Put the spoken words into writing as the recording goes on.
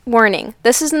Warning,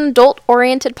 this is an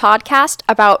adult-oriented podcast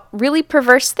about really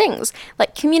perverse things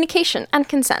like communication and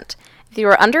consent. If you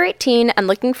are under 18 and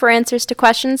looking for answers to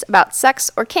questions about sex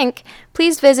or kink,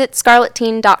 please visit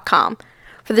scarletteen.com.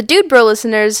 For the Dude Bro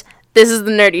listeners, this is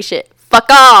the nerdy shit. Fuck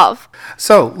off!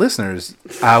 So, listeners,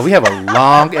 we have a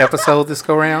long episode this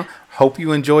go around. Hope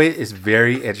you enjoy it. It's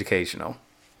very educational.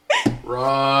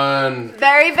 Run.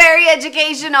 Very, very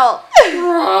educational.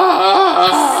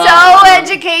 Run. So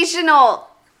educational.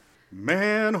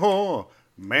 Man whore,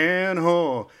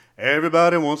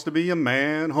 everybody wants to be a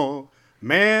man whore.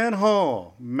 Man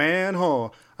whore,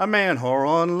 a man whore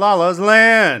on Lala's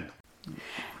land.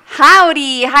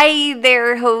 Howdy, hi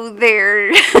there, ho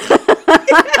there.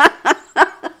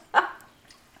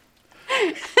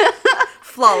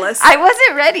 Flawless. I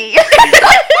wasn't ready.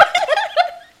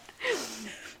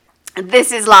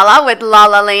 This is Lala with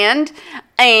Lala Land,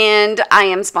 and I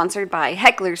am sponsored by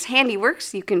Heckler's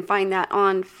Handiworks. You can find that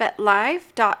on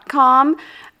FetLife.com.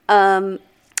 And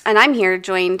I'm here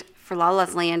joined for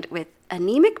Lala's Land with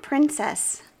Anemic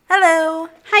Princess. Hello.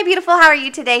 Hi, beautiful. How are you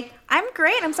today? I'm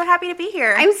great. I'm so happy to be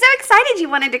here. I'm so excited you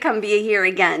wanted to come be here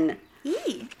again.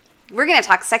 Yee. We're going to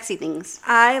talk sexy things.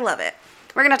 I love it.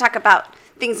 We're going to talk about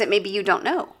things that maybe you don't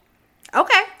know.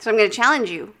 Okay. So I'm going to challenge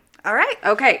you. All right.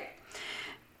 Okay.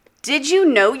 Did you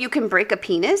know you can break a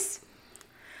penis?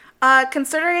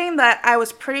 Considering that I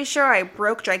was pretty sure I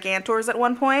broke Gigantors at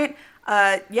one point,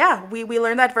 yeah, we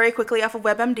learned that very quickly off of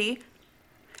WebMD.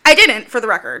 I didn't, for the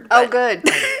record. Oh, good.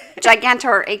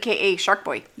 Gigantor, a.k.a. Shark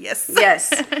Boy. Yes.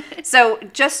 Yes. So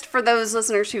just for those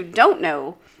listeners who don't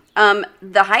know,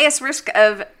 the highest risk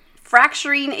of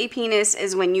fracturing a penis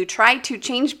is when you try to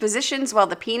change positions while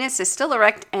the penis is still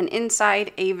erect and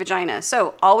inside a vagina.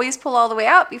 So always pull all the way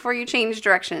out before you change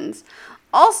directions.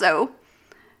 Also,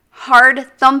 hard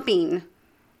thumping,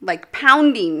 like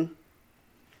pounding,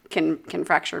 can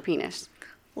fracture a penis.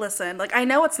 Listen, I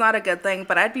know it's not a good thing,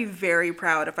 but I'd be very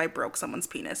proud if I broke someone's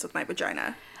penis with my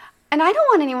vagina. And I don't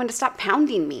want anyone to stop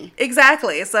pounding me.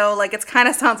 Exactly. So, it kind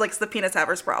of sounds like it's the penis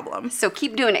haver's problem. So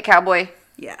keep doing it, cowboy.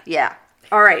 Yeah. Yeah.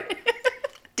 All right.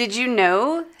 Did you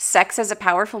know sex is a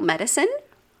powerful medicine?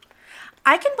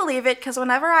 I can believe it because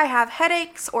whenever I have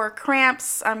headaches or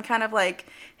cramps, I'm kind of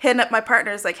hitting up my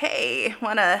partners hey,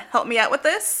 want to help me out with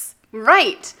this?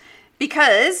 Right.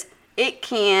 Because it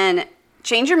can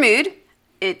change your mood.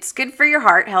 It's good for your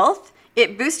heart health.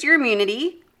 It boosts your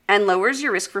immunity and lowers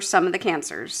your risk for some of the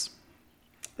cancers.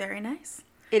 Very nice.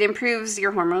 It improves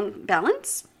your hormone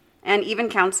balance and even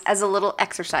counts as a little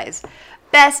exercise.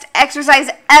 Best exercise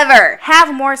ever.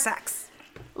 Have more sex.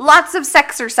 Lots of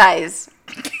sexercise,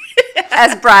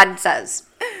 as Brad says.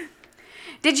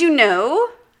 Did you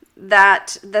know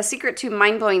that the secret to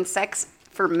mind-blowing sex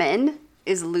for men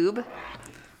is lube?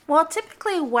 Well,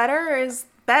 typically wetter is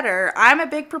better. I'm a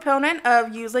big proponent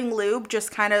of using lube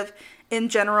just kind of in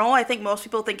general. I think most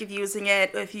people think of using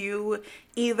it if you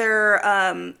either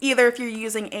if you're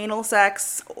using anal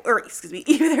sex, or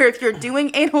either if you're doing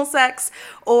anal sex,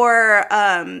 or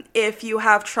if you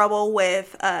have trouble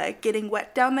with getting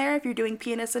wet down there, if you're doing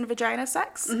penis and vagina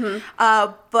sex. Mm-hmm.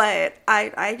 But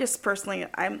I just personally,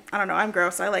 I don't know, I'm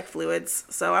gross. I like fluids,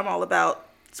 so I'm all about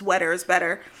wetter is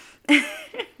better.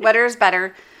 Wetter is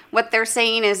better. What they're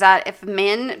saying is that if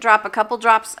men drop a couple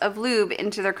drops of lube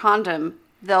into their condom,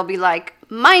 they'll be like,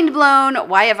 mind blown.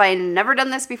 Why have I never done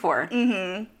this before?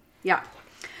 Mm-hmm. Yeah.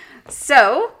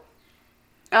 So,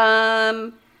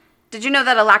 did you know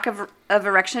that a lack of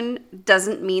erection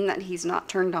doesn't mean that he's not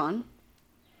turned on?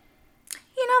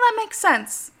 That makes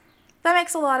sense. That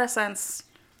makes a lot of sense.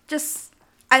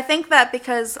 I think that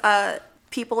because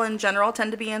people in general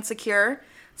tend to be insecure,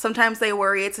 sometimes they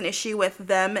worry it's an issue with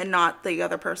them and not the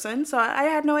other person. So I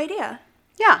had no idea.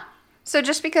 Yeah. So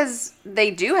just because they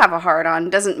do have a hard-on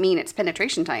doesn't mean it's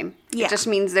penetration time. Yeah. It just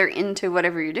means they're into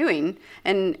whatever you're doing.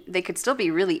 And they could still be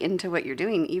really into what you're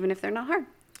doing, even if they're not hard.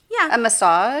 Yeah. A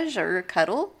massage or a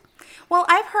cuddle. Well,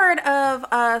 I've heard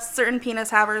of certain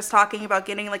penis havers talking about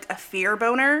getting, a fear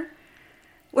boner.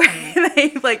 Where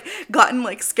they've,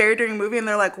 gotten, scared during a movie and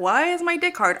they're like, why is my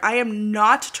dick hard? I am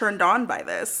not turned on by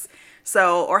this.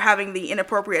 So, or having the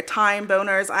inappropriate time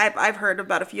boners. I've heard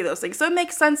about a few of those things. So it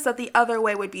makes sense that the other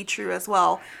way would be true as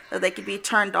well. That they could be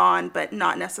turned on, but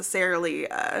not necessarily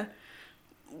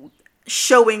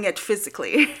showing it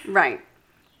physically. Right.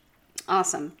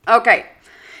 Awesome. Okay.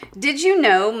 Did you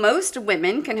know most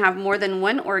women can have more than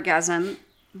one orgasm,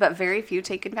 but very few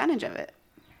take advantage of it?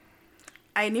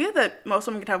 I knew that most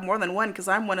women could have more than one because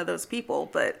I'm one of those people,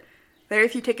 but very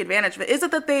few take advantage of it. Is it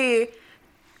that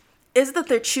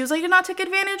they're choosing to not take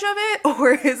advantage of it,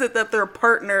 or is it that their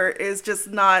partner is just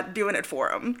not doing it for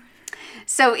them?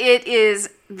 So it is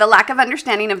the lack of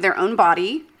understanding of their own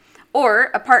body,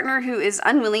 or a partner who is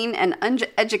unwilling and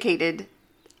uneducated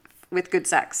with good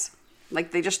sex.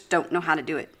 Like they just don't know how to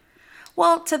do it.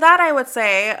 Well, to that I would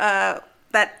say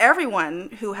that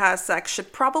everyone who has sex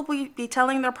should probably be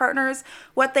telling their partners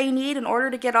what they need in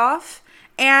order to get off.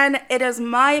 And it is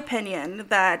my opinion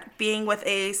that being with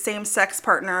a same-sex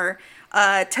partner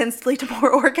tends to lead to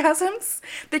more orgasms,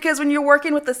 because when you're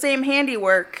working with the same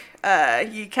handiwork,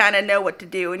 you kind of know what to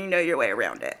do and you know your way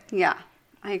around it. Yeah,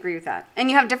 I agree with that.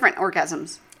 And you have different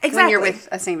orgasms when Exactly. you're with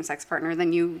a same-sex partner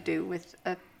than you do with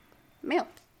a male.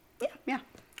 Yeah. Yeah.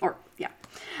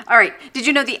 All right. Did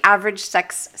you know the average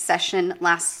sex session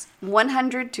lasts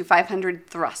 100 to 500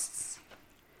 thrusts?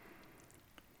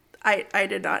 I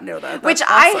did not know that. That's Which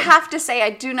I awesome. have to say, I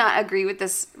do not agree with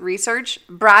this research.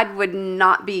 Brad would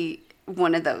not be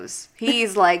one of those.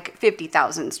 He's like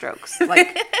 50,000 strokes.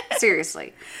 Like,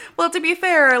 seriously. Well, to be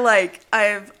fair, like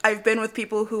I've been with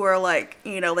people who are like,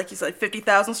 you know, like you said,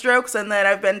 50,000 strokes, and then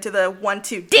I've been to the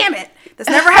 1-2. Damn it, this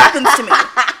never happens to me,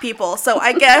 people. So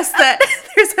I guess that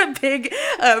there's a big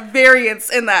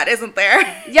variance in that, isn't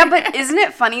there? Yeah, but isn't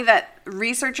it funny that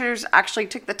researchers actually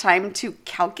took the time to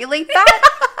calculate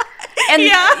that? And,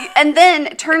 Yeah. and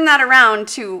then turn that around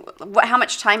to how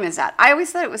much time is that? I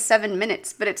always thought it was 7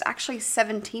 minutes, but it's actually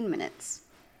 17 minutes.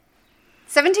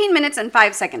 17 minutes and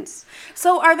 5 seconds.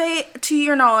 So are they, to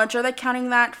your knowledge, are they counting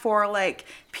that for like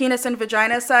penis and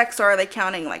vagina sex, or are they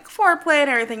counting like foreplay and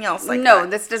everything else like No,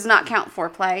 that? this does not count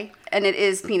foreplay, and it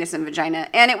is penis and vagina,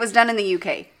 and it was done in the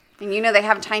UK. And you know they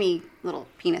have tiny little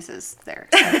penises there.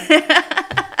 So.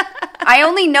 I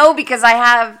only know because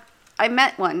I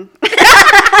met one.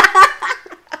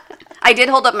 I did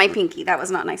hold up my pinky. That was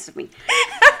not nice of me.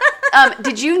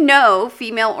 Did you know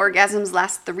female orgasms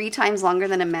last 3 times longer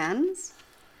than a man's?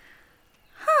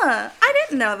 Huh, I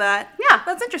didn't know that. Yeah.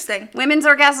 That's interesting. Women's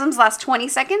orgasms last 20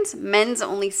 seconds, men's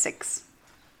only 6.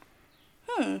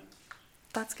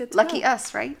 That's good to Lucky know.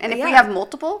 us, right? And if we Yeah. have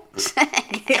multiple,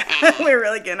 Yeah, we're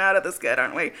really getting out of this good,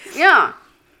 aren't we? yeah.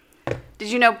 Did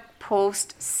you know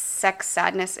post-sex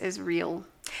sadness is real?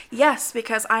 Yes,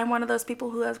 because I'm one of those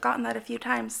people who has gotten that a few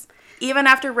times. Even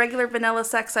after regular vanilla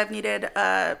sex, I've needed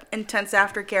intense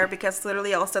aftercare, because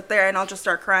literally I'll sit there and I'll just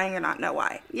start crying and not know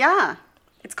why. Yeah.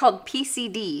 It's called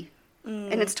PCD,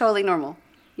 and it's totally normal.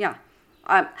 Yeah.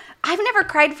 I've never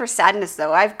cried for sadness,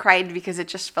 though. I've cried because it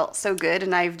just felt so good,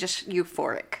 and I've just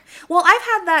euphoric. Well, I've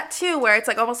had that too, where it's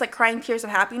like almost like crying tears of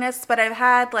happiness, but I've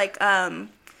had like,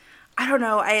 I don't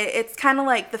know, it's kind of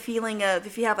like the feeling of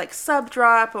if you have like sub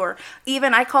drop, or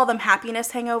even I call them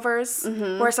happiness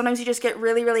hangovers, where sometimes you just get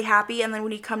really, really happy, and then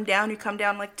when you come down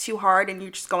like too hard and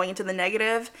you're just going into the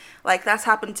negative. Like that's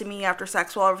happened to me after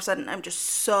sex, where all of a sudden I'm just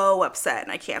so upset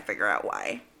and I can't figure out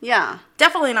why. Yeah.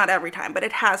 Definitely not every time, but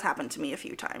it has happened to me a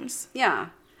few times. Yeah.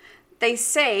 They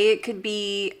say it could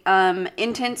be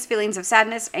intense feelings of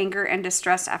sadness, anger, and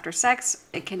distress after sex.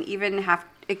 It can even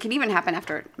happen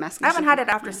after masturbation. I haven't had it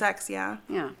after sex, yeah.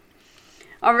 Yeah.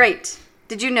 All right.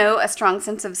 Did you know a strong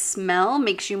sense of smell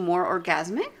makes you more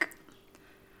orgasmic?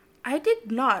 I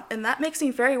did not, and that makes me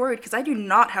very worried because I do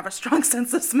not have a strong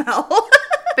sense of smell.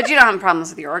 But you don't have problems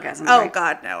with your orgasms, Oh right?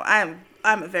 God, no! I'm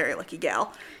a very lucky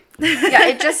gal. Yeah,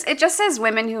 it just says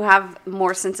women who have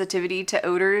more sensitivity to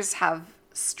odors have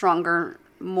stronger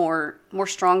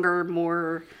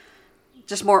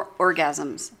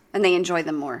orgasms, and they enjoy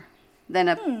them more than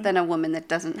a woman that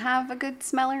doesn't have a good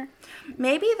smeller.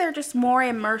 Maybe they're just more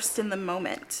immersed in the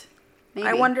moment. Maybe.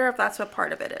 I wonder if that's what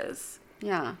part of it is.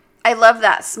 Yeah. I love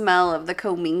that smell of the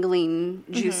commingling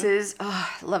juices. Oh,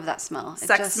 I love that smell.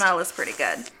 Sex smell is pretty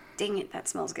good. Dang it, that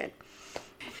smells good.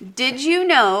 Did you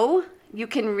know you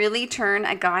can really turn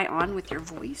a guy on with your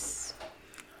voice?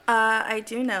 I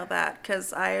do know that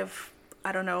because I've,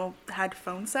 I don't know, had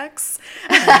phone sex.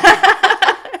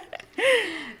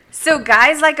 So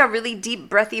guys like a really deep,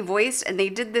 breathy voice, and they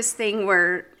did this thing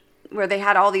where they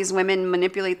had all these women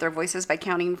manipulate their voices by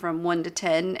counting from 1 to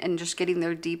 10 and just getting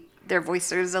their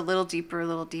voices a little deeper, a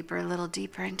little deeper, a little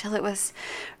deeper until it was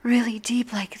really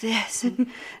deep like this and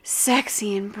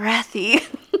sexy and breathy.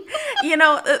 You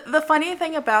know, the funny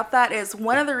thing about that is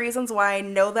one of the reasons why I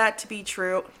know that to be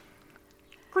true.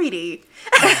 Greedy.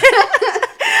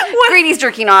 Greedy's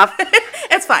jerking off.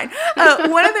 It's fine.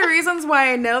 One of the reasons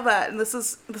why I know that, and this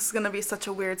is going to be such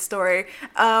a weird story,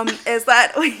 is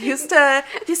that we used to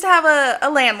have a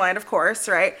landline, of course,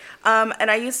 right? And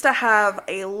I used to have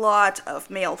a lot of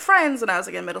male friends when I was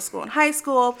like in middle school and high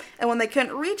school. And when they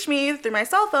couldn't reach me through my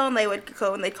cell phone, they would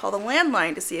go and they'd call the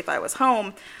landline to see if I was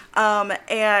home.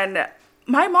 And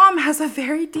my mom has a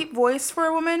very deep voice for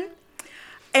a woman.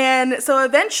 And so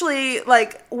eventually,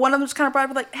 like, one of them just kind of brought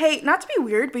up, like, hey, not to be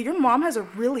weird, but your mom has a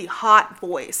really hot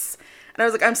voice. And I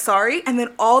was like, I'm sorry. And then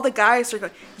all the guys started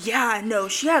going, yeah, no,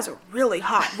 she has a really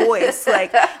hot voice.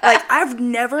 like I've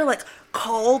never, like,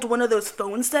 called one of those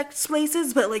phone sex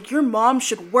places, but, like, your mom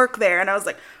should work there. And I was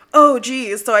like, oh,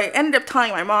 geez. So I ended up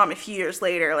telling my mom a few years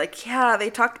later, like, yeah, they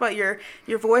talked about your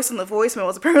voice on the voicemail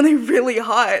was apparently really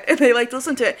hot. And they, like,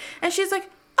 listened to it. And she's like,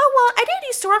 oh, well, I did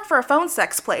used to work for a phone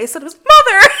sex place. And it was,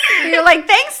 Mother! You're like,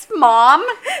 thanks, Mom.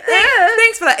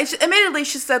 Thanks for that. Admittedly,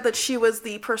 she said that she was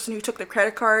the person who took the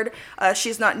credit card.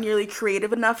 She's not nearly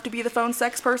creative enough to be the phone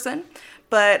sex person.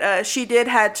 But she did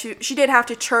have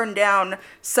to turn down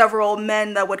several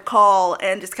men that would call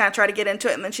and just kind of try to get into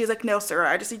it. And then she's like, no, sir,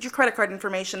 I just need your credit card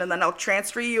information, and then I'll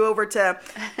transfer you over to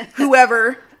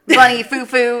whoever. Bunny,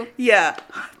 foo-foo. Yeah.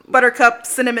 Buttercup,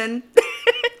 cinnamon.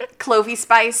 Clovey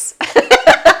spice.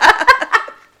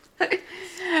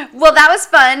 Well, that was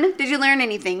fun. Did you learn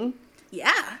anything?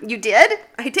 Yeah. You did?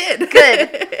 I did.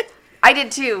 Good. I did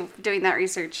too, doing that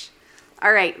research.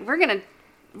 All right, we're gonna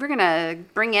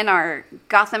bring in our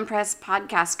Gotham Press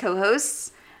podcast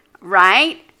co-hosts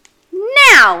right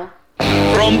now.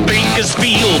 From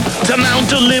Bakersfield to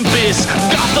Mount Olympus,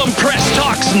 Gotham Press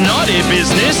talks naughty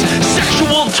business.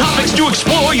 Sexual topics to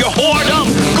explore your whoredom.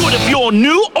 Good if you're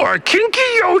new or a kinky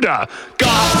Yoda.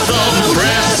 Gotham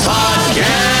Press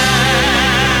Podcast.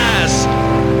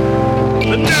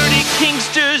 The dirty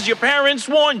kinksters your parents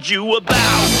warned you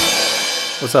about.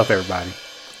 What's up, everybody?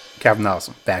 Captain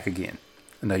Awesome, back again.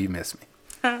 I know you missed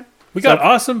me. We got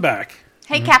Awesome back.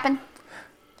 Hey, Cap'n.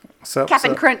 So,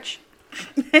 Cap'n Crunch.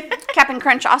 Cap'n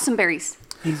Crunch awesome berries.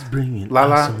 He's bringing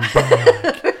Lala.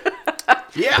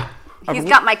 Yeah. He's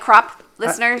got my crop,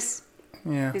 listeners.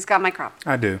 Yeah, He's got my crop.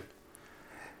 I do.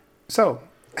 So,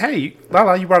 hey,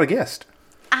 Lala, you brought a guest.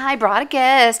 I brought a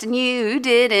guest and you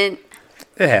didn't.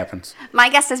 It happens. My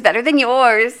guest is better than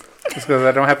yours. It's because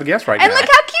I don't have a guest right And now. look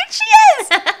how cute she is.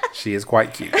 She is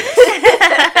quite cute.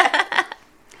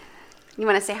 You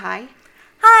want to say hi?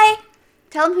 Hi.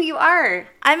 Tell them who you are.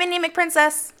 I'm Anemic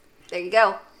Princess. There you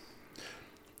go.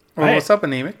 Well, Hi. what's up,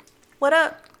 Anemic? What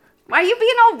up? Why are you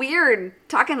being all weird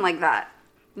talking like that?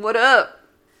 What up?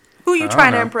 Who are you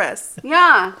trying to know. impress?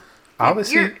 Yeah.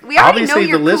 Obviously, we already know obviously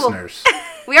you're the cool. listeners.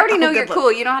 We already know good you're look.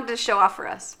 cool. You don't have to show off for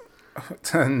us.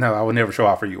 No, I would never show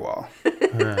off for you all.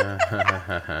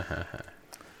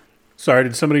 Sorry,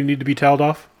 did somebody need to be toweled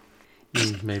off?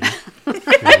 Maybe.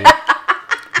 Maybe.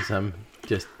 'Cause I'm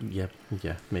just, yeah,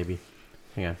 maybe.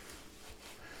 Hang on.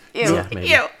 Ew. Yeah, maybe.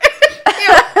 Ew.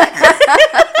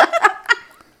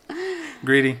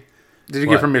 Greedy, did you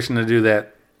What? get permission to do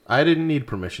that? I didn't need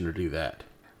permission to do that.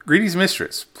 Greedy's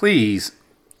mistress, please.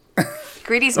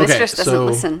 Greedy's Okay, mistress doesn't so-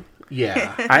 listen.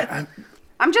 Yeah.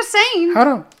 I'm just saying. Hold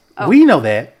on. Oh. We know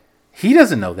that. He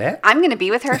doesn't know that. I'm going to be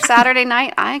with her Saturday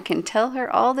night. I can tell her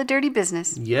all the dirty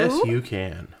business. Yes, you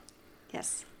can.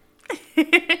 Yes.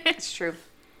 It's true.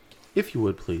 If you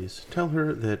would please, tell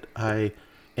her that I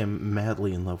am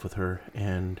madly in love with her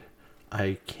and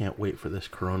I can't wait for this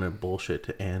corona bullshit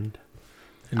to end.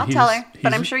 And I'll tell her, but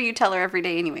he's- I'm sure you tell her every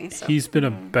day anyway. So. He's been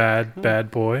a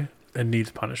bad boy and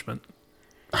needs punishment.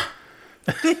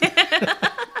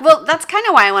 Well, that's kind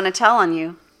of why I want to tell on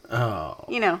you. Oh.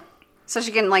 You know, so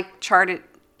she can like chart it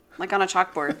like on a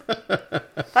chalkboard.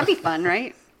 That'd be fun,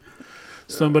 right?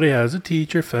 Somebody has a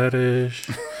teacher fetish.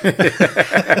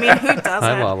 I mean, who doesn't?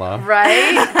 Hi, Lala.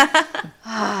 Right?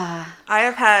 I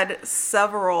have had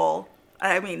several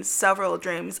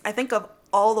dreams. I think of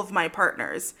all of my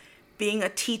partners being a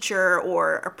teacher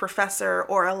or a professor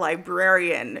or a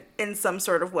librarian in some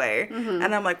sort of way. Mm-hmm.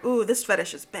 And I'm like, ooh, this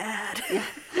fetish is bad.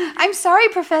 I'm sorry,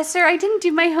 Professor. I didn't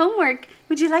do my homework.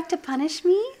 Would you like to punish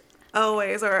me?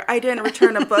 Always. Or I didn't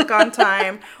return a book on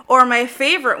time. Or my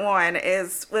favorite one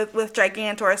is with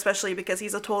Gigantor, especially because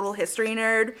he's a total history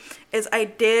nerd, is I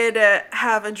did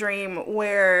have a dream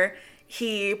where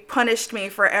he punished me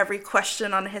for every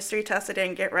question on a history test I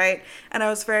didn't get right. And I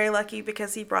was very lucky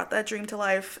because he brought that dream to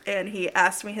life and he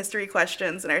asked me history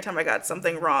questions. And every time I got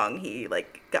something wrong, he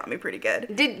got me pretty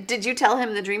good. Did you tell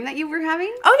him the dream that you were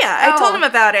having? Oh yeah, I told him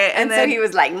about it. And then so he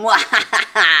was like,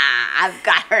 I've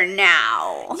got her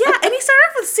now. yeah, and he started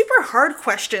off with super hard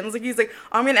questions. Like he's like,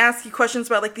 I'm gonna ask you questions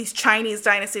about like these Chinese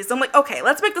dynasties. I'm like, okay,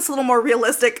 let's make this a little more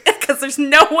realistic because there's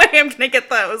no way I'm gonna get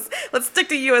those. Let's stick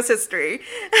to U.S. history.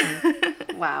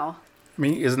 Wow. I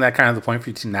mean, isn't that kind of the point for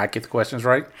you to not get the questions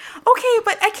right? Okay,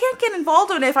 but I can't get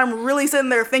involved in it if I'm really sitting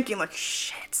there thinking like,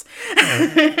 shit.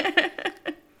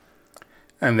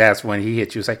 And that's when he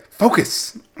hit you. It's like,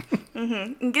 focus.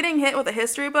 And getting hit with a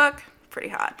history book, pretty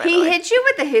hot. By the He way. hit you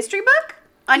with the history book?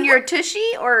 On your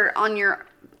tushy or on your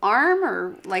arm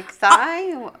or like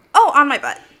thigh? Oh, on my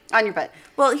butt. On your butt.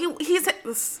 Well,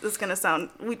 this is going to sound,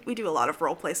 we do a lot of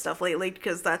role play stuff lately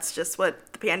because that's just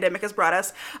what the pandemic has brought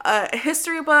us. A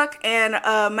history book, and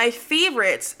my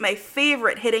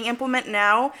favorite hitting implement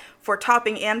now for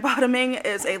topping and bottoming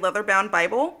is a leather-bound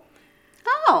Bible.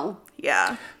 Oh.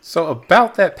 Yeah. So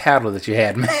about that paddle that you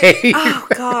had made. Oh,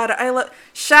 God.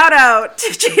 Shout out to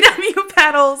JW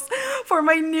Paddles for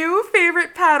my new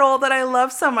favorite paddle that I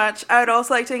love so much. I would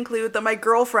also like to include that my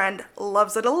girlfriend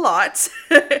loves it a lot.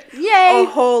 Yay. A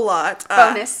whole lot.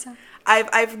 Bonus.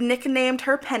 I've nicknamed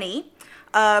her Penny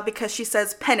because she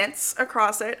says penance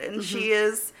across it, and she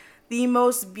is the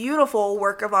most beautiful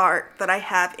work of art that I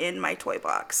have in my toy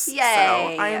box. Yay.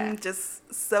 So I'm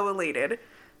just so elated.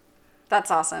 That's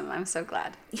awesome. I'm so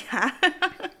glad. Yeah.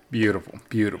 Beautiful,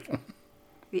 beautiful.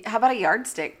 How about a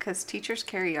yardstick? Because teachers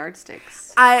carry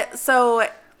yardsticks. So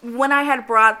when I had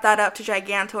brought that up to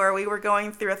Gigantor, we were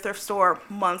going through a thrift store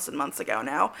months and months ago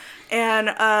now,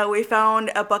 and we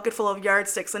found a bucket full of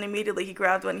yardsticks, and immediately he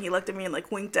grabbed one, and he looked at me and like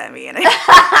winked at me, and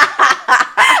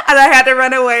I had to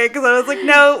run away because I was like,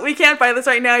 no, we can't buy this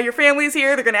right now. Your family's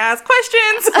here. They're going to ask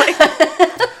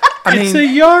questions. It's a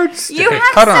yardstick. You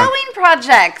have Hold on. sewing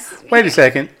projects. Wait a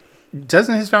second.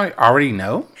 Doesn't his family already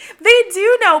know? They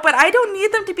do know, but I don't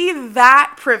need them to be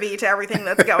that privy to everything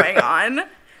that's going on.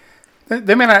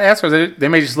 They may not ask her. They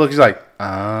may just look like,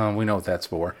 we know what that's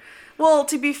for. Well,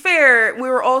 to be fair, we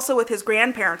were also with his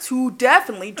grandparents, who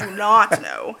definitely do not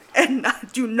know and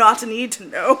do not need to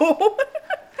know.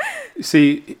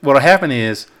 See, what'll happen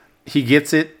is he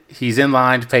gets it. He's in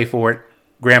line to pay for it.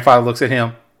 Grandfather looks at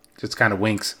him, just kind of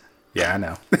winks. Yeah, I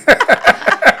know.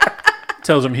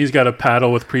 Tells him he's got a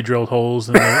paddle with pre-drilled holes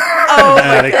in the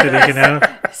attic that he can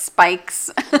have. Spikes.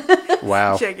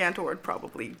 Wow. Gigantor would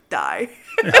probably die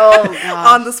Oh, gosh.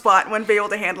 on the spot and wouldn't be able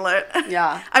to handle it.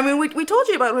 Yeah. I mean, we told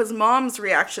you about what his mom's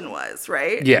reaction was,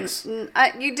 right? Yes.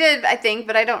 You did, I think,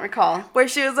 but I don't recall. Where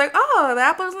she was like, oh, the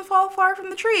apple doesn't fall far from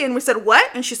the tree. And we said, what?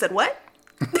 And she said, what?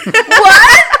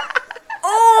 What?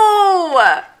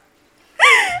 Oh!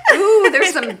 Ooh,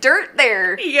 there's some dirt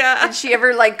there. Yeah. Did she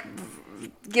ever, like,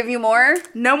 give you more?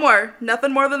 No more.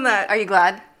 Nothing more than that. Are you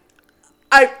glad?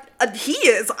 He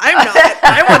is. I'm not.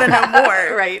 I want to know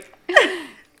more. Right.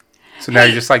 So now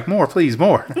you're just like, more, please,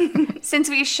 more. Since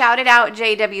we shouted out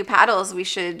JW Paddles, we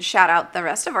should shout out the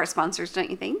rest of our sponsors, don't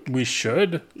you think? We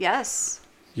should. Yes.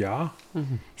 Yeah.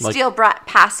 Like- Steel Brat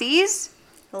Passies.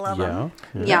 Love him.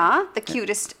 Yeah, the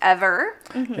cutest ever.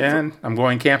 And I'm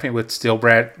going camping with Steel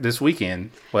Brat this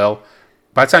weekend. Well,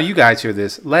 by the time you guys hear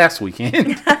this, last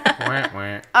weekend.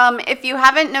 If you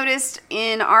haven't noticed,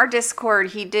 in our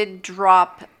Discord, he did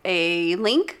drop a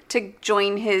link to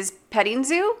join his petting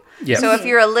zoo. Yes. So if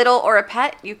you're a little or a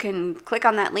pet, you can click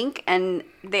on that link, and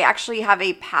they actually have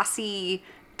a Passy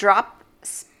drop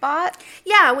spot.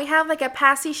 Yeah, we have like a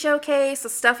Passy showcase, a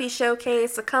Stuffy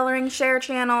showcase, a coloring share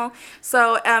channel.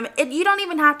 So you don't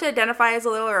even have to identify as a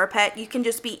little or a pet. You can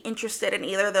just be interested in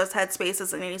either of those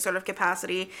headspaces in any sort of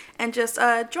capacity and just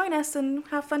join us and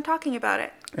have fun talking about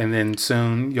it. And then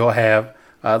soon you'll have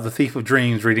the Thief of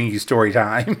Dreams reading you story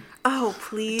time. Oh,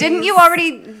 please. Didn't you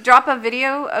already drop a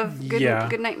video of Good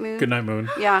Night Moon? Good Night Moon.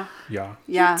 Yeah. Yeah.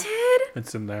 Yeah. Did?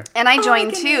 It's in there. And I my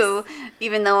joined goodness. too,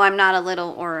 even though I'm not a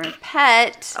little or a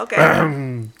pet. Okay.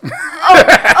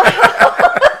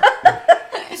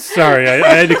 Sorry, I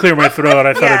had to clear my throat.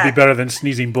 I thought Yeah. it'd be better than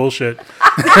sneezing bullshit. Okay,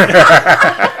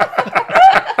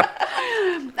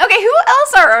 who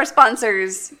else are our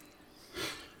sponsors?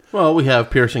 Well, we have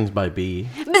Piercings by B.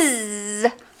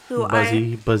 Bzz. Who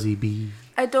Buzzy B.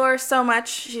 I adore so much.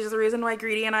 She's the reason why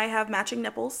Greedy and I have matching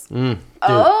nipples.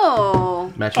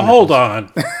 Oh. Matching Hold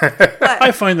nipples. on.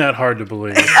 I find that hard to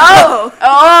believe.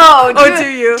 Oh. Do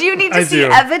you? Do you need to I see do.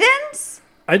 evidence?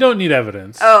 I don't need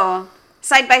evidence. Oh.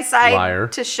 Side by side Liar.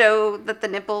 to show that the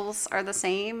nipples are the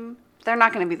same? They're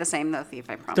not going to be the same, though, Thief,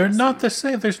 I promise. They're not the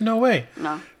same. There's no way.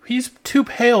 No. He's too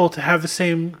pale to have the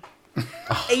same.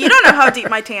 You don't know how deep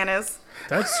my tan is.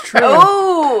 That's true.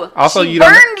 Oh. Also, she you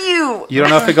don't- burned you. You don't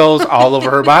know if it goes all over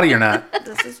her body or not.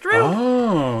 This is true.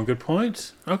 Oh, good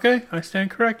point. Okay, I stand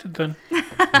corrected then.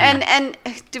 And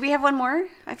do we have one more?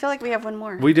 I feel like we have one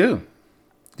more. We do.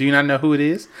 Do you not know who it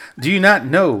is? Do you not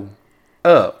know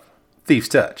of Thief's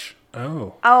Touch?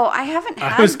 Oh. Oh, I haven't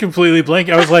had. I was completely blank.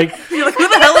 I was like, You're like, who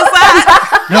the hell is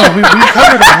that? no, we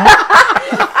covered it.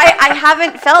 I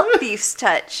haven't felt Thief's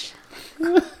touch.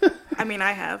 I mean,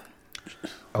 I have.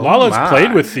 Lala's my.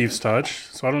 played with Thief's Touch,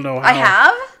 so I don't know how. I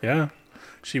have? Yeah.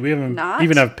 We haven't Not?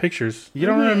 even have pictures. You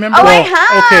don't remember? Oh, I Well,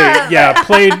 have. okay, yeah,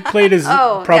 played is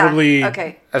Oh, probably yeah.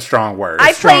 Okay. A strong word.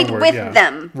 I strong played word, with yeah.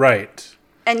 them. Right.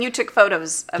 And you took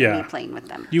photos of Yeah. me playing with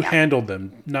them. You Yeah. handled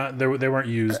them. Not they weren't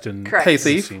used in. Correct. Hey,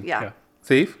 Thief. scene. Yeah.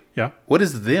 Thief? Yeah. What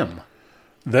is them?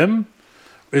 Them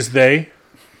is they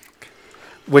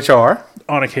Which are?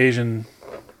 on occasion.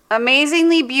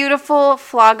 Amazingly beautiful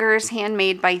floggers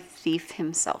handmade by Thief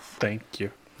himself. Thank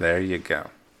you. There you go.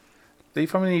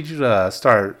 Thief, I'm going to need you to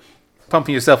start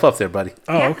pumping yourself up there, buddy.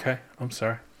 Oh, Yeah. okay. I'm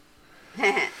sorry.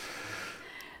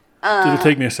 It'll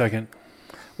take me a second.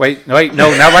 Wait, no,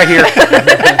 not right here.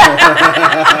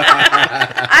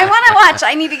 I want to watch.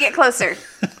 I need to get closer.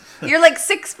 You're like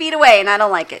 6 feet away, and I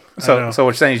don't like it. So know. what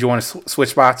you're saying is you want to switch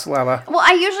spots, Lala? Well,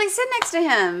 I usually sit next to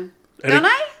him. Don't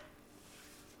I?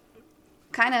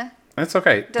 Kind of. That's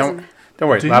okay. Doesn't- Don't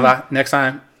worry, Do you? Lala. Next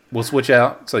time we'll switch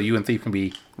out so you and Thief can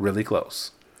be really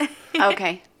close.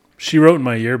 Okay. She wrote in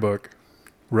my yearbook,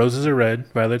 "Roses are red,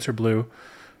 violets are blue.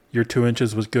 Your 2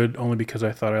 inches was good only because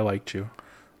I thought I liked you."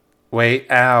 Wait,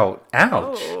 ouch.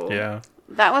 Yeah.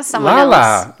 That was someone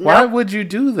Lala, else. why Nope, would you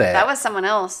do that? that was someone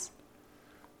else.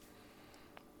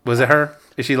 Was it her?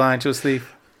 Is she lying to us,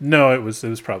 Thief? No, it was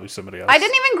probably somebody else. I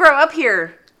didn't even grow up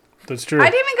here. That's true. I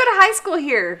didn't even go to high school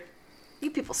here. You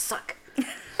people suck.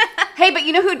 Hey, but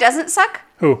you know who doesn't suck?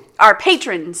 Who? Our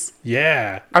patrons.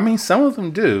 Yeah. I mean, some of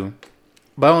them do,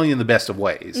 but only in the best of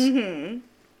ways. Mm-hmm.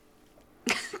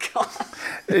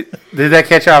 Did that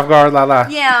catch you off guard, Lala?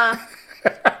 Yeah.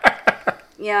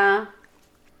 Yeah.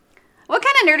 What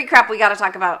kind of nerdy crap we got to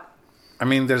talk about? I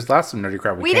mean, there's lots of nerdy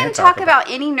crap We can didn't talk about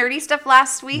any nerdy stuff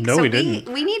last week, No, so we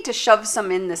didn't. we need to shove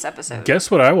some in this episode. Guess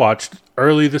what I watched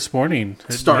early this morning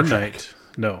at Star midnight?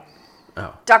 No.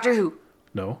 Doctor Who.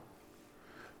 No.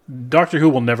 Doctor Who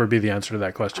will never be the answer to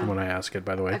that question when I ask it,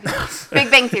 by the way. Big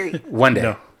Bang Theory. One day.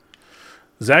 No.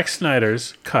 Zack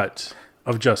Snyder's cut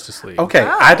of Justice League. Okay,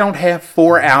 I don't have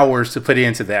 4 hours to put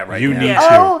into that right You now. need to.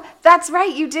 Oh, that's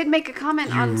right. You did make a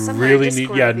comment on some Really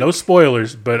Discord, need, yeah, I no think.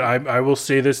 spoilers, but I will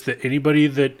say this, that anybody,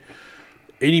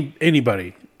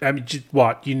 I mean, just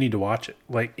you need to watch it.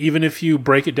 Like, even if you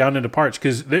break it down into parts,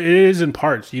 because it is in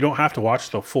parts. You don't have to watch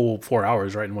the full 4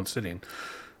 hours right in one sitting.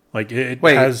 Like, it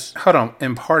Wait, has, hold on.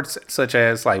 In parts such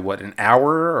as, like, what, an hour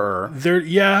or...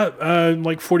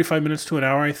 like 45 minutes to an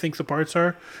hour, I think the parts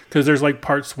are. Because there's, like,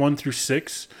 parts 1 through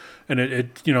 6, and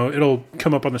it'll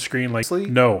come up on the screen like, Sleep?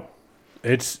 no. He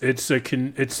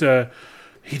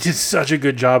did such a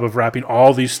good job of wrapping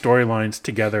all these storylines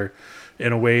together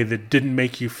in a way that didn't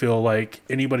make you feel like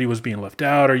anybody was being left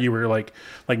out, or you were like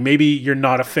maybe you're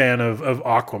not a fan of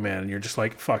Aquaman and you're just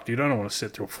like, fuck dude, I don't want to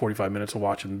sit through 45 minutes of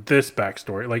watching this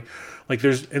backstory. Like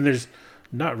there's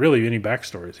not really any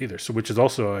backstories either. So, which is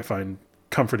also, I find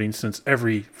comforting, since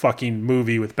every fucking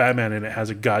movie with Batman in it has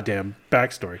a goddamn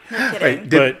backstory. Wait,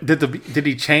 did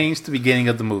he change the beginning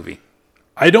of the movie?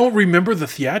 I don't remember the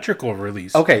theatrical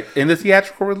release. Okay, in the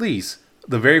theatrical release,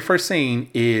 the very first scene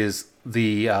is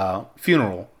the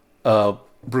funeral of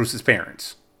Bruce's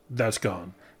parents. That's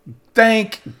gone.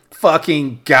 Thank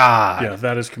fucking God. Yeah,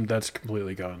 that's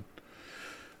completely gone.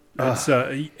 It's,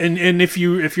 and if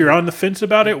you're on the fence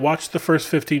about it, watch the first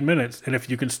 15 minutes, and if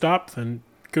you can stop, then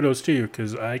kudos to you,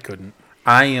 because I couldn't.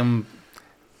 I am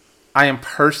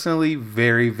personally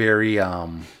very, very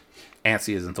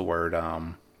antsy isn't the word.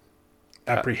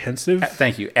 Apprehensive.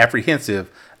 Thank you. Apprehensive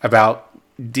about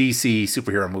DC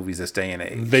superhero movies this day and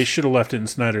age. They should have left it in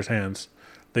Snyder's hands.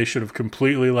 They should have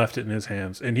completely left it in his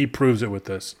hands, and he proves it with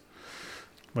this.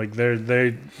 Like they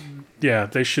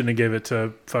shouldn't have gave it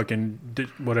to fucking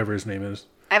whatever his name is.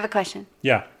 I have a question.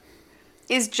 Yeah.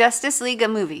 Is Justice League a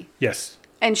movie? Yes.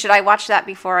 And should I watch that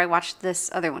before I watch this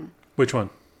other one? Which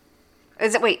one?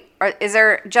 Is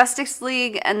there Justice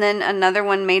League and then another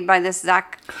one made by this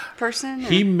Zack person? or-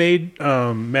 He made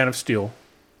Man of Steel.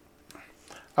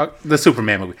 The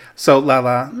Superman movie. So,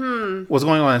 Lala, what's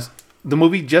going on is the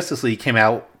movie Justice League came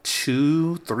out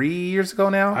 2-3 years ago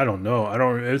now. I don't know.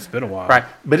 It's been a while. Right,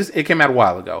 but it came out a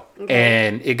while ago,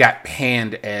 and it got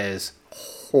panned as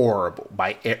horrible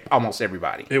by almost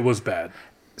everybody. It was bad.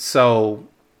 So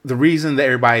the reason that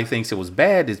everybody thinks it was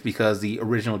bad is because the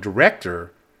original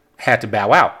director had to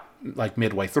bow out like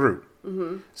midway through.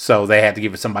 So they had to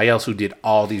give it to somebody else who did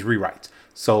all these rewrites.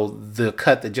 So the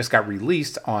cut that just got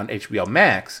released on HBO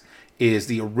Max is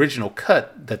the original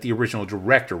cut that the original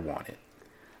director wanted.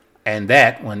 And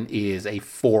that one is a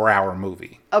 4-hour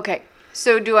movie. Okay.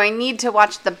 So do I need to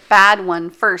watch the bad one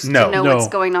first No. to know No. what's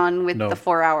going on with No. the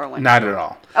 4-hour one? Not at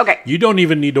all. Okay. You don't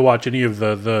even need to watch any of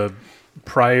the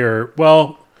prior.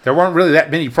 Well, There weren't really that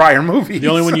many prior movies. the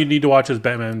only one you need to watch is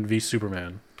Batman v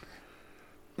Superman.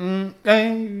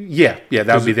 Yeah,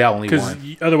 that would be the only one.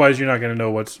 Because otherwise, you're not going to know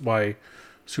why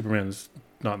Superman's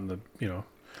not in the,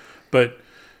 But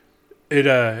it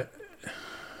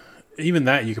even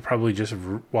that you could probably just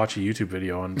watch a YouTube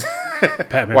video on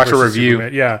Batman. Watch a versus review.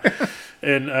 Superman. Yeah,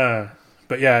 and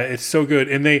but yeah, it's so good.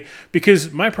 And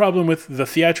because my problem with the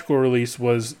theatrical release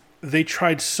was they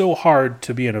tried so hard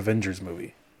to be an Avengers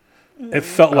movie. It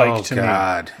felt like to me. Oh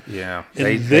God, yeah, And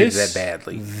they did that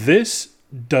badly. This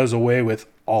does away with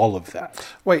all of that.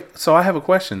 Wait, so I have a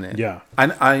question then. Yeah.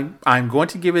 I'm going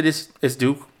to give it its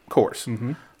due course,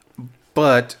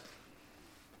 but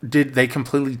did they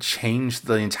completely change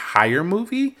the entire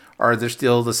movie? Or are there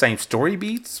still the same story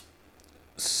beats?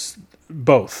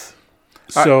 Both.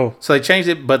 So So they changed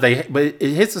it, but it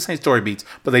hits the same story beats,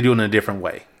 but they do it in a different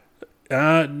way.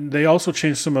 they also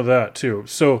changed some of that too.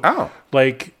 So Oh.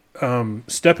 like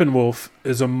Steppenwolf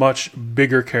is a much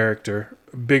bigger character,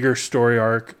 bigger story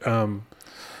arc.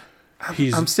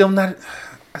 He's I'm still not.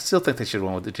 I still think they should have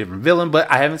went with a different villain, but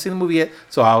I haven't seen the movie yet,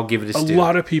 so I'll give it its a due.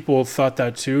 lot of people thought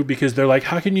that too because they're like,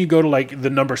 how can you go to like the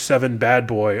number 7 bad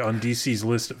boy on DC's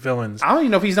list of villains? I don't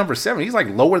even know if he's number 7. He's like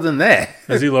lower than that.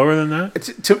 Is he lower than that?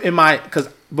 Because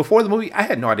before the movie, I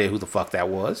had no idea who the fuck that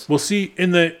was. Well, see,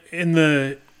 in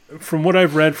the from what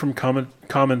I've read from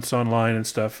comments online and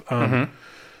stuff,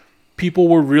 people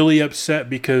were really upset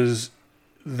because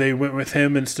they went with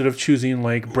him instead of choosing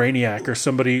like Brainiac or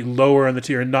somebody lower on the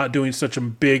tier and not doing such a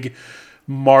big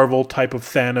Marvel type of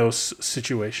Thanos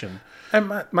situation.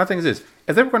 And my thing is this: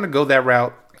 if they were going to go that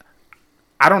route,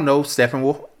 I don't know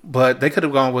Steppenwolf, but they could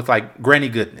have gone with like Granny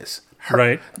Goodness.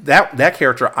 Right. That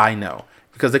character I know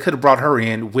because they could have brought her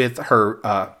in with her.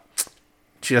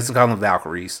 She doesn't call them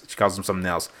Valkyries; she calls them something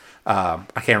else. I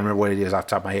can't remember what it is off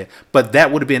the top of my head, but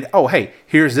that would have been, oh, hey,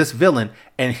 here's this villain,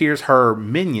 and here's her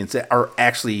minions that are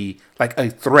actually like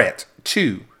a threat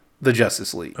to the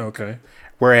Justice League. Okay.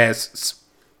 Whereas,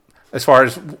 as far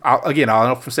as, again, I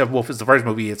know from Steppenwolf is the first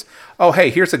movie, it's, oh,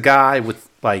 hey, here's a guy with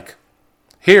like,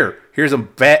 here's a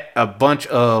bunch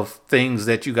of things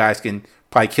that you guys can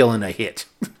probably kill in a hit.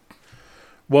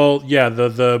 Well, yeah,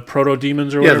 the proto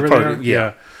demons or Yeah, the whatever proto- they are.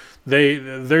 yeah.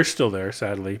 They're still there,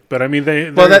 sadly. But I mean,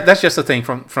 Well, that's just a thing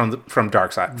from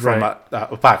Darkseid, from Right.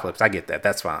 Apocalypse. I get that.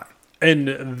 That's fine.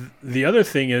 And the other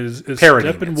thing is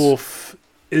Parademons. Steppenwolf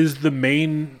is the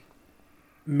main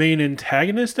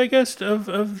antagonist, I guess, of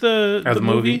the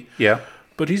movie. Yeah.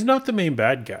 But he's not the main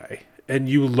bad guy. And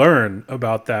you learn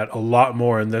about that a lot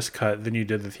more in this cut than you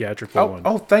did the theatrical one.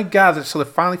 Oh, thank God. So they're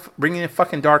finally bringing in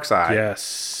fucking Darkseid.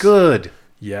 Yes. Good.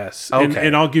 Yes. Okay.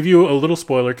 And I'll give you a little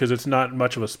spoiler because it's not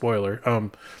much of a spoiler.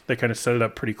 They kind of set it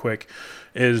up pretty quick.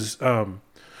 Is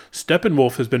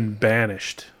Steppenwolf has been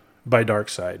banished by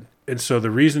Darkseid. And so the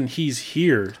reason he's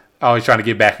here... Oh, he's trying to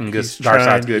get back in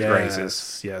Darkseid's good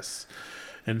graces. Yes.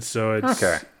 And so it's...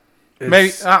 Okay.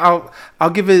 Maybe I'll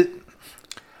give it...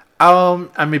 I'm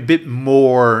a bit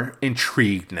more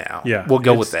intrigued now. Yeah. We'll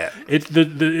go with that.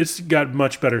 It's got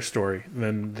much better story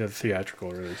than the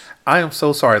theatrical release. I am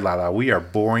so sorry, Lala. We are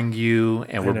boring you,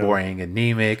 and we're know. boring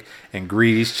Anemic, and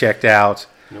Greedy's checked out.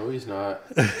 No, he's not.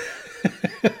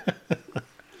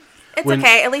 It's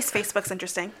okay. At least Facebook's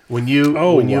interesting. When you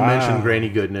Oh, wow. mentioned Granny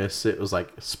Goodness, it was like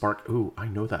spark. Ooh, I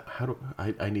know that. How do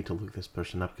I need to look this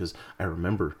person up because I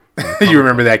remember. You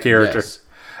remember that character? Yes.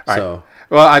 All right. So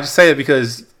Well, I just say it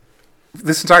because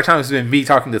this entire time has been me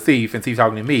talking to Thief and Thief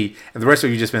talking to me, and the rest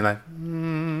of you just been like,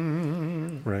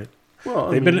 Right. well,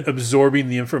 They've been absorbing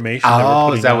the information. that we're oh,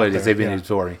 putting is that out what it is? there. They've been Yeah.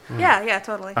 absorbing. Yeah,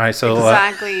 totally. All right, so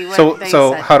Exactly what so they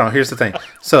so said. hold on. Here's the thing.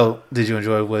 So, did you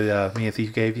enjoy what me and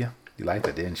Thief gave you? You liked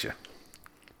it, didn't you?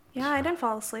 Yeah, I didn't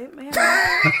fall asleep. Yeah.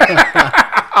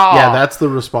 yeah, that's the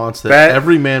response that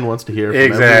every man wants to hear from every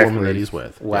Exactly. woman that he's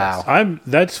with. Wow.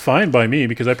 That's fine by me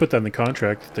because I put that in the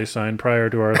contract that they signed prior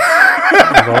to our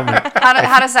involvement.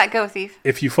 How does that go, Thief?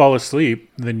 If you fall asleep,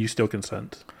 then you still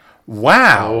consent.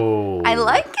 Wow. Oh, I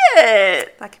like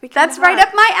it. That could be That's kinda right hot.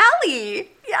 up my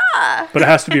alley. Yeah. But it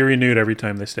has to be renewed every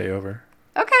time they stay over.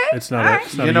 Okay. It's not All right.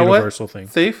 it's not You a know what? universal thing.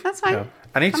 Thief? That's fine. Yeah.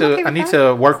 I need I'm to okay I with need that.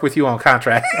 to work with you on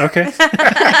contract. Okay.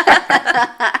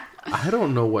 I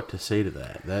don't know what to say to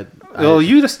that. Well,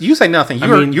 you say nothing.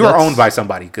 You're that's- owned by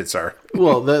somebody, good sir.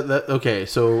 Well, okay.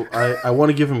 So I want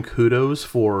to give him kudos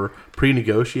for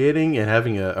pre-negotiating and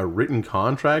having a written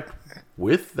contract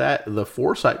with the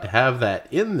foresight to have that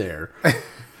in there.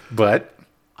 But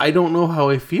I don't know how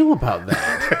I feel about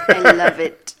that. I love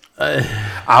it.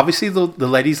 obviously the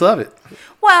ladies love it.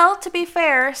 Well, to be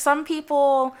fair, some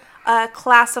people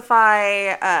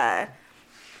classify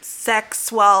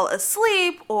sex while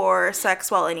asleep or sex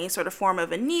while any sort of form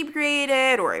of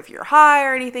inebriated or if you're high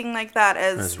or anything like that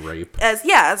as As rape.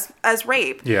 As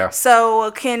rape. Yeah.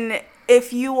 So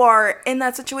if you are in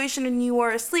that situation and you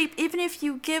are asleep, even if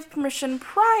you give permission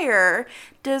prior,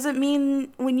 does it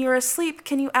mean when you're asleep,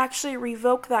 can you actually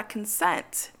revoke that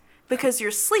consent? Because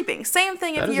you're sleeping. Same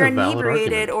thing That if is you're a valid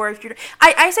inebriated argument. or if you're...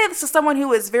 I say this to someone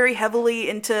who is very heavily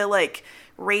into, like,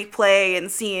 rate play and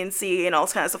CNC and all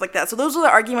this kind of stuff like that. So those are the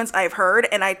arguments I've heard,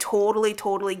 and I totally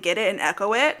get it and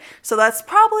echo it. So that's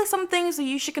probably some things that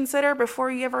you should consider before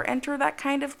you ever enter that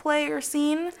kind of play or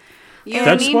scene. You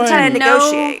That's need why- to Kinda know.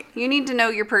 negotiate. You need to know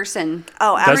your person.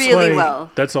 Oh, That's absolutely. really why,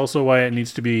 well. That's also why it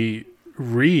needs to be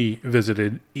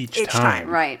revisited each Each time. time.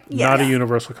 Right. Not a Yeah.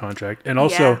 universal contract. And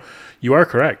also, Yeah. you are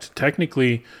correct.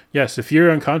 Technically, yes, if you're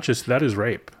unconscious, that is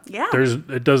rape. Yeah.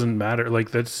 It doesn't matter.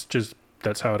 Like, that's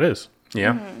how it is.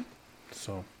 Yeah.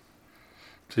 So,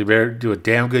 So you better do a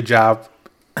damn good job.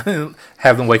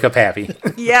 Have them wake up happy.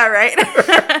 Yeah, right?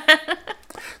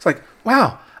 It's like,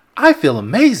 wow, I feel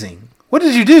amazing. What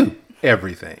did you do?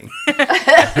 Everything.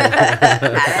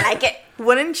 I like it.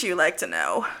 Wouldn't you like to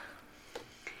know?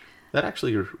 That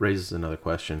actually raises another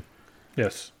question.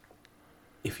 yes.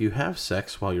 If you have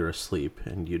sex while you're asleep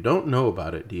and you don't know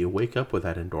about it, do you wake up with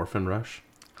that endorphin rush?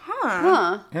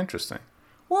 Huh. Interesting.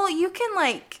 Well, you can,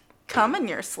 like, come in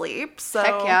your sleep, so...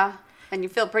 Heck yeah. And you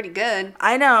feel pretty good.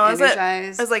 I know. I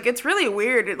Energized. was like, it's really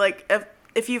weird. Like,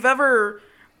 if you've ever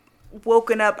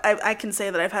woken up, I can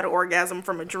say that I've had an orgasm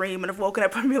from a dream, and I've woken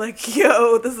up and be like,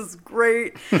 yo, this is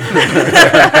great.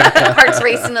 Heart's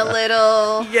racing a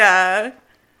little. Yeah.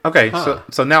 Okay, Huh.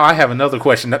 so now I have another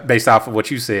question based off of what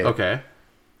you said. Okay.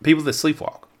 People that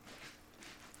sleepwalk.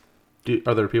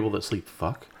 Are there people that sleep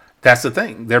fuck? That's the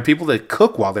thing. There are people that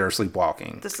cook while they're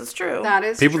sleepwalking. This is true. That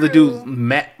is People true. that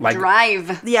do like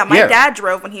drive. Yeah, my Yeah. dad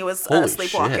drove when he was Holy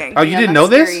sleepwalking. Oh, you Yeah, didn't know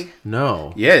that's this? scary.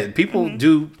 No. Yeah, people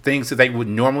do things that they would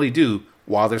normally do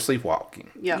while they're sleepwalking.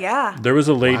 Yeah. Yeah. There was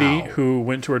a lady Wow. who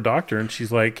went to her doctor and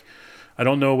she's like, I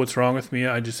don't know what's wrong with me.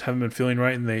 I just haven't been feeling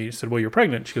right. And they said, well, you're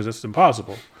pregnant. She goes, that's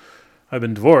impossible. I've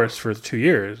been divorced for 2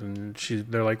 years. And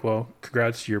they're like, well,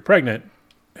 congrats, you're pregnant.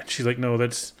 And she's like, no,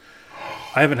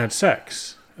 I haven't had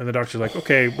sex. And the doctor's like,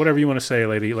 okay, whatever you want to say,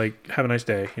 lady, like, have a nice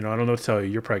day. I don't know what to tell you.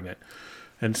 You're pregnant.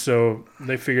 And so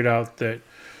they figured out that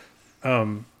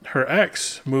her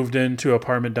ex moved into an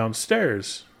apartment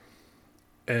downstairs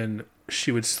and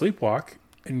she would sleepwalk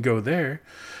and go there.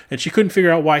 And she couldn't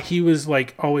figure out why he was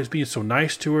like always being so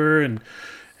nice to her and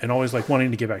always like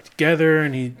wanting to get back together.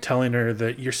 And he telling her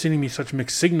that you're sending me such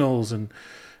mixed signals and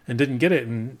didn't get it.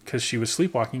 And because she was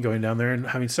sleepwalking, going down there and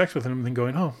having sex with him and then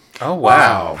going home. Oh,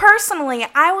 wow. Personally,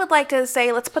 I would like to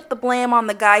say let's put the blame on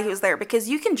the guy who's there because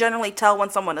you can generally tell when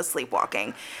someone is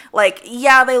sleepwalking. Like,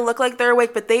 yeah, they look like they're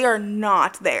awake, but they are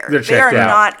not there. They're They are checked out.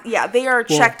 not. Yeah, they are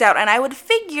checked out. And I would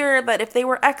figure that if they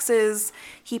were exes,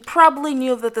 he probably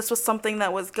knew that this was something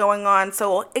that was going on.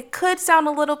 So it could sound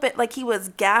a little bit like he was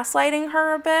gaslighting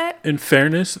her a bit. In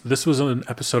fairness, this was an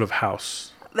episode of House.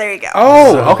 There you go.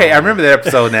 Oh, okay. I remember that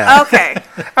episode now. Okay.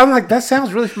 I'm like, that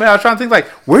sounds really familiar. I was trying to think, like,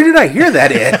 where did I hear that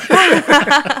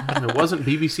at? It wasn't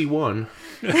BBC One.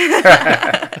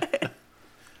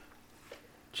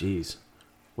 Jeez.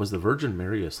 Was the Virgin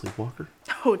Mary a sleepwalker?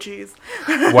 Oh, jeez.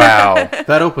 Wow.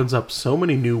 That opens up so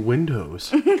many new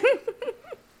windows.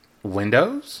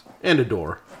 Windows And a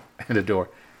door. and a door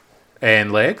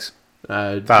and legs.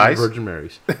 Thighs? Virgin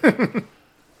Marys.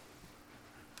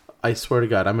 I swear to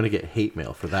God, I'm going to get hate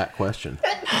mail for that question.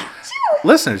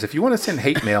 Listeners, if you want to send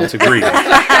hate mail to Greedy,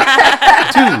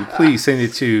 please send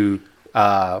it to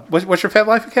what's your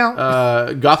FetLife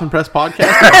account? Gotham Press Podcast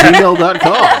at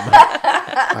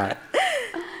gmail.com.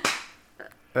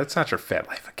 That's not your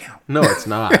FetLife account. No, it's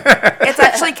not. It's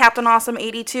actually Captain Awesome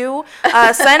 82.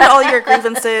 Send all your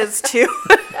grievances to...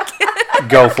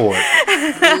 Go for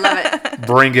it. Love it.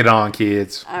 Bring it on,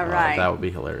 kids. All right. That would be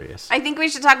hilarious. I think we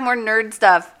should talk more nerd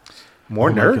stuff. More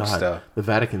Oh my nerd God. stuff. The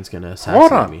Vatican's going to Hold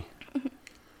assassinate on. me.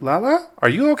 Lala, are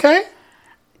you okay?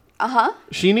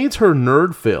 She needs her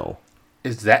nerd fill.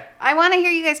 Is that I want to hear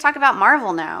you guys talk about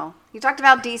Marvel now. You talked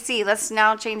about DC. Let's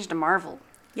now change to Marvel.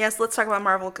 Yes, let's talk about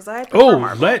Marvel because I prefer Oh,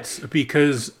 Marvel. let's,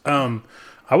 because I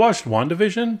watched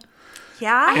WandaVision.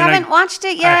 Yeah? I haven't watched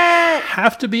it yet.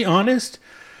 Have to be honest,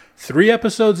 3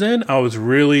 episodes in, I was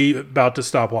really about to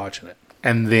stop watching it.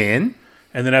 and then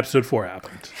And then episode 4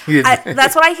 happened.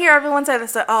 That's what I hear everyone say. They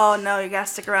say, oh, no, you gotta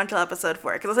stick around till episode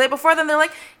 4. Because I say before then, they're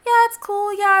like, yeah, it's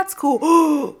cool. Yeah, it's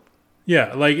cool.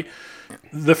 Yeah, like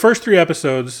the first 3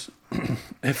 episodes,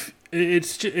 if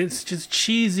it's just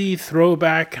cheesy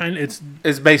throwback kind of.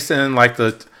 it's based in like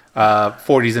the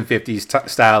 40s and 50s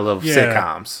style of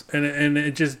sitcoms. and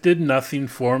it just did nothing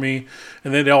for me.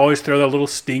 And then they always throw that little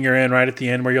stinger in right at the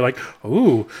end where you're like,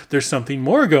 "Ooh, there's something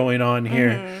more going on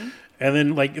here." And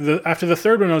then like after the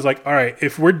third one, I was like, all right,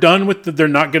 if we're done with they're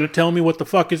not going to tell me what the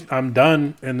fuck is, I'm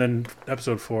done. And then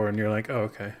episode 4, and you're like, oh,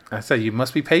 okay. I said you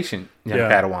must be patient, young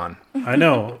Yeah. Padawan. I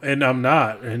know, and I'm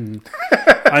not. And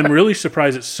I'm really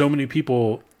surprised that so many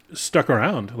people stuck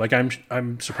around. Like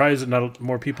I'm surprised that not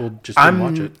more people just didn't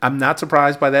watch it. I'm not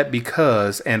surprised by that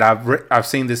because, and I've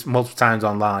seen this multiple times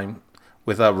online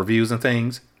with reviews and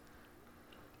things.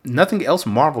 Nothing else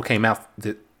Marvel came out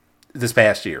this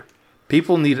past year.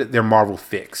 People needed their Marvel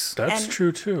fix. That's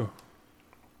true too.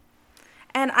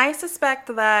 And I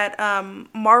suspect that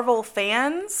Marvel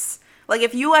fans, like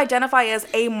if you identify as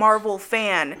a Marvel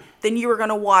fan, then you are going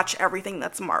to watch everything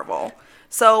that's Marvel.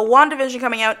 So WandaVision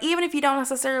coming out, even if you don't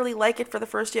necessarily like it for the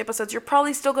first 2 episodes, you're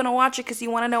probably still going to watch it because you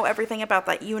want to know everything about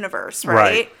that universe,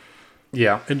 right?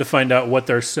 Yeah. And to find out what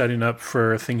they're setting up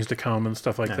for things to come and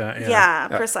stuff like that. Yeah,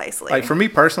 precisely. Like for me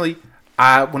personally,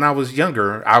 when I was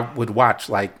younger, I would watch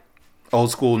like old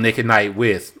school Nick at Night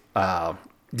with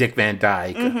Dick Van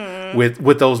Dyke,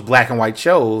 with those black and white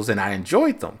shows, and I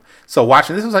enjoyed them. So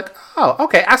watching this was like, oh,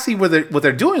 okay, I see what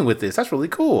they're doing with this. That's really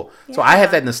cool. Yeah. So I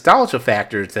had that nostalgia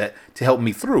factor to help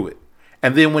me through it.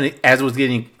 And then as it was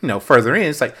getting further in,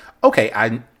 it's like,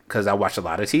 okay, because I watched a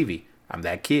lot of TV. I'm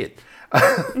that kid.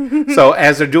 So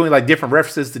as they're doing like different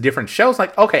references to different shows,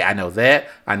 like, okay, I know that.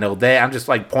 I'm just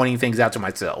like pointing things out to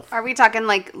myself. Are we talking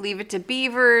like Leave It to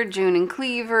Beaver, June and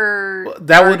Cleaver? Well,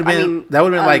 that would have been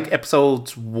like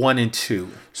episodes 1 and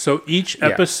 2. So each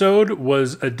episode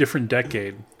was a different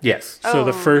decade. Yes. So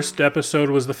the first episode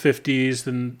was the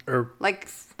 50s, like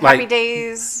Happy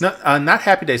Days. No, not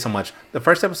Happy Days so much. The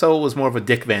first episode was more of a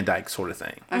Dick Van Dyke sort of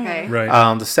thing. Okay.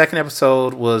 Right. The second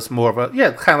episode was more of a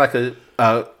kind of like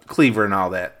a Cleaver and all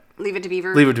that. Leave It to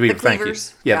Beaver. Leave It to Beaver. The Thank you.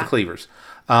 Yeah, the Cleavers.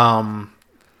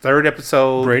 Third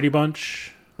episode. Brady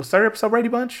Bunch. Was third episode Brady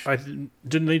Bunch?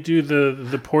 Didn't they do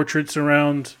the portraits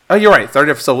around? Oh, you're right. Third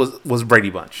episode was Brady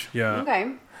Bunch. Yeah.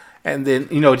 Okay. And then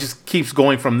it just keeps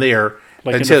going from there.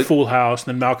 Like in the Full House,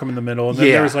 and then Malcolm in the Middle, and then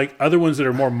there was like other ones that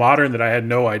are more modern that I had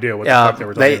no idea what the fuck they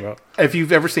were talking about. If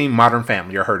you've ever seen Modern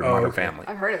Family or heard of Modern Family,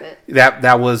 I've heard of it.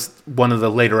 That was one of the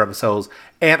later episodes,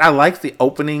 and I liked the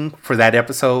opening for that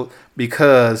episode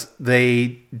because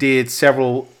they did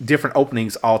several different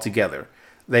openings all together.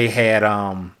 They had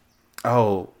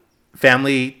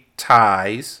Family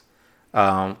Ties,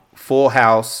 Full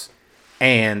House,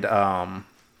 and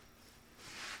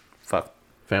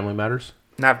Family Matters.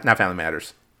 Not Family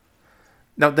Matters.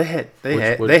 No, they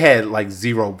had like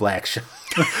zero black shows,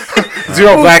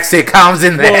 zero black sitcoms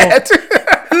in that.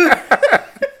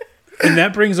 And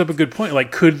that brings up a good point.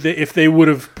 Like, if they would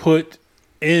have put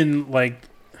in like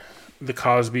the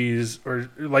Cosbys,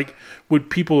 or like, would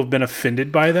people have been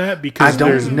offended by that? Because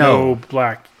there's no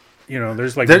black.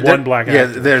 There's like one black actor. Yeah,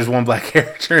 there's one black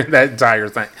character in that entire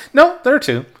thing. No, there are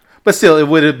 2, but still, it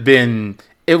would have been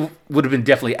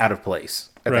definitely out of place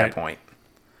at that point.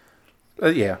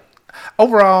 Yeah.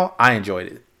 Overall, I enjoyed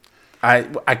it.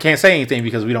 I can't say anything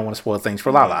because we don't want to spoil things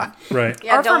for Lala. Right.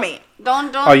 Yeah, or for me.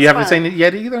 Don't. Oh, you haven't seen it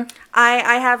yet either?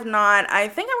 I have not. I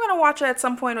think I'm going to watch it at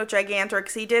some point with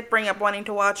Gigantrix. He did bring up wanting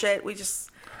to watch it.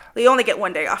 We only get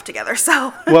one day off together,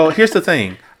 so. Well, here's the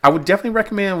thing. I would definitely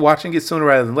recommend watching it sooner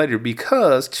rather than later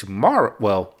because tomorrow,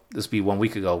 well, this will be 1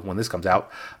 week ago when this comes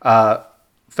out,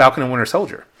 Falcon and Winter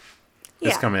Soldier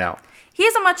is coming out.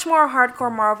 He's a much more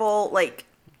hardcore Marvel,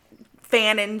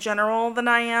 fan in general than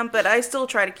I am, but I still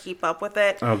try to keep up with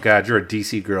it. Oh God, you're a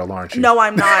DC girl, aren't you? No,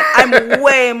 I'm not. I'm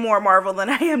way more Marvel than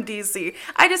I am DC.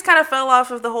 I just kind of fell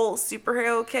off of the whole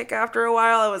superhero kick after a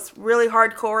while. I was really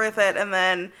hardcore with it, and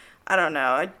then I don't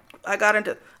know. I got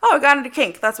into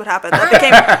kink. That's what happened.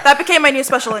 That became my new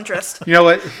special interest. You know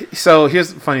what? So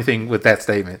here's the funny thing with that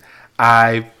statement.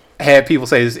 I had people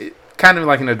say this kind of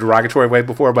like in a derogatory way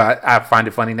before, but I find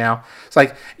it funny now. It's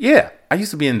like, yeah, I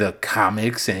used to be into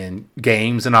comics and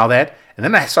games and all that, and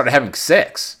then I started having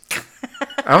sex.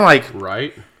 I'm like,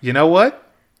 right? You know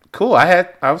what? Cool. I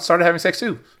started having sex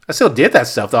too. I still did that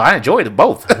stuff though. I enjoyed it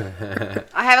both.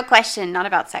 I have a question, not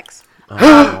about sex.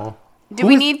 Oh. Do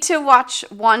we need to watch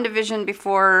WandaVision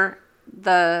before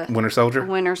the Winter Soldier?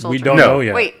 We don't know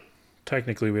yet. Wait.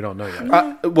 Technically, we don't know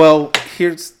yet. Well,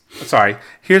 here's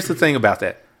the thing about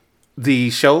that. The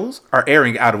shows are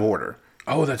airing out of order.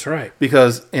 Oh, that's right.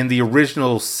 Because in the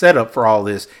original setup for all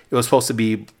this, it was supposed to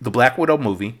be the Black Widow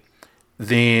movie,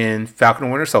 then Falcon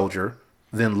and Winter Soldier,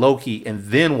 then Loki, and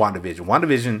then WandaVision.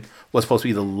 WandaVision was supposed to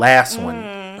be the last one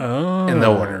in the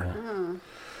order.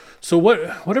 So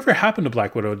whatever happened to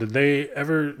Black Widow? Did they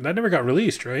ever? That never got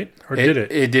released, right? Or did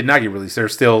it? It did not get released. They're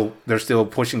still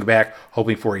pushing back,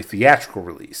 hoping for a theatrical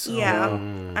release. Yeah, I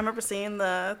remember seeing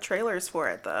the trailers for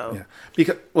it though. Yeah.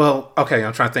 Because okay,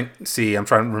 I'm trying to think. See, I'm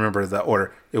trying to remember the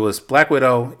order. It was Black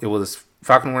Widow. It was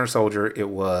Falcon and Winter Soldier. It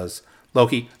was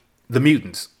Loki. The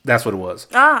Mutants. That's what it was.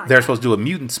 They're supposed to do a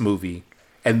Mutants movie,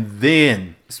 and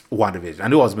then WandaVision. I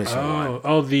knew I was missing one.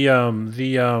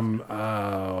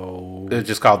 It's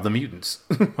just called The Mutants.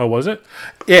 Oh, was it?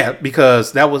 Yeah,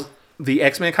 because that was the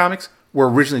X-Men comics were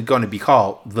originally going to be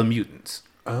called The Mutants.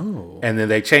 Oh. And then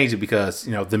they changed it because,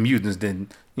 the mutants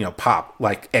didn't, pop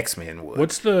like X-Men would.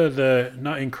 What's the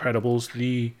not Incredibles,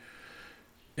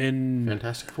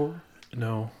 Fantastic Four?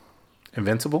 No.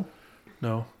 Invincible?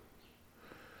 No.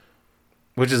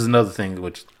 Which is another thing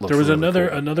which looks There was really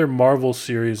cool. another Marvel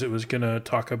series that was going to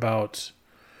talk about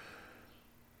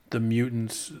the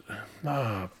mutants.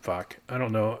 Ah, fuck. I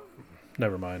don't know.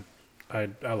 Never mind. I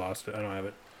lost it. I don't have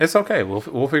it. It's okay. We'll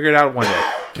figure it out one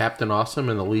day. Captain Awesome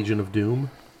and the Legion of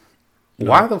Doom?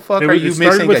 Why the fuck It are was- you it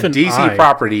started missing with a an DC I.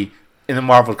 property in the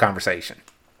Marvel conversation?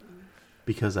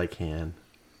 Because I can.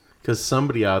 Because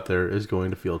somebody out there is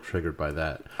going to feel triggered by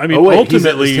that. I mean, oh, wait, he's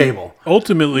at this ultimately, table.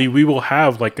 ultimately, we will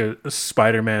have like a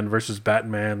Spider-Man versus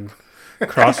Batman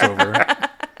crossover.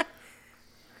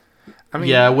 I mean,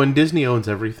 Yeah, when Disney owns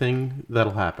everything,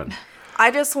 that'll happen. I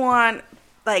just want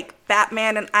like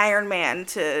Batman and Iron Man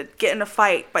to get in a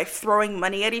fight by throwing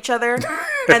money at each other,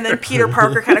 and then Peter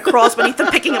Parker kind of crawls beneath them,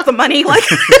 picking up the money, like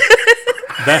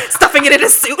stuffing it in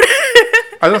his suit.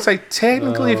 I was gonna say,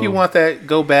 technically, if you want that,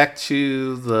 go back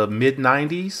to the mid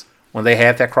 '90s when they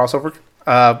had that crossover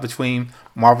between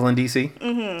Marvel and DC.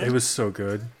 It was so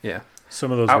good. Yeah,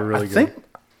 Some of those were really good.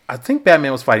 I think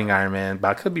Batman was fighting Iron Man, but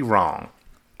I could be wrong.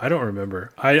 I don't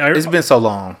remember. It's been so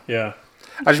long. Yeah.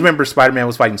 I just remember Spider-Man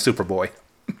was fighting Superboy.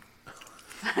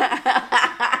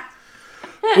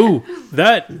 Ooh,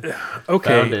 that. Found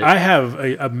Okay, it. I have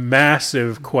a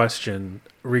massive question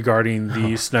regarding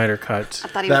the Snyder Cut. I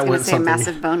thought he That was going to went say something-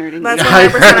 massive boner, didn't That's he? 100% I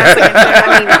was thinking.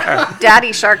 I mean,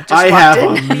 Daddy Shark just I walked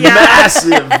have in. a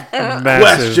massive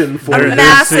question for There- you. there's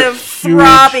Massive, huge-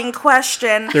 throbbing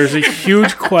question. There's a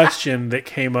huge question that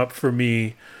came up for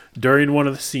me during one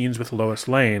of the scenes with Lois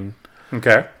Lane,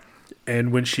 Okay.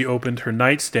 and when she opened her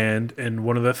nightstand, and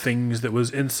one of the things that was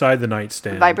inside the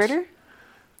nightstand. Vibrator?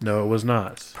 No, it was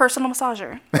not. Personal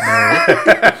massager.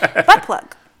 Butt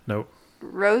plug. No,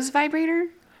 Rose vibrator?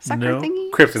 Sucker No.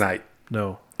 thingy? Kryptonite.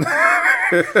 no.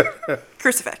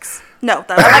 Crucifix. No,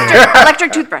 that's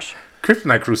Electric toothbrush.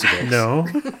 Kryptonite crucifix. No.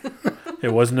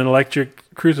 It wasn't an electric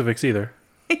crucifix either.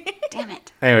 Damn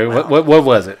it. Anyway, what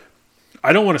was it?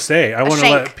 I don't want to say. I want to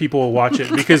shank. let people watch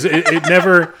it because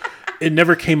it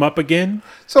never came up again.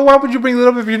 So why would you bring it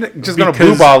up if you're just going to blue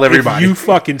Because ball everybody? If you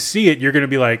fucking see it, you're going to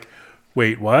be like,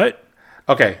 wait, what?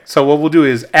 Okay, so what we'll do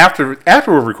is after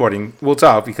we're recording, we'll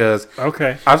talk because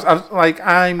Okay.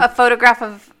 I'm A photograph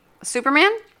of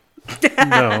Superman?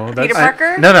 No, Peter that's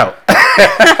Parker? no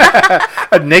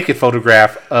a naked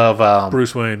photograph of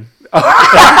Bruce Wayne.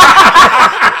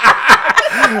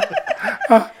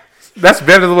 that's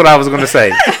better than what I was going to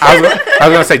say. I was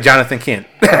going to say Jonathan Kent.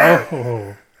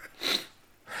 Oh.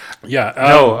 Yeah.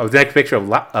 No, a naked picture of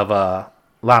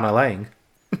Lana Lang.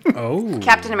 Oh.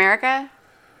 Captain America?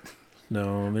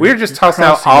 No. We're just tossing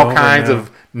out crossing all over kinds now.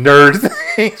 of nerd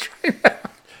things.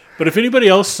 But if anybody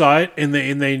else saw it and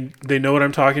they know what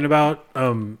I'm talking about,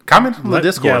 Comment on the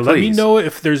Discord, let me please. know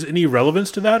if there's any relevance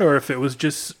to that or if it was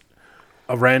just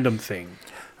a random thing.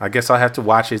 I guess I'll have to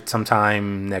watch it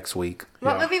sometime next week.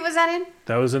 What movie was that in?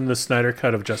 That was in the Snyder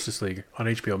Cut of Justice League on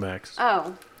HBO Max.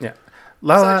 Oh. Yeah. So it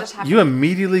Lala, just happened. you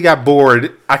immediately got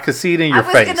bored. I could see it in your I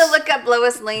was face. going to look up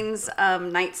Lois Lane's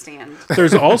nightstand.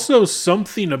 There's also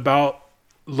something about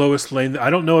Lois Lane.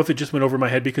 I don't know if it just went over my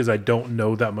head because I don't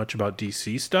know that much about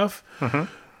DC stuff,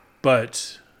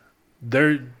 but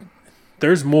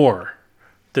there's more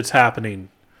that's happening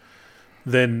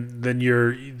than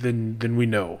we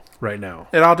know right now.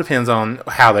 It all depends on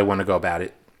how they want to go about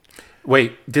it.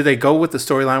 Wait, did they go with the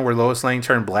storyline where Lois Lane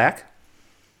turned black?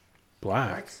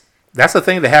 Black. That's the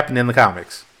thing that happened in the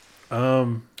comics.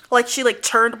 like she like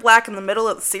turned black in the middle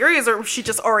of the series, or was she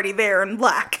just already there in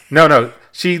black? No.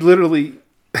 She literally...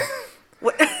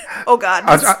 What? Oh God,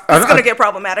 this is gonna get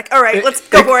problematic. All right, let's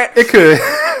go for it. It could.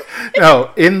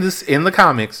 No, in the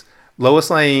comics, Lois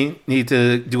Lane needed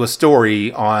to do a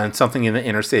story on something in the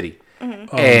inner city, and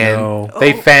no.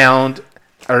 they found,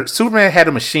 or Superman had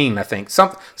a machine. I think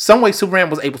some way Superman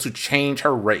was able to change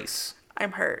her race.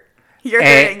 I'm hurt. You're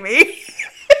And- hurting me.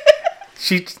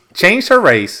 She changed her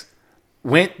race,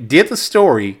 did the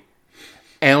story,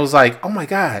 and it was like, oh my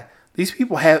God, these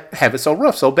people have it so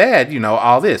rough, so bad,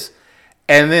 all this.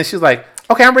 And then she's like,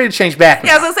 okay, I'm ready to change back now.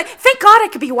 Yeah, I was gonna say, thank God I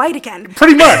could be white again.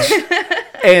 Pretty much.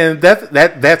 And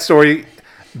that story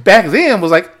back then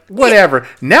was like, whatever.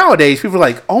 Nowadays, people are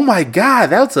like, oh my God,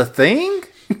 that's a thing?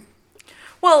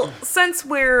 Well, since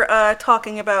we're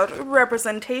talking about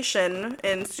representation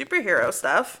in superhero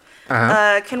stuff,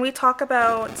 can we talk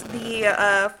about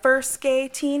the first gay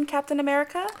teen Captain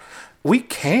America? We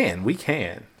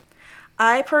can.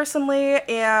 I personally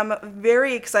am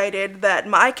very excited that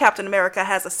my Captain America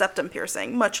has a septum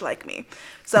piercing, much like me.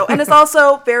 So, and it's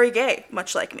also very gay,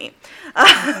 much like me.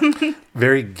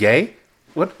 Very gay?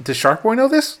 What? Does Shark Boy know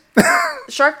this?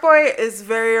 Shark Boy is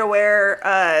very aware.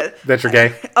 That you're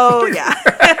gay? Oh, yeah.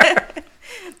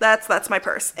 That's my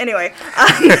purse. Anyway.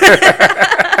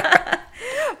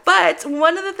 But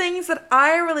one of the things that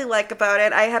I really like about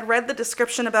it, I had read the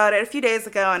description about it a few days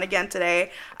ago and again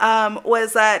today,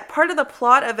 was that part of the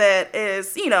plot of it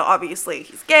is, obviously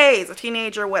he's gay, he's a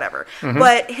teenager, whatever. Mm-hmm.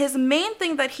 But his main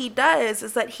thing that he does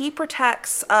is that he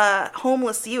protects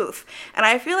homeless youth. And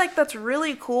I feel like that's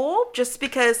really cool just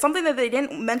because something that they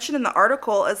didn't mention in the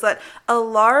article is that a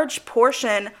large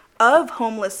portion of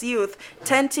homeless youth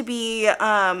tend to be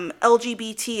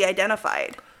LGBT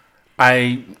identified.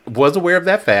 I was aware of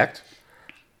that fact,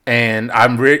 and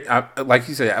like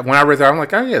you said, when I read that, I'm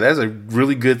like, oh yeah, that's a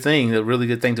really good thing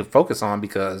to focus on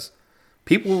because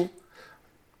people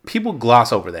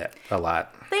gloss over that a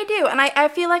lot. They do, and I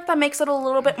feel like that makes it a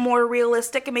little bit more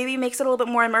realistic and maybe makes it a little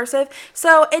bit more immersive.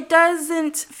 So it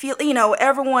doesn't feel,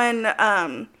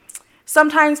 everyone,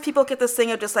 sometimes people get this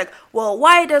thing of just like, well,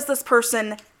 why does this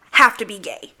person have to be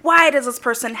gay? Why does this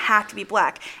person have to be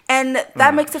black? And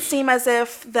that makes it seem as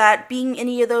if that being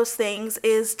any of those things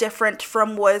is different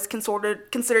from what is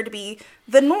considered to be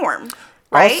the norm,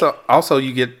 right? Also,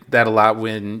 you get that a lot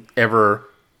whenever,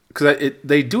 because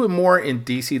they do it more in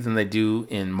DC than they do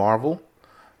in Marvel.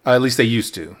 At least they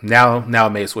used to. Now it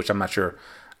may have switched. I'm not sure.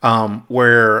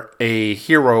 Where a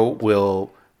hero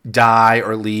will die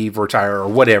or leave, or retire, or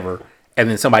whatever, and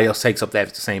then somebody else takes up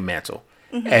that same mantle.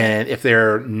 Mm-hmm. And if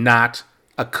they're not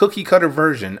a cookie cutter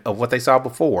version of what they saw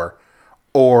before,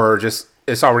 or just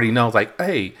it's already known, like,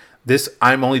 hey,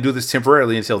 I'm only do this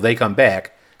temporarily until they come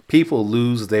back, people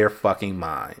lose their fucking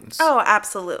minds. Oh,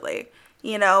 absolutely.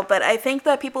 But I think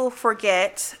that people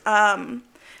forget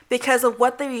because of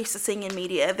what they're used to seeing in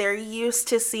media. They're used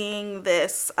to seeing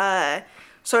this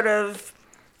sort of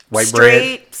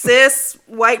straight, cis,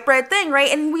 white bread thing, right?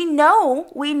 And we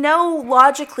know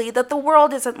logically that the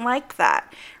world isn't like that,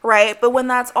 right? But when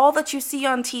that's all that you see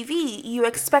on TV, you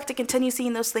expect to continue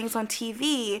seeing those things on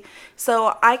TV.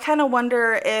 So I kind of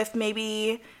wonder if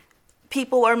maybe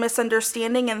people are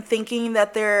misunderstanding and thinking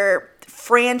that they're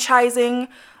franchising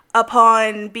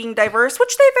upon being diverse,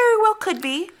 which they very well could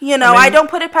be. I don't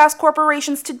put it past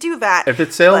corporations to do that. If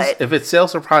it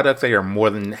sells a product, they are more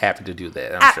than happy to do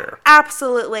that, I'm sure.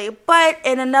 Absolutely. But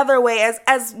in another way,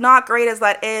 as not great as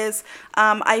that is,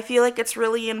 I feel like it's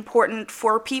really important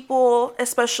for people,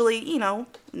 especially,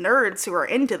 nerds who are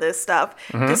into this stuff,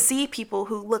 to see people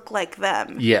who look like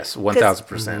them. Yes,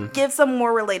 1,000%. Gives them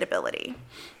more relatability.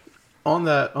 On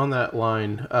that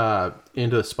line,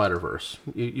 Into the Spider-Verse.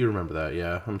 You remember that,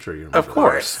 yeah? I'm sure you remember. Of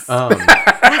course.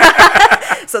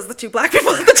 Says the two black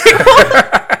people at the table.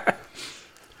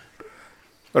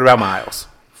 What about Miles?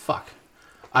 Fuck.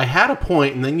 I had a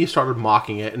point, and then you started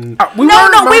mocking it, and we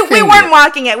weren't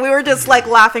mocking it. We were just like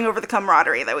laughing over the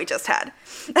camaraderie that we just had.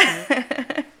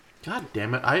 God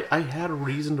damn it! I had a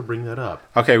reason to bring that up.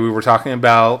 Okay, we were talking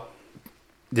about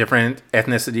different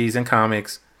ethnicities in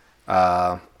comics.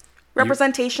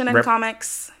 Representation in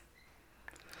comics.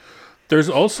 There's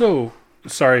also,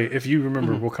 sorry, if you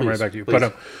remember, we'll come right back to you. Please.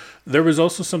 But there was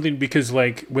also something because,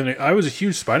 like, I was a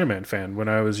huge Spider-Man fan when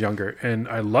I was younger, and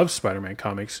I loved Spider-Man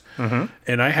comics,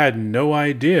 and I had no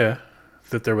idea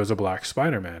that there was a black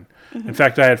Spider-Man. Mm-hmm. In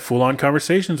fact, I had full-on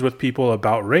conversations with people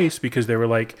about race because they were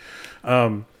like,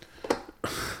 oh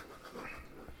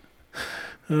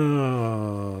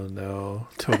no,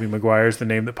 Tobey Maguire's the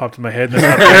name that popped in my head.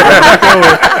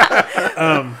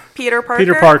 Peter Parker.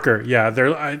 Peter Parker, yeah.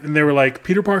 They were like,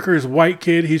 Peter Parker is a white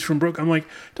kid. He's from Brooklyn. I'm like,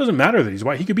 it doesn't matter that he's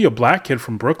white. He could be a black kid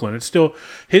from Brooklyn. It's still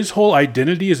his whole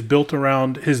identity is built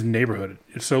around his neighborhood.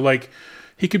 So like,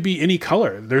 he could be any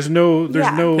color. There's no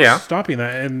stopping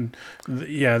that. And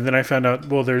then I found out,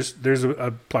 well, there's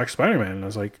a black Spider-Man, and I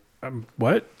was like,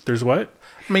 what? There's what?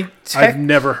 I mean, I've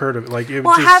never heard of it. Like, it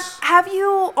well, just... have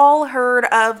you all heard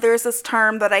of? There's this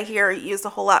term that I hear used a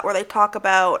whole lot where they talk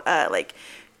about like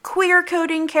queer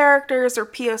coding characters or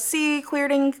POC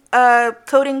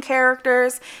coding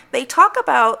characters, they talk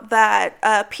about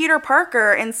that Peter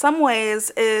Parker in some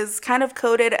ways is kind of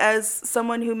coded as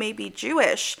someone who may be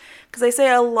Jewish, because they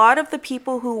say a lot of the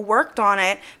people who worked on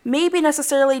it maybe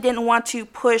necessarily didn't want to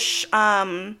push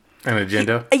An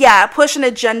agenda? push an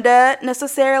agenda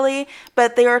necessarily,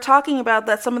 but they were talking about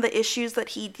that some of the issues that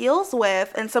he deals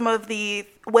with and some of the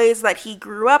ways that he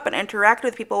grew up and interacted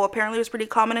with people apparently was pretty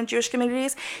common in Jewish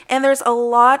communities. And there's a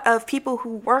lot of people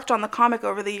who worked on the comic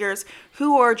over the years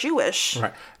who are Jewish.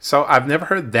 Right. So I've never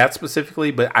heard that specifically,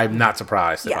 but I'm not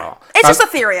surprised at all. It's just a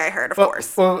theory I heard, of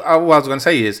course. Well, what I was going to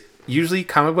say is, usually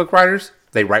comic book writers,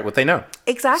 they write what they know.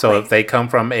 Exactly. So if they come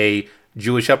from a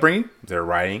Jewish upbringing, they're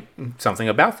writing something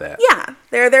about that. Yeah,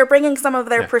 they're bringing some of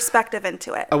their perspective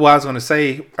into it. What I was going to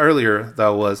say earlier,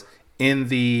 though, was in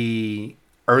the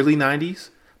early 90s,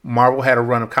 Marvel had a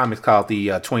run of comics called the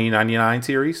 2099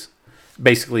 series,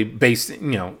 basically based,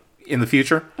 in the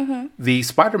future. Mm-hmm. The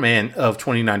Spider-Man of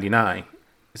 2099,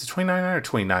 is it 2099 or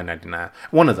 2999?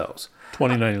 One of those.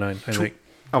 2099, I think.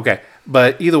 Okay,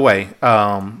 but either way,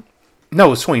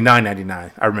 no, it's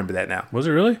 29.99. I remember that now. Was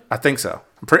it really? I think so.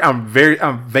 I'm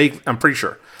pretty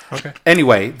sure. Okay.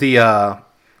 Anyway, the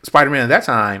Spider-Man at that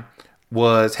time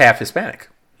was half Hispanic.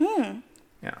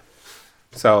 Yeah.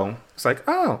 So it's like,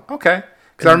 oh, okay.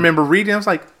 Because I remember reading, I was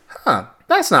like,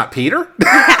 that's not Peter.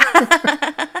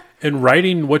 And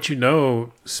writing what you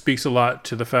know speaks a lot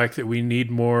to the fact that we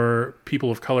need more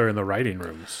people of color in the writing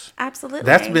rooms. Absolutely.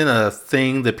 That's been a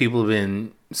thing that people have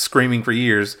been screaming for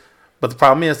years. But the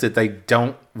problem is that they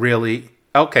don't really.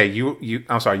 Okay,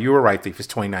 I'm sorry, you were right, Thief. It's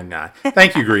 2099.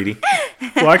 Thank you, Greedy.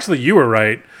 Well, actually, you were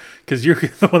right because you're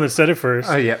the one that said it first.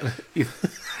 Oh yeah.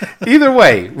 Either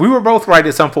way, we were both right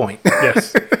at some point.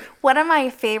 Yes. One of my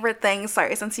favorite things,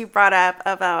 sorry, since you brought up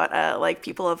about like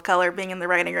people of color being in the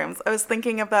writing rooms, I was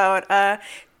thinking about,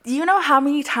 do you know how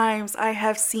many times I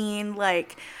have seen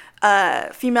like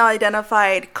female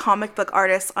identified comic book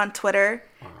artists on Twitter?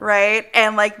 Right?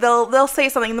 And like they'll say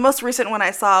something. The most recent one I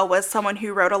saw was someone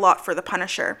who wrote a lot for The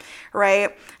Punisher,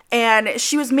 right? And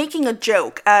she was making a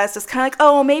joke as just kind of like,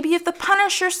 oh, maybe if the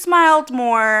Punisher smiled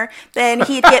more, then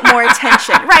he'd get more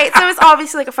attention, right? So it was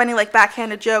obviously like a funny, like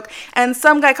backhanded joke. And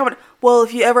some guy commented, well,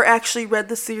 if you ever actually read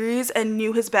the series and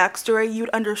knew his backstory, you'd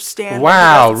understand.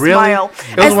 Wow, really? Smile.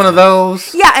 It was one of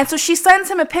those? Yeah, and so she sends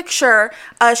him a picture.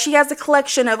 She has a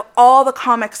collection of all the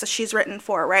comics that she's written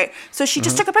for, right? So she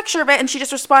just took a picture of it and she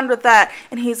just responded with that.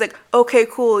 And he's like, okay,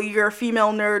 cool, you're a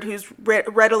female nerd who's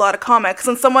read a lot of comics.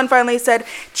 And someone finally said,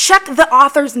 check the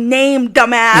author's name,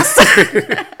 dumbass.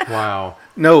 Wow.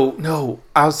 No.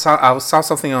 I saw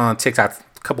something on TikTok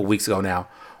a couple weeks ago now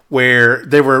where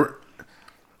they were.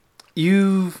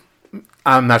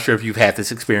 I'm not sure if you've had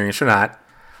this experience or not.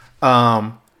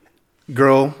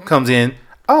 Girl comes in.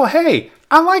 Oh, hey,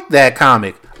 I like that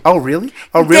comic. Oh, really?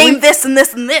 Oh, really? Name this and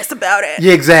this and this about it.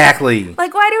 Yeah, exactly.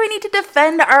 Like, why do we need to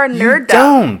defend our You nerddom?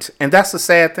 don't. And that's the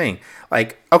sad thing.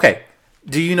 Like, okay,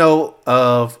 do you know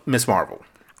of Miss Marvel?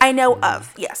 I know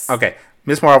of, yes. Okay,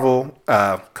 Miss Marvel,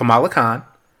 Kamala Khan.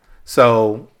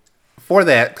 So for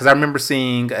that, because I remember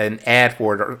seeing an ad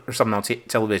for it or something on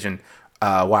television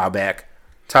a while back,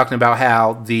 talking about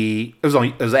how it was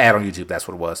an ad on YouTube. That's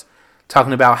what it was.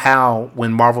 Talking about how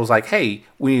when Marvel's like, hey,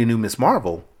 we need a new Miss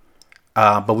Marvel,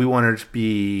 but we want her to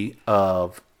be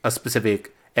of a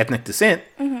specific ethnic descent.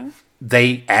 Mm-hmm.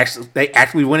 They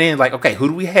actually went in like, okay, who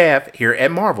do we have here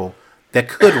at Marvel that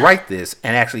could write this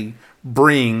and actually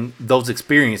bring those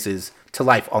experiences to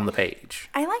life on the page?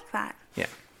 I like that. Yeah.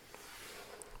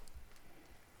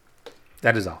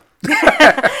 That is all.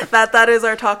 That is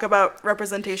our talk about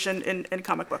representation in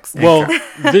comic books. Well,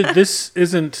 this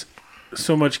isn't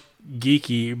so much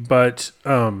geeky, but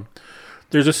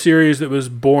there's a series that was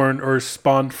born or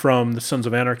spawned from the Sons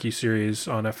of Anarchy series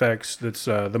on FX. That's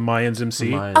the Mayans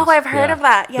MC. Oh, I've heard of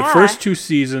that. Yeah. The first two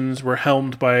seasons were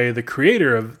helmed by the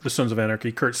creator of the Sons of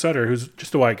Anarchy, Kurt Sutter, who's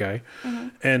just a white guy. Mm-hmm.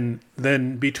 And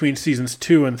then between seasons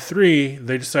 2 and 3,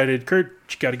 they decided, Kurt,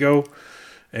 you got to go.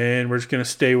 And we're just going to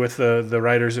stay with the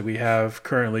writers that we have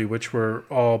currently, which were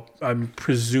all, I'm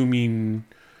presuming,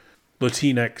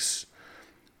 Latinx.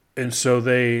 And so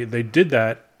they did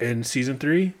that in season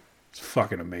 3. It's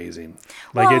fucking amazing.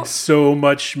 Like, Well- it's so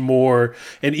much more.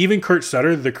 And even Kurt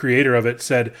Sutter, the creator of it,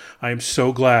 said, I am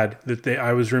so glad that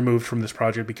I was removed from this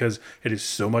project because it is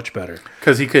so much better.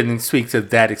 Because he couldn't speak to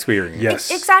that experience.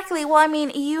 Yes. Exactly. Well, I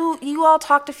mean, you all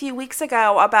talked a few weeks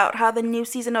ago about how the new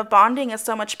season of Bonding is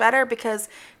so much better because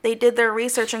they did their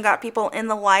research and got people in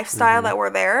the lifestyle that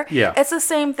were there. Yeah. It's the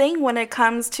same thing when it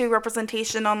comes to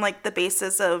representation on like the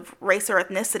basis of race or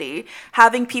ethnicity.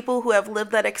 Having people who have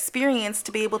lived that experience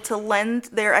to be able to lend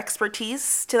their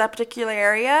expertise to that particular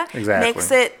area Exactly.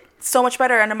 makes it so much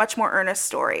better and a much more earnest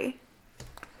story.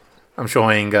 I'm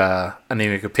showing a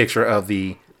picture of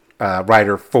the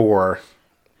writer for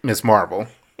Miss Marvel.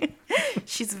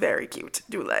 She's very cute.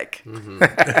 Do like.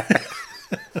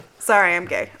 Mm-hmm. Sorry, I'm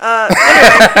gay.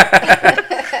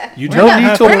 You do No not need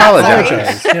have to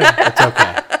apologize. Yeah. It's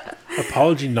okay.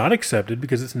 Apology not accepted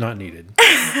because it's not needed.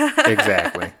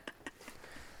 Exactly.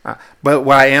 But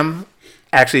what I am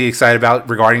actually excited about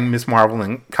regarding Miss Marvel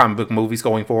and comic book movies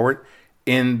going forward,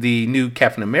 in the new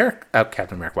Captain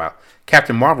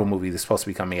Marvel movie that's supposed to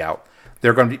be coming out,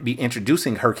 they're going to be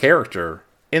introducing her character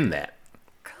in that.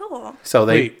 Cool. So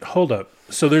they Wait, hold up.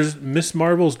 So there's Miss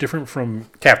Marvel's different from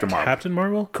Captain Marvel. Captain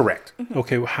Marvel? Correct.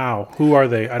 Okay, how? Who are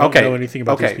they? I don't know anything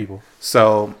about these people.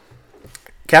 So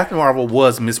Captain Marvel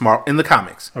was Miss Marvel in the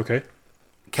comics. Okay.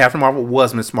 Captain Marvel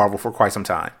was Miss Marvel for quite some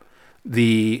time.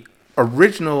 The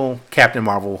original Captain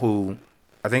Marvel, who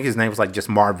I think his name was like just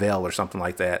Marvel or something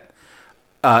like that,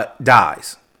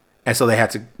 dies. And so they had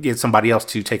to get somebody else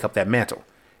to take up that mantle.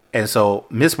 And so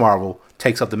Miss Marvel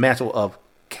takes up the mantle of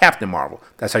Captain Marvel.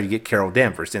 That's how you get Carol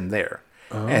Danvers in there.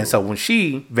 And so when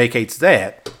she vacates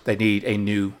that, they need a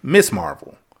new Miss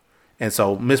Marvel. And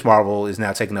so Miss Marvel is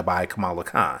now taken up by Kamala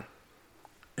Khan.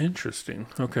 Interesting.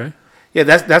 Okay. Yeah,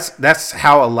 that's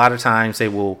how a lot of times they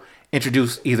will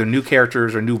introduce either new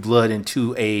characters or new blood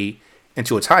into a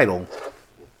title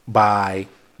by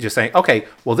just saying, okay,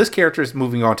 well, this character is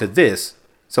moving on to this,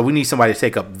 so we need somebody to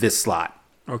take up this slot.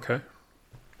 Okay.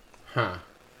 Huh.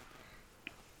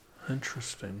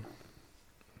 Interesting.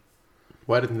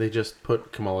 Why didn't they just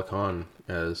put Kamala Khan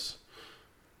as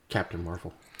Captain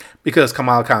Marvel? Because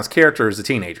Kamala Khan's character is a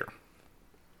teenager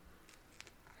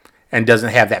and doesn't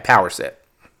have that power set.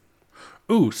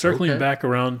 Ooh, circling Okay. back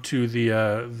around to the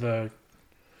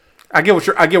I get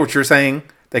what you're saying.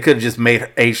 They could have just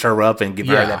aged her up and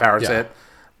given her Yeah, that power yeah. set,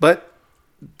 but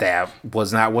that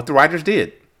was not what the writers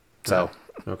did. So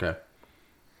Okay.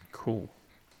 cool.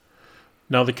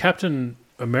 Now the Captain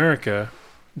America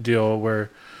deal,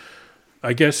 where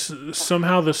I guess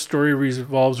somehow the story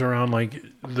revolves around like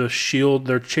the shield.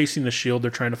 They're chasing the shield.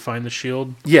 They're trying to find the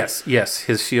shield, yes,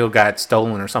 his shield got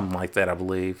stolen or something like that, I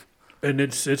believe. and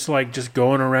it's like just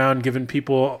going around giving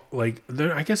people like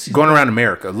I guess Going around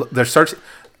America, they're searching.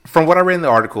 From what I read in the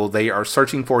article, they are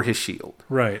searching for his shield.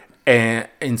 right. And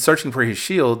in searching for his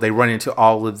shield, they run into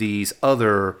all of these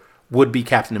other would-be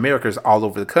Captain Americas all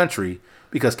over the country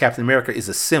because Captain America is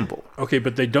a symbol. Okay,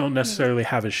 but they don't necessarily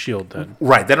have his shield then.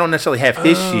 Right. They don't necessarily have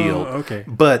his shield. okay.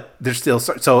 But they're still...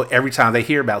 So every time they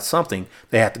hear about something,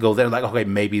 they have to go there like, okay,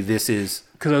 maybe this is...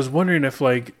 Because I was wondering if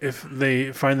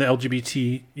they find the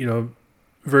LGBT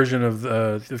version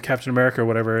of Captain America or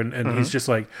whatever, and he's just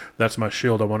like, that's my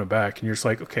shield, I want it back, and you're just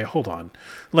like, okay, hold on,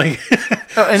 like,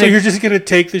 so you're just gonna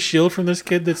take the shield from this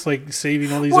kid that's like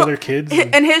saving all these other kids?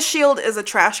 And his shield is a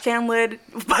trash can lid,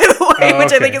 by the way,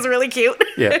 which I think okay. is really cute.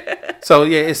 Yeah. So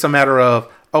yeah, it's a matter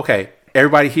of, okay,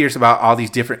 everybody hears about all these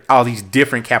different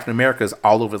Captain Americas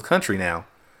all over the country now.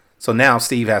 So now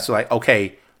Steve has to like,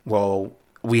 okay, well,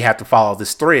 we have to follow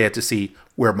this thread to see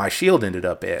where my shield ended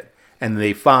up at. And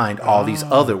they find all these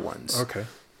other ones. Okay,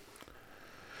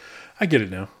 I get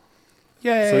it now.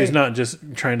 Yeah. So he's not just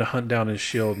trying to hunt down his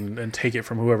shield and take it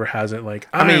from whoever has it. Like,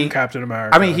 I mean, am Captain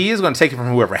America. I mean, he is going to take it from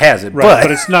whoever has it, right,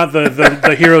 but it's not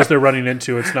the heroes they're running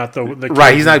into. It's not the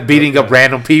right. He's not beating up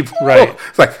random people. Right.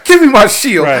 It's like, give me my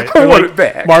shield. Right. I Or want like, it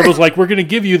back. Marvel's like, we're going to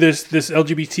give you this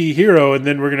LGBT hero, and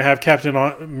then we're going to have Captain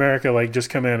America like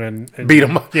just come in and Beat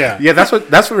him up. Yeah. Yeah,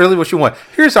 that's really what you want.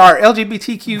 Here's our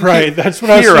LGBTQ Right, that's what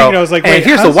I was hero, thinking. I was like, and wait,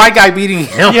 here's the how's- white guy beating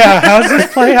him. Yeah, how's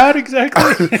this play out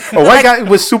exactly? A white guy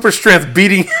with super strength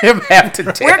beating him half to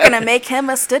death. We're gonna make him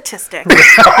a statistic.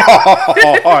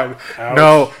 Oh,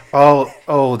 no.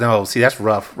 Oh no. See, that's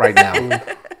rough right now.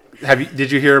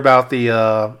 Did you hear about the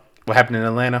what happened in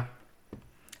Atlanta?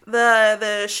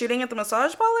 The shooting at the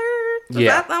massage parlor? Was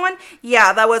Yeah. that one?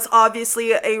 Yeah, that was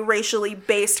obviously a racially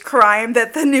based crime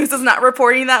that the news is not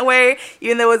reporting that way,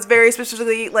 even though it's very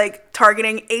specifically like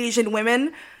targeting Asian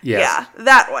women. Yes. Yeah,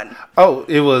 that one. Oh,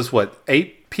 it was what,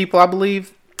 8 people, I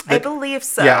believe. I believe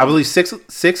so. Yeah, I believe six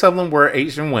of them were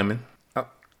Asian women.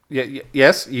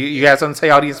 Yes, you guys want to say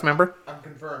audience member? I'm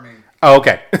confirming. Oh,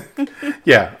 okay.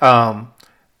 Yeah.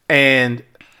 And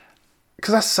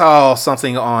because I saw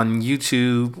something on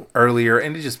YouTube earlier,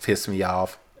 and it just pissed me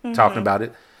off talking about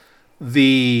it.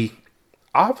 The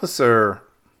officer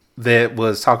that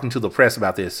was talking to the press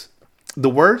about this, the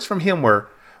words from him were,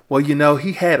 well,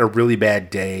 he had a really bad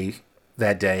day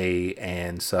that day,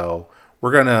 and so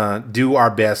we're gonna do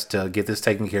our best to get this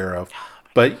taken care of.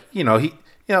 But he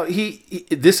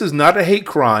this is not a hate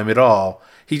crime at all.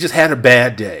 He just had a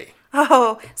bad day.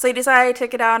 Oh, so he decided to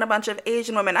take it out on a bunch of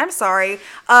Asian women. I'm sorry.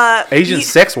 Asian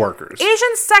sex workers.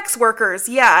 Asian sex workers,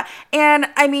 yeah. And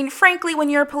I mean, frankly, when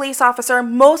you're a police officer,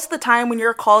 most of the time when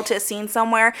you're called to a scene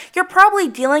somewhere, you're probably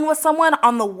dealing with someone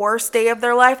on the worst day of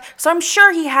their life. So I'm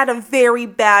sure he had a very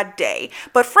bad day.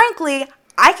 But frankly,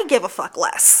 I could give a fuck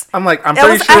less. I'm It pretty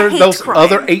was a sure hate those crime.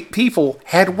 other 8 people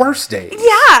had worse days. Yeah,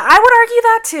 I would argue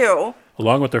that too.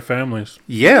 Along with their families.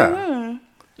 Yeah.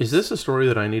 Is this a story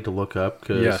that I need to look up?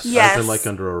 Because Yes. Yes. I've been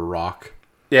under a rock.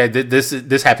 Yeah,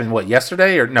 this happened,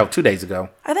 yesterday? Or no, 2 days ago.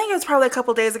 I think it was probably a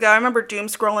couple days ago. I remember doom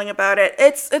scrolling about it.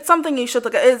 It's something you should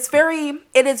look at.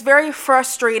 It is very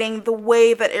frustrating the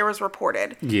way that it was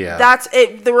reported. Yeah. That's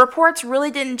it. The reports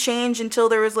really didn't change until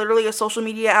there was literally a social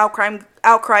media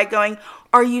outcry going,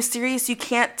 "Are you serious? You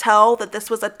can't tell that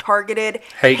this was a targeted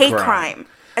Hate hate crime. crime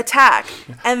attack."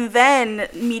 And then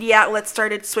media outlets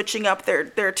started switching up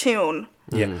their tune.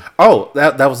 Yeah. Oh,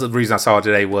 that was the reason I saw it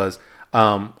today was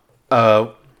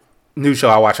new show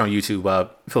I watch on YouTube,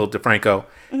 Philip DeFranco.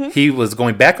 He was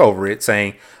going back over it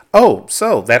saying, oh,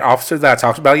 so that officer that I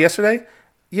talked about yesterday?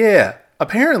 Yeah,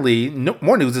 apparently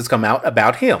more news has come out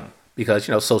about him because,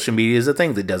 social media is a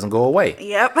thing that doesn't go away.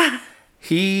 Yep.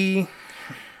 He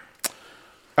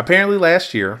apparently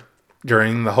last year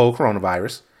during the whole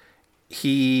coronavirus,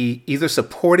 he either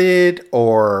supported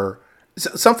or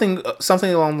something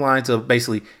along the lines of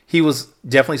basically he was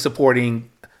definitely supporting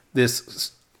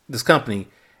this company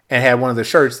and had one of the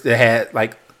shirts that had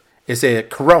it said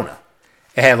Corona.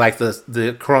 It had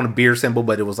the Corona beer symbol,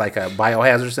 but it was like a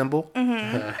biohazard symbol.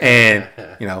 And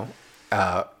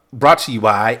brought to you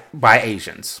by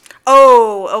Asians.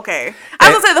 Oh, okay.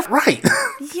 I was gonna say Right.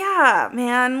 yeah,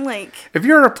 man. If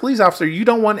you're a police officer, you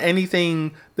don't want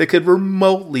anything that could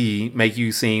remotely make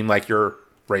you seem like you're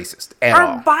racist at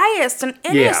all. Are biased in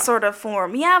any Yeah. sort of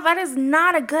form. Yeah, that is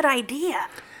not a good idea.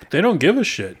 They don't give a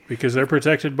shit because they're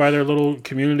protected by their little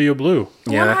community of blue.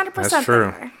 Yeah, 100% that's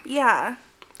true. there. Yeah.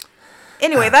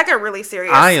 Anyway, that got really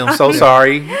serious. I am so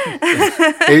sorry.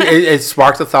 It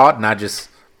sparked a thought, and I just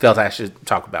felt I should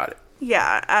talk about it.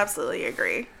 Yeah, absolutely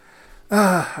agree.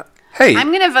 Hey, I'm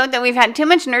going to vote that we've had too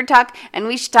much nerd talk and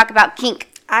we should talk about kink.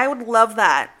 I would love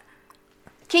that.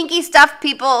 Kinky stuff,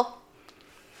 people.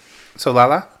 so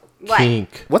Lala, What?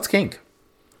 Kink. what's kink?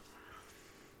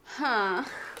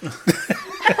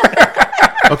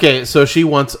 Okay, so she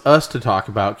wants us to talk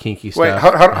about kinky stuff. Wait,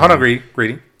 hold on,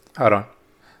 Greedy. Hold on.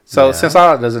 So Yeah. since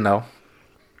Lala doesn't know,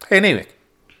 hey, Nemic.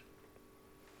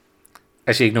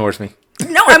 And she ignores me.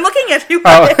 No, I'm looking at you.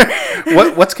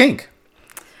 What's kink?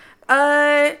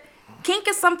 Kink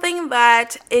is something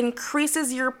that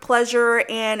increases your pleasure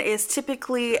and is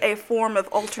typically a form of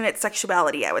alternate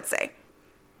sexuality, I would say.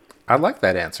 I like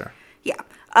that answer. Yeah.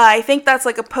 I think that's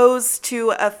opposed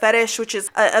to a fetish, which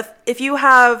is if you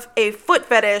have a foot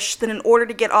fetish, then in order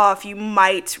to get off, you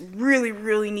might really,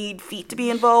 really need feet to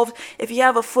be involved. If you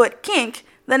have a foot kink,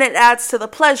 then it adds to the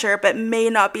pleasure, but may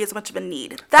not be as much of a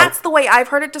need. That's the way I've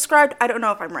heard it described. I don't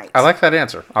know if I'm right. I like that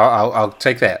answer. I'll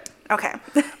take that. Okay.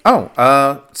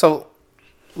 So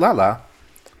Lala,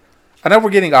 I know we're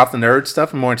getting off the nerd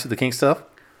stuff and more into the kink stuff,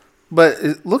 but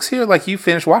it looks here like you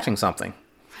finished watching something.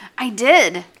 I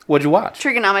did. What'd you watch?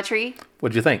 Trigonometry.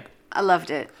 What'd you think? I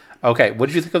loved it. Okay, what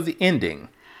did you think of the ending?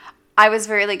 I was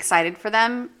very excited for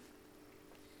them.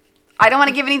 I don't want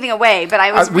to give anything away, but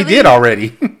I was We really... did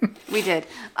already. We did.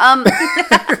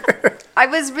 I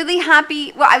was really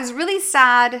happy. Well, I was really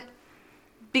sad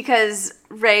because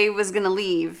Ray was going to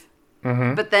leave.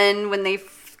 But then when they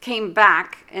came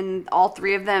back and all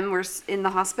 3 of them were in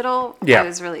the hospital, Yeah. I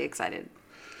was really excited.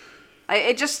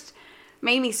 It just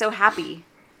made me so happy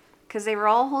because they were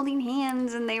all holding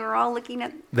hands and they were all looking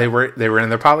at... They were in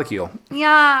their polycule.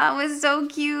 Yeah, it was so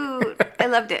cute. I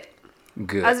loved it.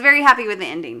 Good. I was very happy with the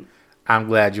ending. I'm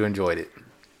glad you enjoyed it.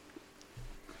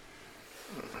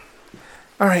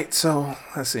 All right, so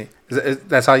let's see.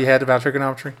 That's all you had about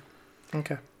trigonometry?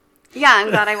 Okay. Yeah, I'm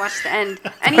glad I watched the end.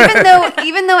 And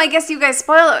even though I guess you guys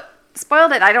spoiled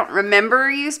it, I don't remember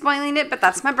you spoiling it, but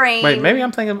that's my brain. Wait, maybe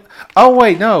I'm thinking. Oh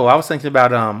wait, no, I was thinking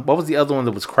about what was the other one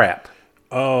that was crap?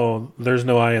 Oh, there's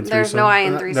no I in threesome. There's no I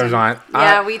in threesome. There's not.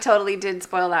 Yeah, we totally did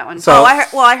spoil that one. So-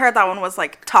 I heard that one was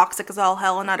like toxic as all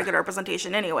hell and not a good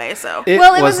representation anyway. So It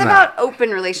well, it was not. about open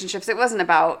relationships. It wasn't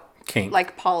about Kink.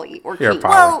 like poly or Yeah, kink.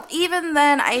 poly. well, even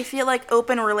then, I feel like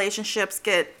open relationships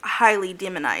get highly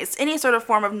demonized. Any sort of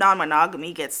form of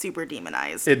non-monogamy gets super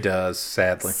demonized. It does,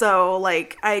 sadly. So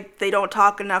like they don't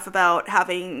talk enough about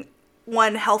having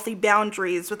one healthy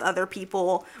boundaries with other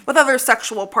people, with other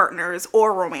sexual partners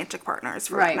or romantic partners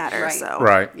for that matter. Right. So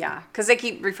Right. Yeah, because they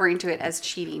keep referring to it as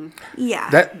cheating. yeah.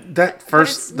 That it's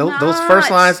first those first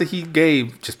not. lines that he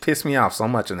gave just pissed me off so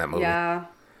much in that movie. Yeah,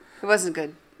 it wasn't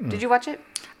good. Did you watch it?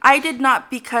 I did not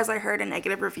because I heard a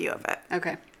negative review of it.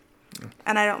 Okay.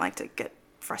 And I don't like to get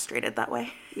frustrated that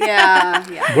way. Yeah,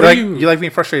 yeah. What are you? You like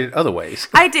being frustrated other ways.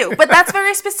 I do, but that's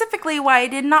very specifically why I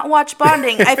did not watch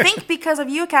Bonding. I think because of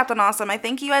you, Captain Awesome. I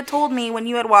think you had told me when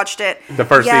you had watched it. The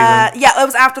first season? Yeah, it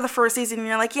was after the first season. And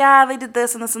you're like, yeah, they did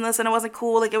this and this and this, and it wasn't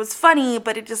cool. Like, it was funny,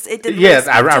 but it didn't Yes,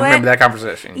 really I speak to remember it. that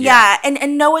conversation. Yeah,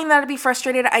 and knowing that I'd be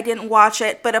frustrated, I didn't watch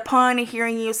it. But upon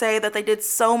hearing you say that they did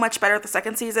so much better at the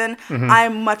second season, Mm-hmm.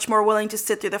 I'm much more willing to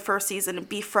sit through the first season and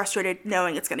be frustrated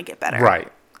knowing it's going to get better. Right.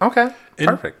 Okay. And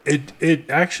Perfect. It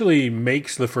actually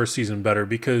makes the first season better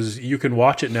because you can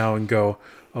watch it now and go,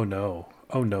 oh no,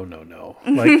 no.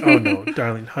 Like, oh no,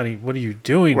 darling, honey, what are you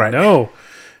doing? Right. No.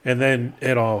 And then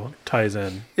it all ties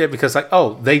in. Yeah, because like,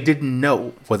 oh, they didn't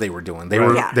know what they were doing. They Right.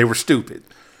 were Yeah. they were stupid.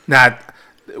 Not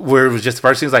where it was just the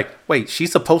first thing. It's like, wait,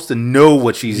 she's supposed to know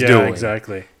what she's Yeah, doing.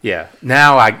 exactly. Yeah.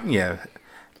 Now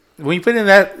when you put in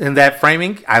that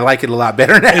framing, I like it a lot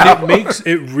better now. And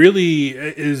it really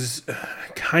is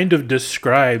kind of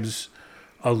describes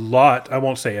a lot. I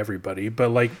won't say everybody,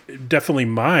 but like definitely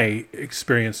my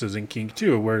experiences in kink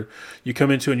too, where you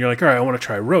come into and you're like, all right, I want to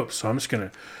try ropes, so I'm just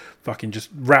gonna fucking just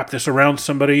wrap this around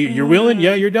somebody. You're willing?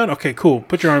 Yeah, you're done. Okay, cool.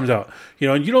 Put your arms out.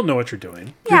 And you don't know what you're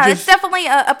doing. Yeah, You're it's definitely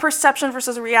a perception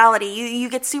versus a reality. You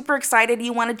get super excited,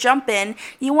 you want to jump in,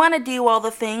 you want to do all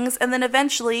the things, and then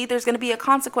eventually there's going to be a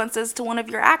consequences to one of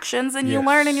your actions, and you Yes.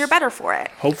 learn and you're better for it.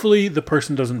 Hopefully the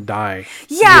person doesn't die.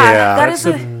 Yeah, that is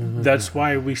That's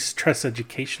why we stress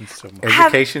education so much.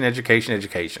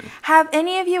 Education. Have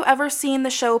any of you ever seen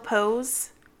the show Pose?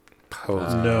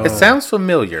 Pose. No. It sounds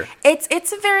familiar.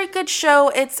 It's a very good show.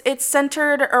 It's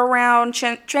centered around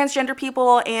transgender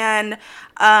people and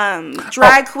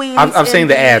drag queens. I've seen in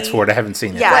the ads for it. I haven't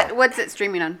seen it. Yeah. What's it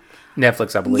streaming on?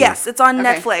 Netflix, I believe. Yes, it's on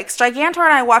Okay. Netflix. Gigantor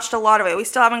and I watched a lot of it. We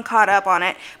still haven't caught up on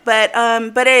it, but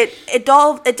it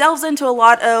delves into a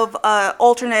lot of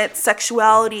alternate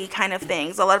sexuality kind of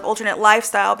things, a lot of alternate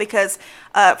lifestyle because,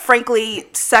 frankly,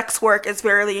 sex work is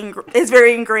very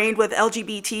ingrained with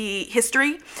LGBT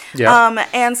history. Yeah.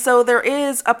 And so there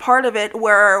is a part of it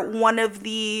where one of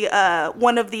the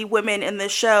women in the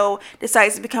show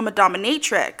decides to become a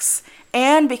dominatrix.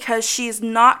 And because she's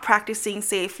not practicing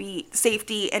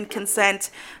safety and consent,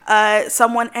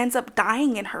 someone ends up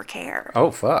dying in her care.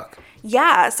 Oh, fuck.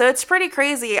 Yeah, so it's pretty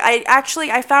crazy.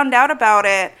 I found out about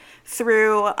it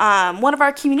through one of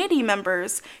our community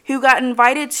members who got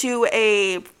invited to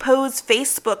a Pose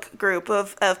Facebook group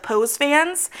of Pose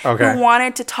fans Okay. who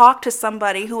wanted to talk to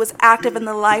somebody who was active in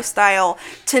the lifestyle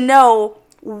to know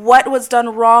what was done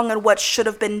wrong and what should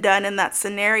have been done in that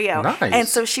scenario. Nice. And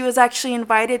so she was actually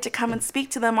invited to come and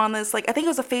speak to them on this, I think it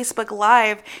was a Facebook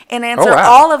Live, and answer wow.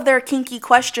 all of their kinky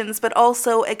questions, but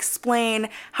also explain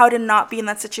how to not be in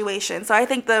that situation. So I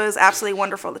think that was absolutely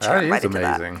wonderful that she got That is invited to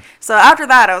that. amazing. So after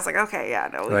that, I was like, okay, yeah,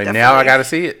 no. Like, definitely. now I got to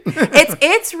see it.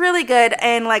 It's really good,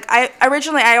 and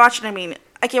I watched it.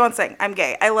 I keep on saying I'm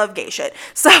gay. I love gay shit.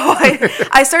 So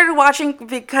I started watching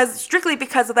strictly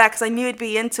because of that, because I knew I'd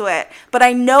be into it. But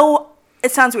I know,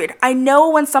 it sounds weird, I know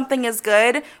when something is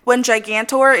good when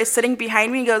Gigantor is sitting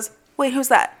behind me and goes, wait, who's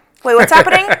that? Wait, what's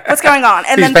happening? What's going on?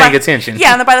 And He's paying attention.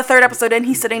 Yeah, and then by the third episode in,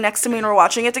 he's sitting next to me and we're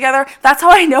watching it together. That's how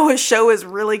I know his show is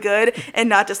really good and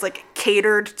not just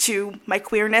catered to my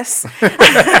queerness.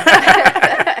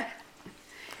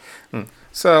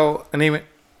 So, Anima,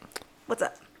 What's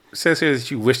up? it says here that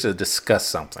you wish to discuss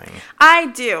something. I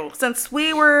do. Since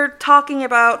we were talking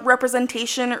about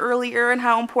representation earlier and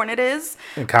how important it is.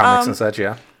 In comics and such,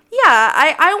 yeah. Yeah,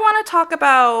 I want to talk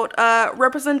about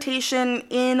representation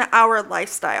in our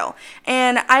lifestyle.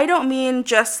 And I don't mean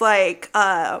just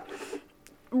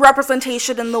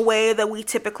representation in the way that we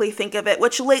typically think of it,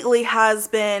 which lately has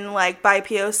been like by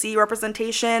POC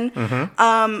representation.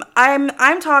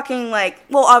 I'm talking like,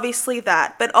 well, obviously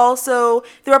that, but also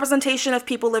the representation of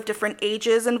people of different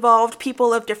ages involved,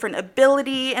 people of different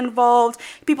ability involved,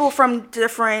 people from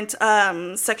different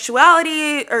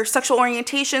sexuality or sexual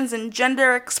orientations and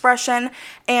gender expression.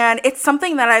 And it's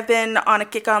something that I've been on a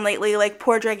kick on lately. Like,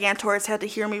 poor Gigantor's had to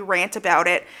hear me rant about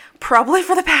it probably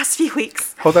for the past few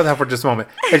weeks. Hold on for just a moment.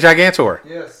 Hey, Gigantor.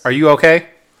 Yes. Are you okay?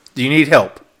 Do you need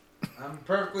help? I'm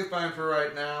perfectly fine for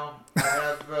right now. I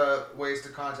have ways to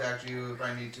contact you if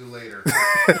I need to later.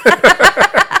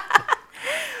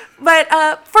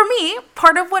 But for me,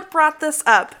 part of what brought this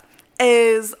up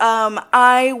is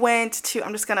I went to,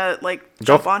 I'm just going to like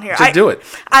jump on here. Just do it.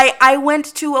 I went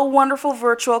to a wonderful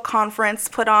virtual conference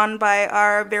put on by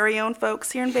our very own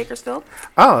folks here in Bakersfield.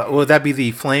 Oh, would that be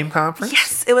the Flame Conference?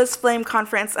 Yes, it was Flame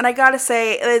Conference. And I got to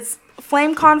say, it's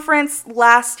Flame Conference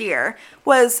last year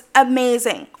was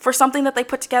amazing. For something that they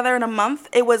put together in a month,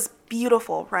 it was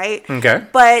beautiful, right? Okay.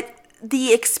 But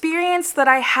the experience that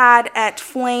I had at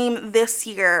Flame this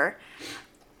year,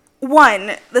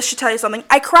 one, this should tell you something.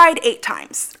 I cried 8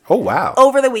 times. Oh, wow.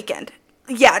 Over the weekend.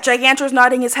 Yeah, Gigantor's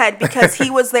nodding his head because he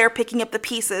was there picking up the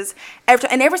pieces.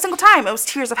 And every single time, it was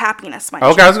tears of happiness. Okay,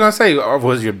 I was going to say,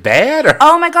 was you bad? Or?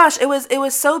 Oh my gosh, it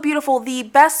was so beautiful. The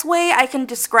best way I can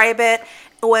describe it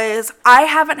was I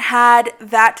haven't had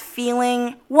that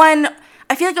feeling. One,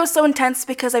 I feel like it was so intense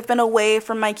because I've been away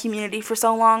from my community for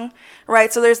so long,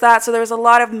 right? So there's that. So there's a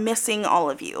lot of missing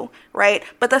all of you, right?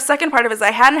 But the second part of it is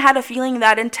I hadn't had a feeling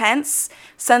that intense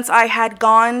since I had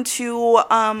gone to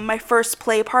my first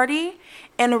play party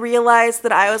and realized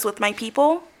that I was with my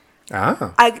people.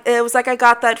 Ah. It was like I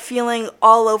got that feeling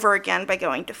all over again by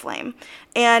going to Flame.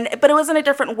 But it was in a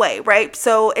different way, right?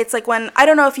 So it's like when, I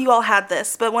don't know if you all had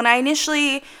this, but when I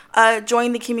initially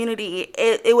joined the community,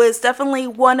 it was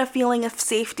definitely a feeling of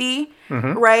safety,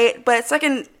 right? But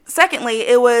secondly,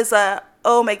 it was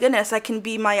oh my goodness, I can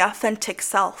be my authentic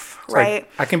self, right?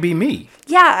 Like, I can be me.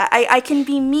 Yeah, I can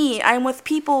be me. I'm with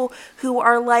people who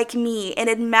are like me, and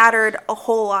it mattered a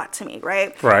whole lot to me,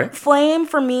 right? Right. Flame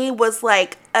for me was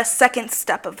like a second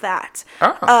step of that.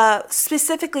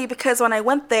 Specifically because when I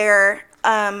went there,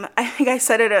 I think I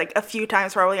said it like a few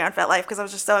times probably on FetLife because I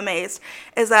was just so amazed,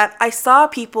 is that I saw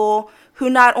people who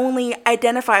not only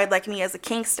identified like me as a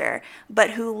Kinkster,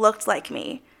 but who looked like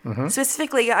me.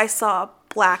 Specifically, I saw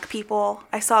Black people,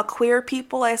 I saw queer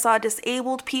people, I saw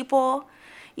disabled people,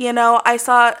 I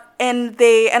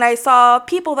saw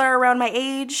people that are around my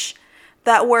age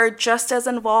that were just as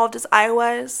involved as I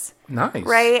was. Nice.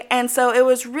 Right? And so it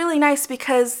was really nice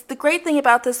because the great thing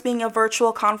about this being a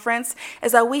virtual conference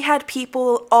is that we had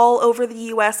people all over the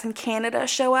US and Canada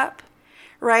show up,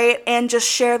 right? And just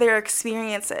share their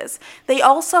experiences. They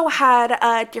also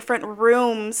had different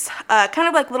rooms, kind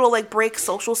of like little like break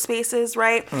social spaces,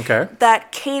 right? Okay.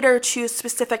 That cater to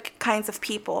specific kinds of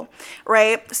people,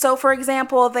 right? So for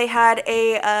example, they had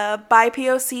a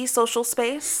BIPOC social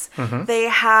space. They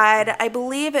had, I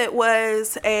believe it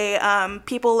was a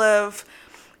people of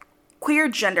queer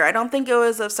gender. I don't think it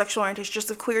was of sexual orientation,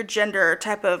 just of queer gender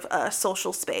type of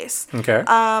social space. Okay.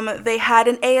 They had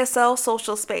an ASL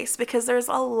social space because there's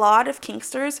a lot of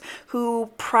Kinksters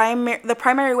who the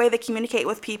primary way they communicate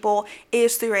with people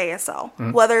is through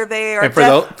ASL, whether they are And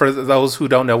for those who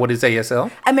don't know, what is ASL?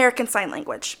 American Sign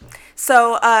Language.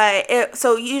 So,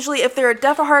 so usually if they're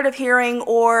deaf or hard of hearing,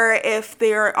 or if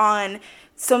they're on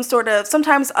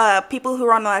sometimes people who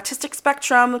are on the autistic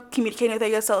spectrum, communicating with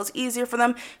ASL is easier for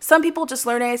them. Some people just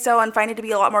learn ASL and find it to be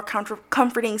a lot more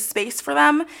comforting space for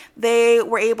them. They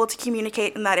were able to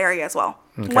communicate in that area as well.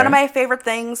 Okay. One of my favorite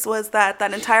things was that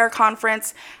entire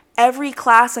conference, every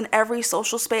class and every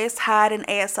social space had an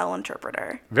ASL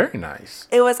interpreter. Very nice.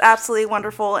 It was absolutely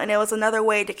wonderful, and it was another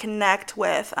way to connect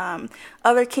with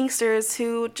other Kinksters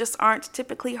who just aren't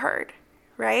typically heard.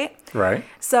 Right? Right.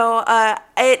 So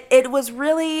it was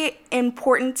really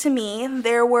important to me.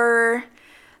 There were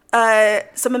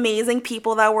some amazing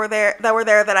people that were there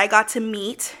that I got to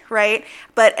meet, right?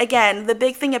 But again, the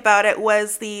big thing about it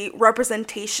was the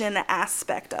representation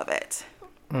aspect of it.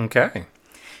 Okay.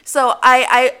 So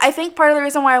I think part of the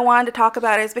reason why I wanted to talk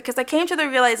about it is because I came to the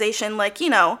realization, like,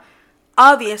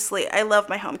 obviously I love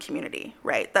my home community,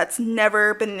 right? That's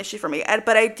never been an issue for me.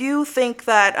 But I do think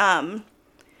that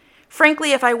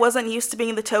frankly, if I wasn't used to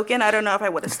being the token, I don't know if I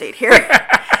would have stayed here.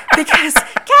 Because,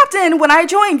 Captain, when I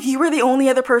joined, you were the only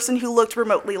other person who looked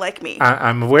remotely like me.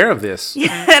 I'm aware of this.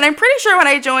 Yeah, and I'm pretty sure when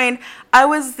I joined, I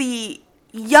was the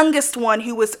youngest one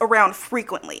who was around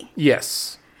frequently.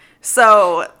 Yes.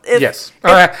 So Yes.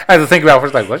 I had to think about it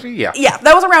first. Like, was she? Yeah. yeah,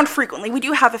 that was around frequently. We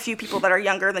do have a few people that are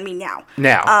younger than me now.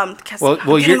 Because I'm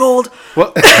getting you're old.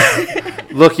 Well,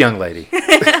 look, young lady, we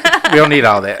don't need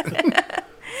all that.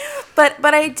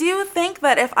 But I do think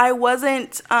that if I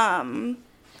wasn't,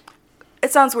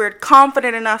 it sounds weird,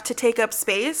 confident enough to take up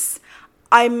space,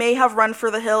 I may have run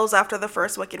for the hills after the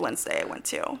first Wicked Wednesday I went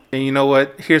to. And you know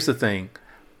what? Here's the thing.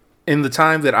 In the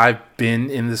time that I've been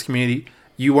in this community,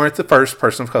 you weren't the first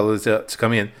person of color to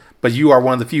come in, but you are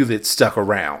one of the few that stuck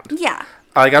around. Yeah.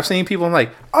 Like, I've seen people, I'm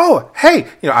like, oh, hey,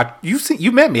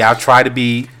 you met me. I'll try to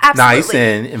be nice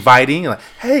and inviting. Like,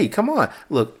 hey, come on,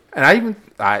 look. And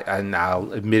I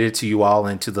now admit it to you all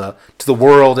and to the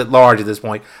world at large at this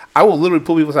point. I will literally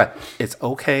pull people aside. It's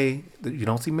okay that you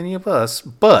don't see many of us,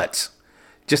 but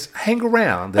just hang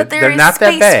around. But they're not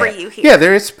that bad. for you here. Yeah,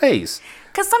 there is space.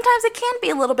 Because sometimes it can be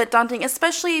a little bit daunting,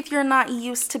 especially if you're not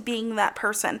used to being that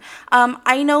person.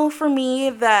 I know for me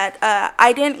that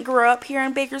I didn't grow up here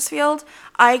in Bakersfield.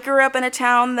 I grew up in a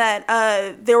town that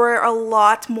there were a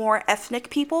lot more ethnic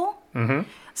people. Mm-hmm.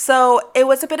 So it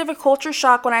was a bit of a culture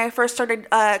shock when I first started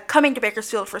coming to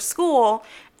Bakersfield for school,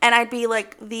 and I'd be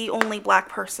like the only black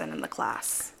person in the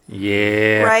class.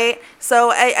 Yeah. Right?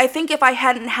 So I think if I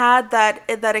hadn't had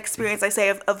that experience, I say,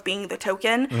 of being the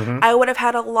token, I would have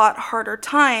had a lot harder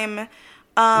time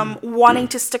wanting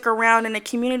to stick around in a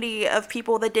community of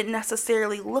people that didn't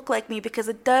necessarily look like me, because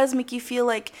it does make you feel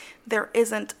like there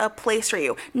isn't a place for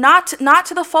you. Not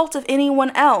to the fault of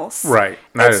anyone else. Right.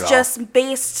 Not it's at all. just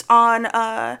based on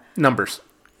Numbers.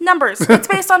 It's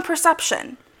based on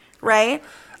perception, right?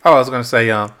 Oh, I was going to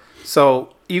say,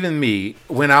 so even me,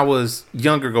 when I was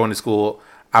younger going to school,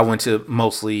 I went to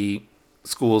mostly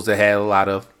schools that had a lot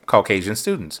of Caucasian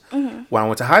students. Mm-hmm. When I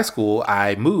went to high school,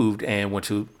 I moved and went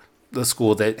to the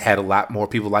school that had a lot more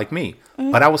people like me.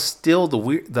 Mm-hmm. But I was still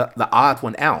the odd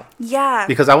one out. Yeah.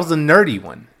 Because I was the nerdy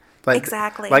one. Like,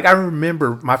 exactly. Like, I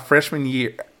remember my freshman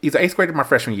year, either 8th grade or my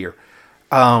freshman year,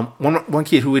 one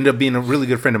kid who ended up being a really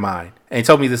good friend of mine, and he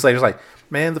told me this later, was like,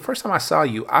 man, the first time I saw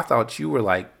you, I thought you were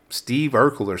like Steve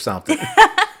Urkel or something.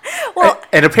 Well,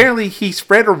 and apparently he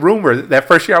spread a rumor that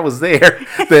first year I was there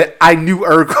that I knew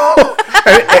Urkel,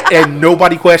 and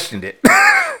nobody questioned it.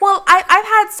 Well, I've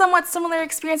had somewhat similar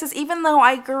experiences. Even though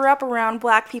I grew up around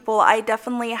black people, I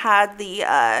definitely had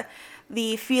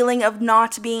the feeling of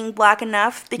not being black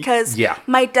enough, because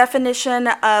my definition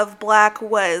of black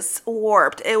was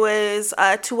warped. It was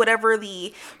to whatever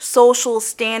the social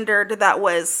standard that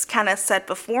was kind of set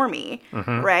before me,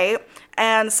 right?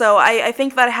 And so I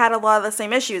think that I had a lot of the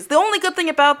same issues. The only good thing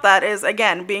about that is,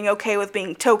 again, being okay with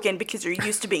being token, because you're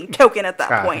used to being token at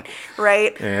that point,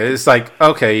 right? Yeah, it's like,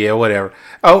 okay, yeah, whatever.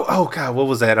 Oh God, what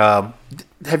was that?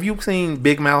 Have you seen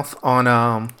Big Mouth on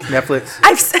Netflix?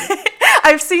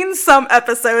 I've seen some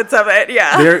episodes of it,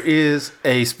 yeah. There is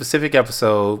a specific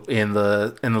episode in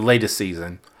the latest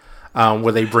season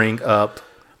where they bring up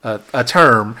a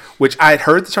term, which I had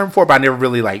heard the term before, but I never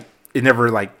really it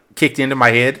never kicked into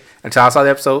my head until I saw the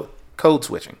episode. Code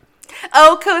switching.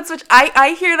 Oh, code switch.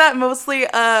 I hear that mostly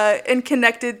in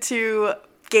connected to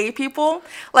gay people.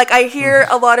 Like, I hear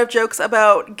a lot of jokes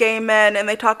about gay men, and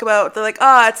they talk about, they're like,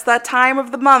 it's that time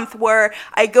of the month where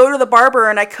I go to the barber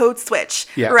and I code switch,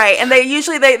 right? And they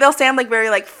usually they'll sound like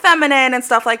very feminine and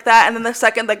stuff like that, and then the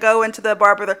second they go into the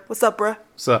barber, they're, what's up, bruh?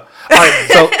 So, all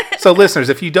right, so listeners,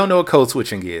 if you don't know what code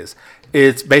switching is,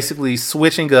 it's basically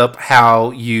switching up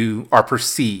how you are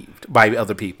perceived by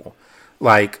other people.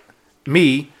 Like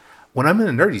me, when I'm in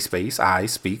a nerdy space, I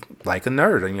speak like a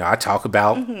nerd. And, I talk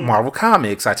about Marvel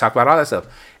Comics. I talk about all that stuff.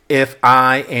 If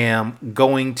I am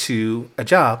going to a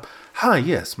job, hi,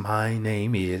 yes, my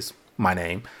name is my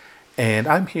name. And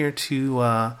I'm here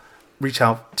to reach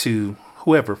out to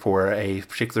whoever for a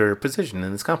particular position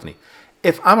in this company.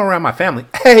 If I'm around my family,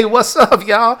 hey, what's up,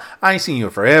 y'all? I ain't seen you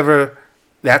in forever.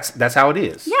 That's how it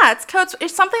is. Yeah,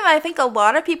 it's something that I think a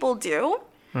lot of people do.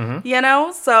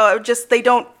 So just they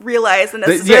don't realize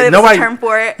necessarily there's a term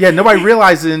for it. Yeah, nobody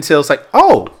realizes it until it's like,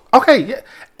 oh, okay, yeah.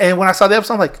 And when I saw the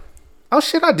episode, I'm like, oh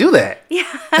shit, I do that. Yeah.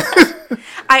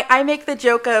 I make the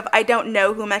joke of, I don't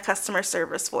know who my customer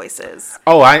service voice is.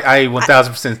 Oh, I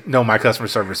 1000% know my customer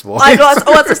service voice. It's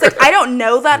just like, I don't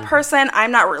know that person.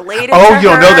 I'm not related to her. You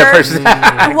don't know that person.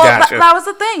 Well, gotcha. That was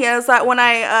the thing, is that when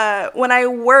I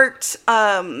worked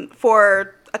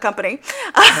for a company.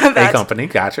 A company,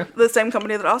 gotcha. The same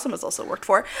company that Awesome has also worked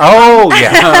for. Oh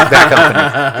yeah, that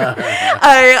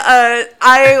company.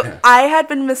 I had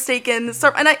been mistaken,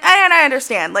 and I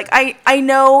understand. Like I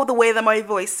know the way that my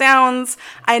voice sounds.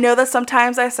 I know that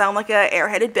sometimes I sound like a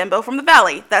airheaded bimbo from the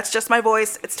valley. That's just my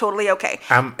voice. It's totally okay.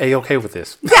 I'm a-okay with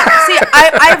this. Yeah, see,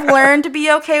 I've learned to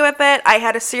be okay with it. I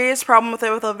had a serious problem with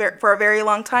it for a very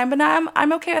long time, but now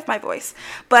I'm okay with my voice.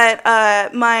 But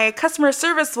my customer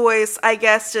service voice, I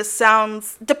guess, just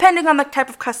sounds, depending on the type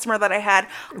of customer that I had,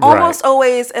 almost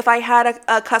always, if I had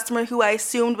a customer who I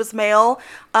assumed was male,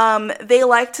 they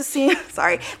like to see,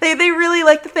 they really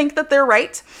like to think that they're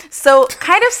right. So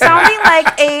kind of sounding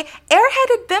like a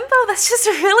airheaded bimbo that's just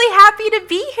really happy to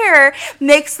be here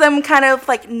makes them kind of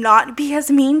like not be as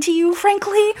mean to you,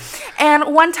 frankly.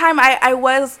 And one time I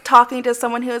was talking to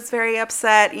someone who was very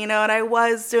upset, and I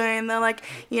was doing the I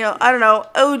don't know,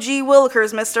 OG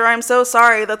Willikers, mister, I'm so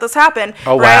sorry that this happened.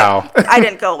 Oh, right? wow. I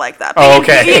didn't go like that. Oh,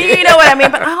 okay. You know what I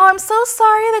mean? But, I'm so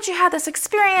sorry that you had this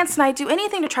experience, and I'd do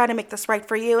anything to try to make this right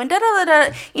for you, and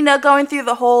da-da-da-da, going through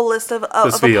the whole list of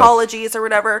apologies or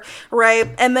whatever, right?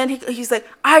 And then he's like,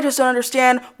 I just don't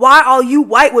understand why all you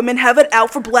white women have it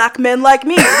out for black men like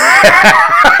me.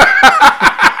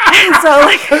 And so,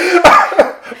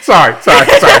 Sorry.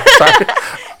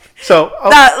 So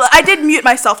I did mute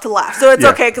myself to laugh, so it's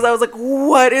okay, because I was like,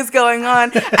 what is going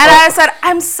on? And I said,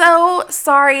 I'm so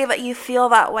sorry that you feel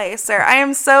that way, sir. I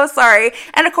am so sorry.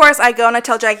 And of course, I go and I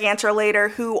tell Gigantor later,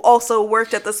 who also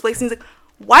worked at this place, and he's like,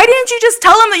 why didn't you just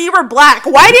tell him that you were black?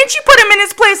 Why didn't you put him in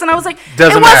his place? And I was like,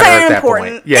 doesn't it wasn't matter important.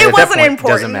 At that point. Yeah, it wasn't important.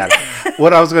 Doesn't matter.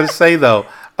 What I was going to say, though,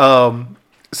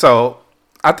 so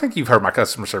I think you've heard my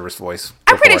customer service voice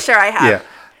I'm pretty before. sure I have. Yeah.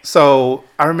 So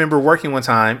I remember working one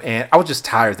time, and I was just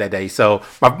tired that day. So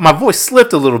my voice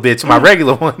slipped a little bit to my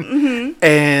regular one. Mm-hmm.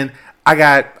 And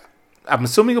I'm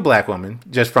assuming a black woman,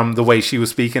 just from the way she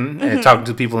was speaking and talking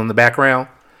to people in the background.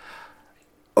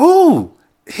 Ooh,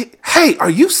 hey, are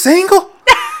you single?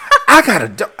 I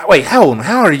got wait, how old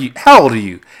are you? How old are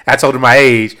you? I told her my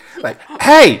age. Like,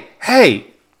 hey,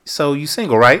 so you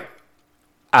single, right?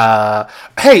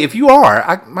 Hey, if you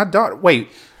are, my daughter, wait,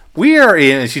 we are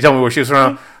in, and she told me where she was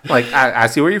from. Like, I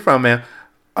see where you're from, ma'am.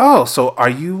 Oh, so are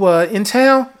you in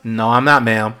town? No, I'm not,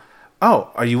 ma'am.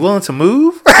 Oh, are you willing to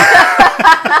move?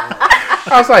 I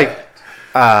was like,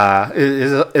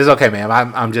 it's okay, ma'am.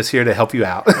 I'm just here to help you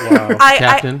out. Wow.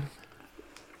 Captain,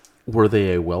 were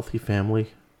they a wealthy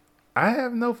family? I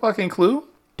have no fucking clue.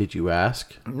 Did you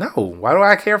ask? No. Why do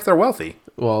I care if they're wealthy?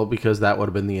 Well, because that would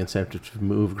have been the incentive to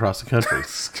move across the country.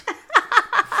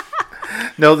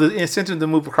 No, the incentive to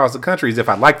move across the country is if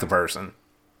I like the person.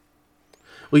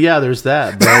 Well, yeah, there's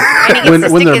that. But And he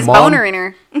gets to stick his boner in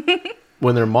her.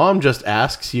 When their mom just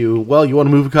asks you, well, you want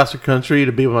to move across the country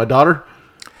to be with my daughter?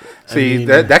 See,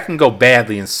 that can go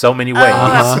badly in so many ways.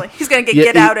 Absolutely. He's going to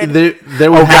get outed.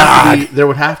 There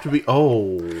would have to be.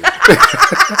 Oh,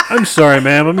 I'm sorry,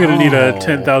 ma'am. I'm going to need a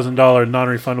 $10,000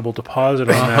 non-refundable deposit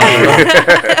on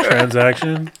that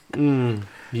transaction.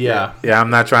 yeah. Yeah, I'm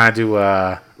not trying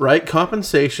to... Right?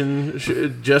 Compensation,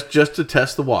 just to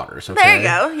test the waters, okay? There you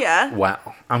go, yeah. Wow,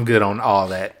 I'm good on all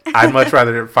that. I'd much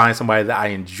rather find somebody that I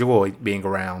enjoy being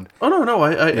around. Oh, no,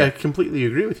 I completely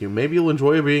agree with you. Maybe you'll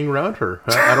enjoy being around her.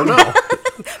 I don't know.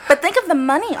 But think of the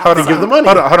money. Hold on.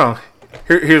 Hold on.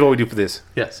 Here's what we do for this.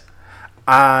 Yes.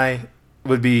 I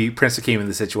would be Prince Akeem in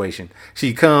this situation.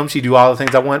 She comes, she do all the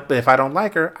things I want, but if I don't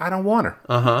like her, I don't want her.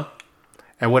 Uh-huh.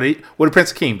 And what did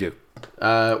Prince Akeem do?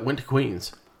 Went to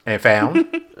Queens. And found?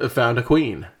 Found a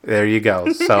queen. There you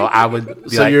go. So I would be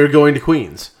So you're going to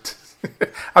Queens.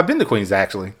 I've been to Queens,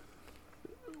 actually.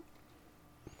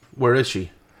 Where is she?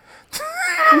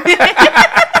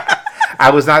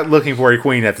 I was not looking for a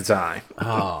queen at the time.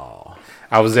 Oh.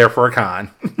 I was there for a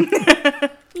con.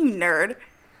 You nerd.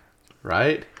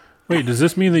 Right? Wait, does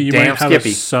this mean that you Damn might have Skippy.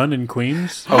 a son in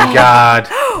Queens? Oh, God.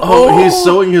 Oh, he's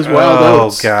sowing his wild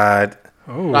oats. Oh, God.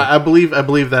 Oh, I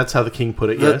believe that's how the king put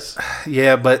it, yes.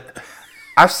 Yeah, but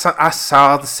I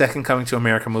saw the second Coming to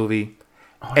America movie.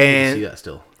 Oh, I need to see that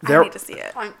still. I need to see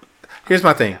it. Here's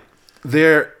my thing.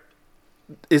 It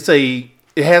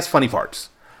has funny parts.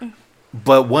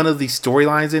 But one of the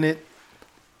storylines in it,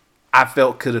 I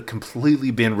felt could have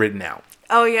completely been written out.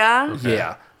 Oh, yeah? Okay.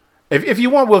 Yeah. If you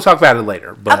want, we'll talk about it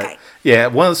later. But okay. Yeah,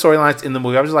 one of the storylines in the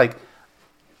movie, I was just like,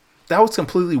 that was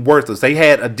completely worthless. They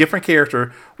had a different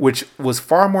character, which was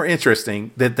far more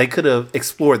interesting, that they could have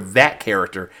explored that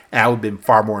character, and I would have been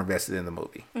far more invested in the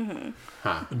movie.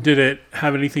 Did it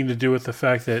have anything to do with the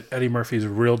fact that Eddie Murphy's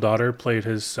real daughter played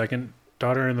his second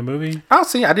daughter in the movie. Oh,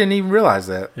 see, I didn't even realize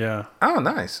that. Yeah. Oh,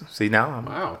 nice. See, now I'm...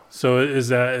 Wow. So is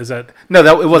that?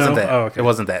 No, it wasn't No? that. Oh, okay. It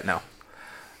wasn't that, no.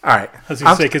 All right. I was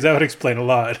gonna say because that would explain a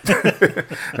lot.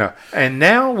 No. And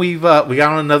now we got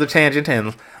on another tangent,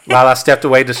 and Lala stepped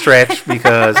away to stretch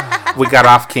because we got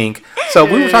off kink. So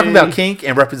we were talking about kink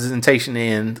and representation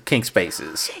in kink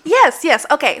spaces. Yes.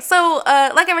 Okay, so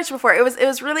like I mentioned before, it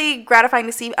was really gratifying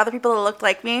to see other people that looked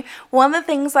like me. One of the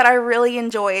things that I really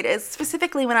enjoyed is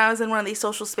specifically when I was in one of these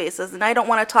social spaces, and I don't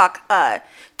want to talk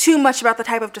too much about the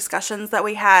type of discussions that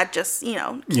we had, just, keep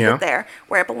it there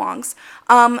where it belongs.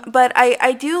 But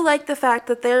I do like the fact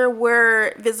that there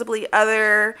were visibly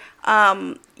other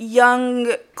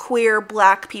young, queer,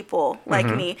 black people like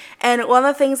me. And one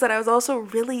of the things that I was also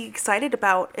really excited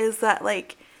about is that,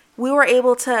 like, we were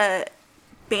able to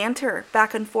banter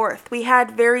back and forth. We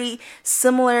had very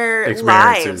similar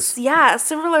lives. Yeah,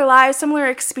 similar lives, similar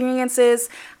experiences.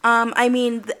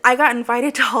 I got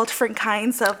invited to all different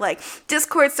kinds of, like,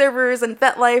 Discord servers and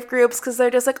FetLife groups because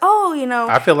they're just like,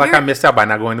 I feel like I missed out by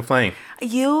not going to Flame.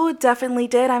 You definitely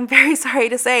did. I'm very sorry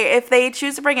to say. If they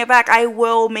choose to bring it back, I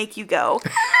will make you go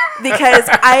because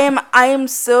I am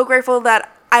so grateful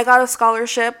that I got a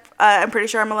scholarship. I'm pretty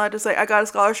sure I'm allowed to say I got a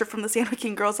scholarship from the San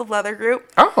Joaquin Girls of Leather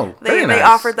group. Oh, very nice. They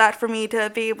offered that for me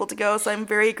to be able to go, so I'm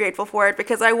very grateful for it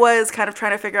because I was kind of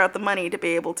trying to figure out the money to be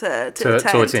able to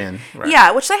attend. Right.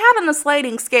 Yeah, which they had on a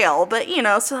sliding scale, but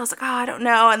so I was like, I don't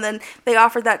know, and then they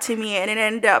offered that to me, and it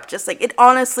ended up just like it.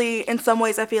 Honestly, in some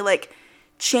ways, I feel like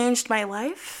changed my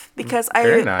life because I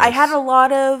had a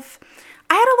lot of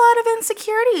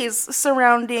insecurities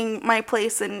surrounding my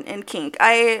place in kink.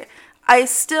 I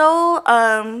still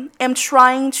am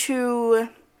trying to...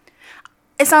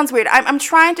 It sounds weird. I'm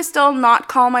trying to still not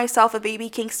call myself a baby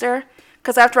kinkster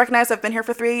because I have to recognize I've been here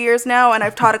for 3 years now and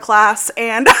I've taught a class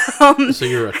and... So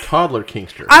you're a toddler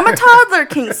kinkster. I'm a toddler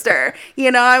kinkster.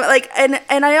 I'm like... And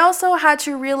I also had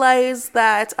to realize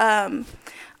that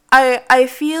I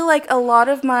feel like a lot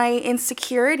of my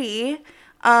insecurity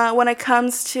when it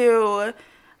comes to...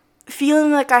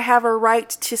 feeling like I have a right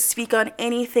to speak on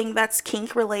anything that's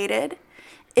kink related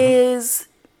is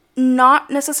not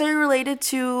necessarily related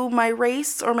to my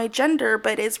race or my gender,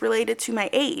 but is related to my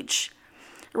age,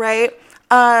 right?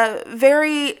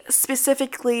 Very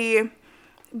specifically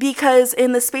because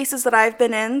in the spaces that I've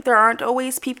been in, there aren't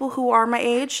always people who are my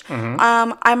age.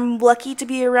 I'm lucky to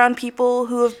be around people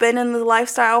who have been in the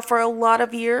lifestyle for a lot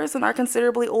of years and are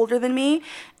considerably older than me.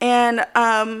 And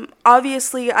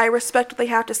obviously, I respect what they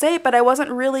have to say, but I wasn't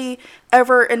really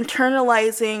ever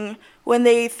internalizing when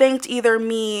they thanked either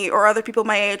me or other people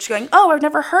my age going, I've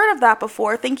never heard of that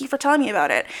before. Thank you for telling me about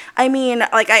it. I mean,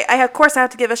 like, I of course, I have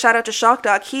to give a shout out to Shock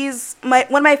Dog. He's one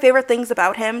of my favorite things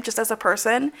about him, just as a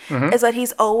person, is that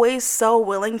he's always so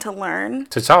willing to learn.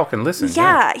 To talk and listen.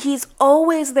 Yeah, he's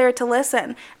always there to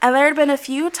listen. And there had been a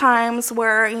few times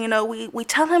where, we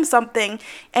tell him something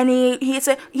and he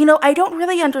said, I don't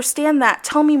really understand that.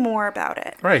 Tell me more about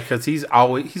it. Right, because he's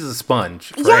a sponge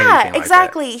for anything like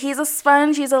exactly. that. He's a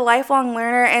sponge. He's a lifelong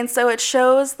learner. And so it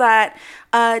shows that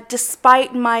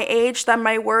despite my age, that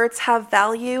my words have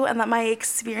value and that my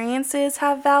experiences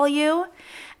have value.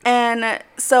 And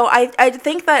so I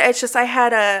think that it's just I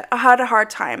had a hard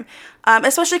time.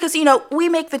 Especially because, we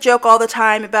make the joke all the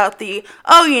time about the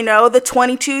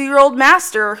 22-year-old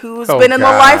master who's been in the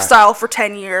lifestyle for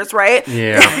 10 years, right?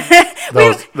 Yeah.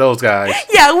 those guys.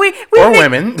 Yeah. We or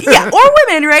women. Yeah, or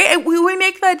women, right? And we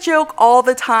make that joke all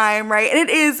the time, right? And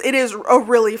it is a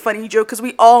really funny joke because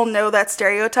we all know that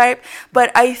stereotype.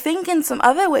 But I think in some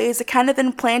other ways, it kind of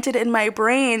implanted in my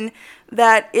brain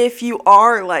that if you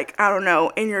are, like, I don't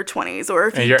know, in your 20s, or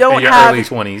if you don't have... early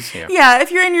 20s, yeah,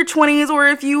 if you're in your 20s, or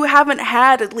if you haven't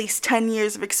had at least 10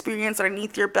 years of experience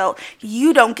underneath your belt,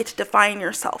 you don't get to define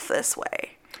yourself this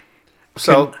way.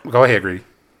 So, go ahead, Greedy.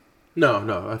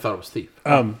 No, I thought it was Thief.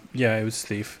 Yeah, it was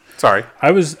Thief. Sorry.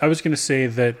 I was going to say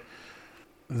that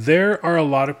there are a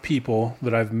lot of people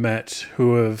that I've met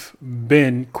who have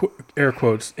been, air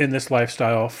quotes, in this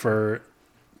lifestyle for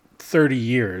 30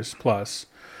 years plus,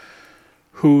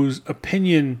 whose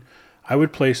opinion I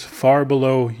would place far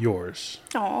below yours.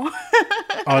 Aww.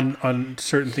 on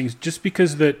certain things, just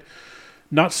because that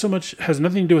not so much has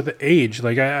nothing to do with the age.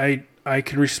 Like I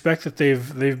can respect that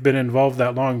they've been involved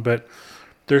that long, but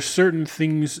there's certain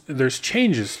things, there's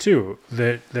changes too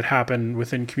that happen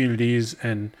within communities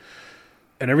and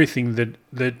everything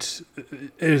that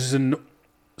is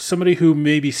somebody who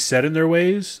may be set in their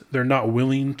ways. They're not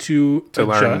willing to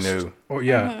adjust. Learn new. Or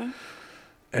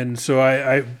And so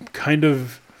I kind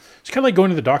of, it's kind of like going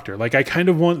to the doctor. Like I kind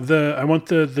of want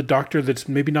the doctor that's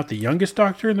maybe not the youngest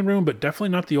doctor in the room, but definitely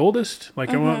not the oldest. Like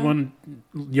I want one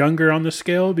younger on the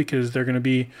scale because they're going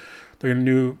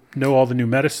to know all the new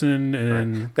medicine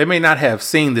and They may not have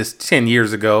seen this 10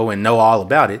 years ago and know all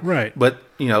about it. Right. But,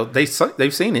 they've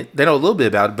seen it. They know a little bit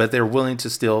about it, but they're willing to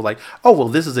still like, oh, well,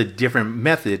 this is a different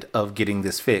method of getting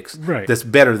this fixed. Right. That's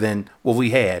better than what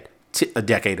we had a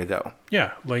decade ago.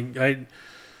 yeah,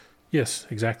 yes,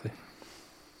 exactly.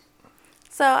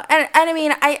 So, and I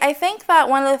mean, I think that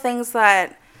one of the things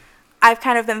that I've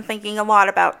kind of been thinking a lot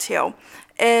about too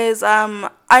is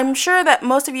I'm sure that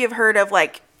most of you have heard of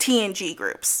like TNG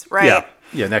groups, right?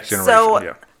 Yeah, next generation. So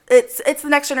yeah. it's the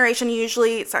next generation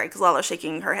usually. Sorry, because Lala's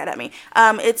shaking her head at me.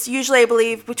 It's usually, I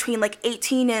believe, between like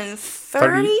 18 and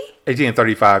 30. 18 and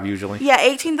 35 usually. Yeah,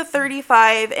 18 to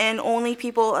 35, and only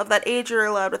people of that age are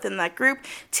allowed within that group.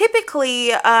 Typically,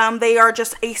 they are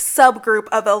just a subgroup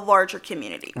of a larger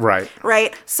community. Right.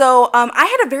 Right. So I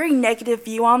had a very negative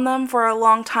view on them for a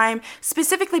long time,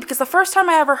 specifically because the first time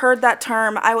I ever heard that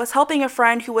term, I was helping a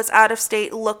friend who was out of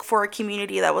state look for a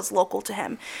community that was local to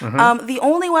him. The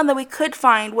only one that we could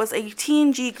find was a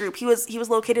TNG group. He was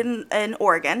located in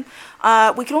Oregon.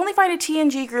 We could only find a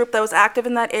TNG group that was active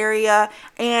in that area,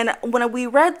 and when we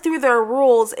read through their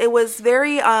rules, it was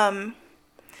very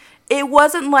it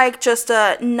wasn't like just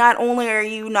not only are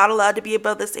you not allowed to be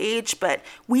above this age, but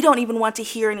we don't even want to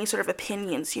hear any sort of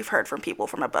opinions you've heard from people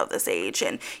from above this age.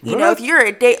 And you know, if you're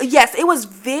yes, it was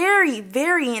very,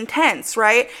 very intense,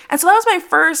 right? And so that was my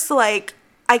first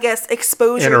I guess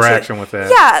exposure interaction with that.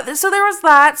 Yeah, so there was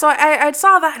that. So I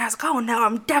saw that and I was like, oh no,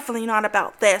 I'm definitely not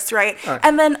about this, right?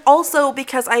 And then also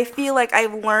because I feel like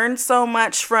I've learned so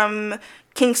much from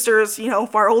Kingsters,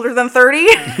 far older than 30.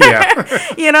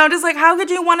 Yeah. Just like, how could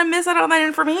you want to miss out on that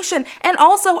information? And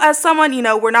also as someone,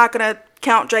 we're not going to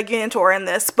count Gigantor in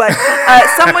this, but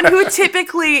someone who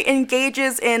typically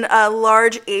engages in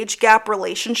large age gap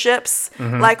relationships,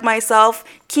 like myself,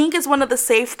 kink is one of the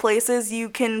safe places you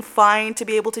can find to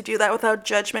be able to do that without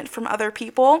judgment from other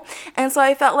people. And so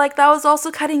I felt like that was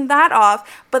also cutting that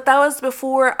off, but that was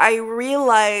before I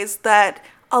realized that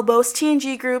most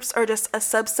TNG groups are just a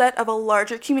subset of a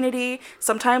larger community.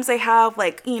 Sometimes they have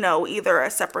either a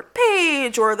separate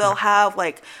page or they'll have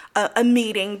a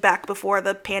meeting back before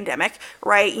the pandemic,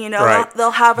 right?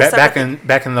 They'll have a separate...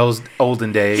 back in those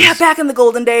olden days. Yeah, back in the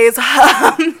golden days.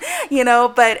 But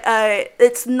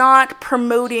it's not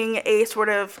promoting a sort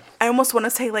of, I almost want to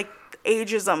say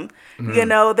ageism.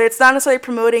 It's not necessarily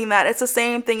promoting that. It's the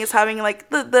same thing as having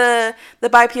the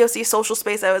BIPOC social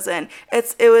space I was in.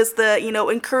 It was the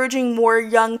encouraging more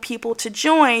young people to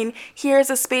join. Here's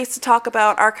a space to talk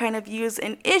about our kind of views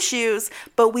and issues,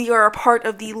 but we are a part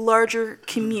of the larger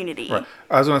community. Right.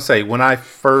 I was going to say, when I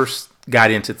first got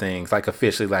into things,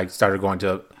 officially started going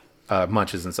to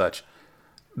munches and such,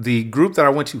 the group that I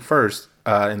went to first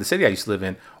in the city I used to live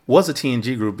in was a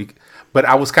TNG group, but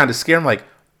I was kind of scared. I'm like,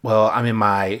 well, I'm in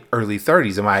my early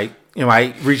 30s. Am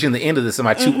I reaching the end of this? Am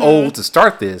I too old to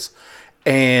start this?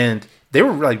 And they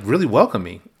were really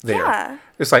welcoming there. Yeah.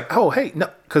 It's like, oh, hey, no,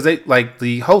 because they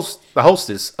the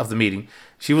hostess of the meeting,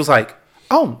 she was like,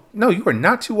 oh, no, you are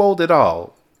not too old at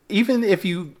all. Even if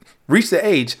you reach the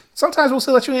age, sometimes we'll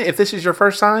still let you in. If this is your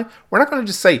first time, we're not going to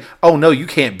just say, oh, no, you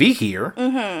can't be here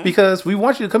because we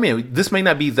want you to come in. This may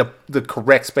not be the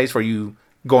correct space for you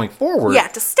going forward. Yeah,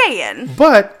 to stay in.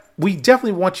 But we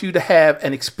definitely want you to have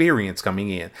an experience coming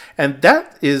in. And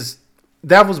that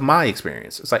was my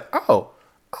experience. It's like, oh,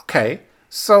 okay.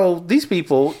 So these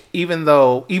people, even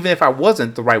if I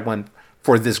wasn't the right one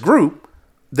for this group,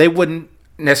 they wouldn't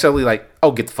necessarily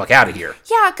get the fuck out of here.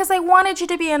 Yeah, because I wanted you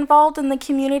to be involved in the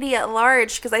community at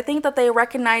large, because I think that they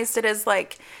recognized it as a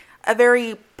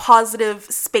very positive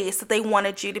space that they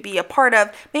wanted you to be a part of.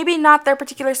 Maybe not their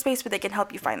particular space, but they can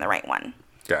help you find the right one.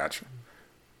 Gotcha.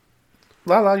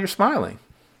 Lala, you're smiling.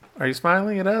 Are you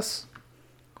smiling at us?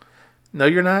 No,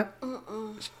 you're not?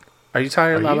 Are you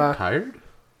tired, Lala? Are you tired?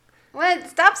 What?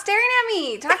 Stop staring at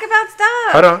me. Talk about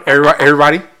stuff. Hold on,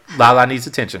 everybody. Lala needs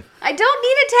attention. I don't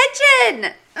need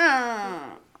attention.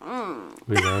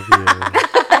 We love you.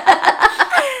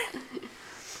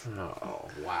 Oh,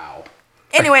 wow.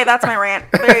 Anyway, that's my rant.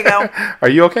 There you go. Are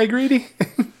you okay, Greedy?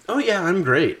 Oh, yeah, I'm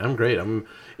great. I'm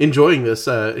enjoying this,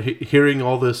 hearing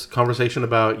all this conversation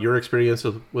about your experience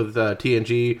with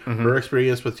TNG, her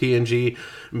experience with TNG,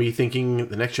 me thinking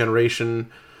the next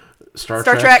generation, Star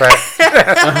Trek. Star Trek.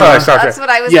 That's what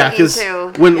I was thinking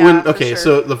too.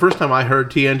 So the first time I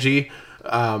heard TNG,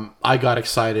 I got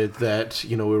excited that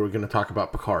we were going to talk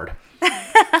about Picard.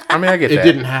 I mean, I get that. It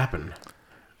didn't happen,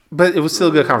 but it was still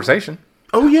a good conversation.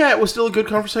 Oh yeah, it was still a good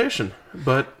conversation,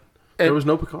 but There was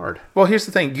no Picard. Well, here's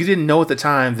the thing. You didn't know at the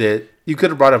time that you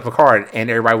could have brought up Picard and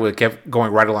everybody would have kept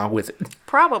going right along with it.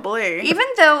 Probably. Even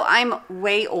though I'm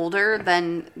way older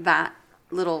than that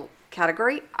little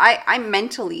category, I'm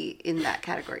mentally in that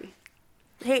category.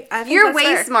 Hey, I think You're that's way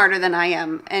fair. smarter than I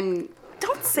am, and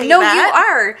Don't say no, that. you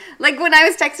are. Like when I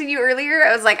was texting you earlier,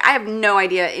 I was like, I have no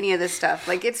idea any of this stuff.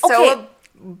 Like it's Okay.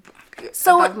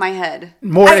 So above my head.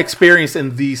 More experience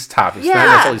in these topics, not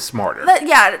necessarily smarter.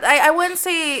 I wouldn't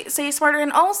say smarter,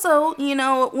 and also, you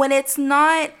know, when it's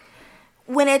not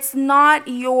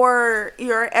your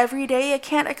everyday, I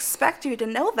can't expect you to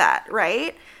know that,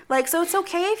 right? Like, so it's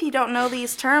okay if you don't know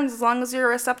these terms, as long as you're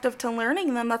receptive to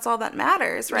learning them. That's all that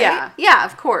matters, right? Yeah,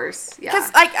 of course. Yeah. Because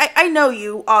I know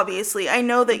you, obviously. I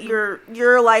know that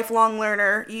you're a lifelong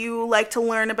learner. You like to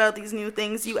learn about these new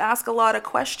things. You ask a lot of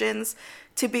questions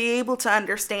to be able to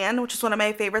understand, which is one of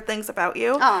my favorite things about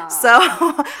you. Aww. So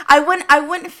I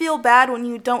wouldn't feel bad when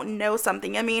you don't know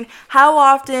something. I mean, how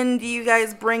often do you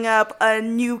guys bring up a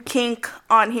new kink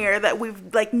on here that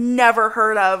we've like never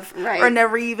heard of Right. or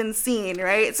never even seen,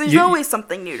 right? So there's You- always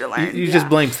something new to learn. You just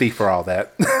blame Thief for all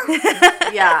that.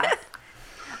 Yeah.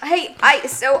 Hey,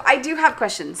 I do have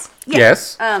questions.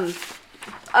 Yes. So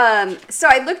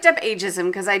I looked up ageism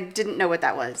because I didn't know what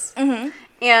that was. Mm-hmm.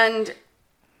 And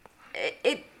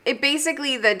it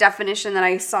basically, the definition that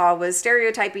I saw was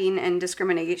stereotyping and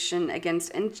discrimination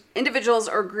against individuals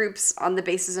or groups on the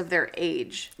basis of their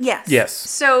age. Yes. Yes.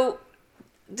 So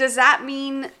does that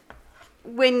mean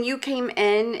when you came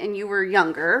in and you were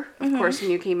younger, of course, when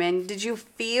you came in, did you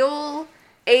feel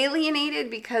alienated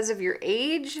because of your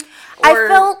age?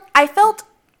 I felt,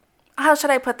 how should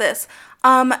I put this?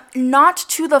 Not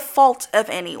to the fault of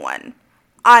anyone.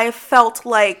 I felt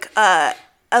like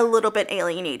a little bit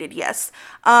alienated, yes.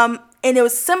 And it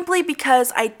was simply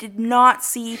because I did not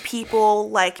see people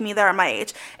like me that are my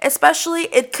age. Especially,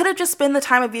 it could have just been the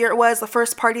time of year it was, the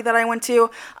first party that I went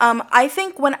to. I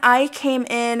think when I came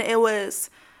in,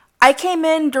 I came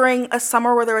in during a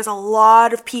summer where there was a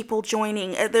lot of people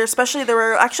joining. There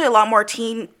were actually a lot more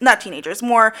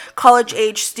more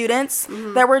college-age students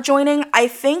that were joining. I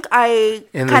think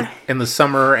in the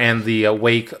summer and the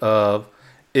wake of,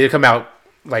 it come out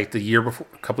like the year before,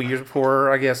 a couple years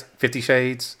before, I guess, 50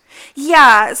 Shades.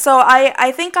 Yeah, so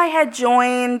I think I had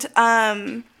joined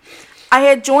when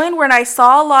I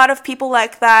saw a lot of people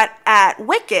like that at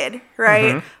Wicked,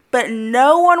 right? Mm-hmm. But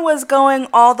no one was going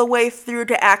all the way through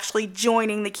to actually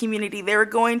joining the community. They were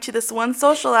going to this one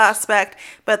social aspect,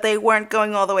 but they weren't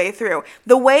going all the way through.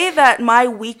 The way that my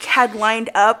week had lined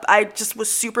up, I just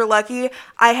was super lucky.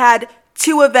 I had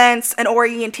 2 events, an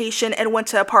orientation, and went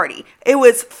to a party. It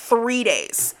was 3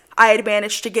 days. I had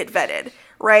managed to get vetted,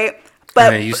 right?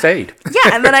 But And then you stayed.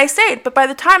 Yeah, and then I stayed. But by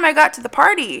the time I got to the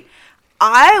party,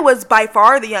 I was by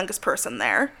far the youngest person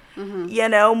there. Mm-hmm. You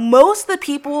know, most of the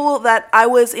people that I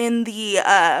was in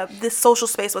this social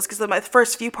space was because of my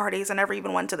first few parties. I never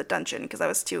even went to the dungeon because I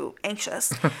was too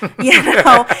anxious. You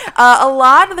know, a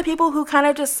lot of the people who kind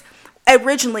of just,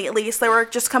 originally at least, they were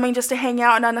just coming just to hang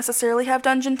out and not necessarily have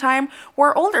dungeon time,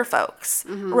 were older folks,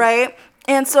 right?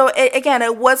 And so,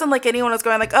 it wasn't like anyone was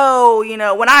going like, oh, you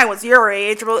know, when I was your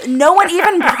age. No one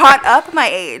even brought up my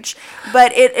age.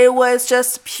 But it was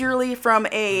just purely from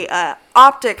a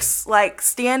optics, like,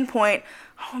 standpoint.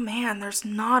 Oh, man, there's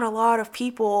not a lot of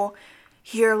people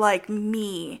here like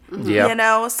me, you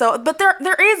know? So, but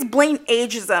there is blatant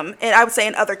ageism, and I would say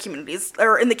in other communities,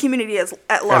 or in the community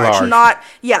at large.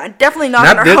 Definitely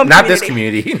not in our home not community. this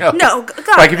community, you know. No,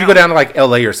 God, like if you go down to like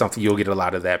LA or something, you'll get a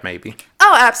lot of that maybe.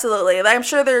 Oh, absolutely. I'm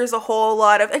sure there's a whole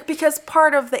lot of, because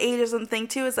part of the ageism thing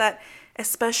too is that,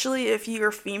 especially if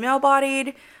you're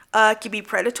female-bodied, can be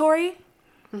predatory.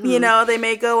 Mm-hmm. You know, they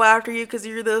may go after you because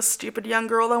you're the stupid young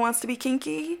girl that wants to be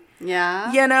kinky.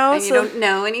 Yeah. You know, and you don't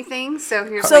know anything, so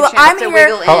here's so my chance I'm to here.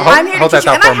 wiggle in. I'm here to hold teach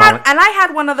that you. thought for a moment. And I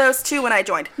had one of those too when I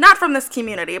joined. Not from this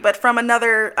community, but from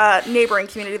another neighboring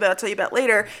community that I'll tell you about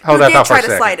later. Hold who that did thought for try a to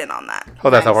second. slide in on that.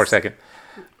 Hold that thought for a second.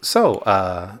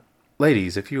 So,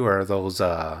 ladies, if you are those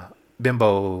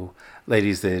bimbo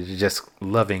ladies that are just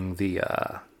loving the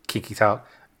kinky talk,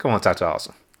 come on, talk to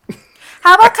Awesome.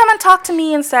 How about come and talk to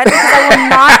me instead? Because I will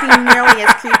not be nearly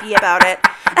as creepy about it.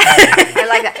 I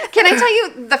like that. Can I tell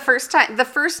you the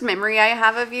first memory I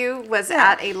have of you was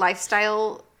at a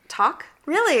lifestyle talk.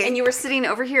 Really? And you were sitting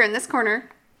over here in this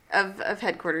corner of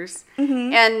headquarters.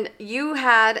 Mm-hmm. And you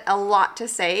had a lot to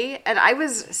say. And I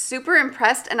was super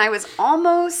impressed. And I was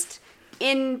almost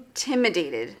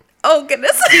intimidated. Oh,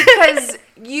 goodness. Because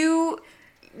you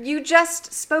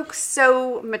just spoke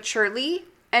so maturely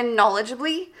and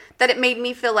knowledgeably that it made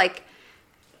me feel like,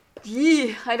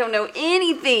 I don't know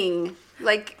anything.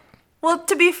 Like, Well,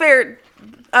 to be fair,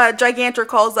 Gigantor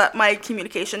calls that my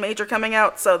communication major coming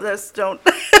out, so this don't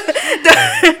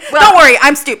don't worry,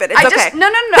 I'm stupid. It's okay. No.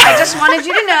 I just wanted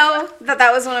you to know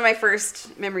that was one of my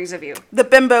first memories of you. The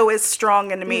bimbo is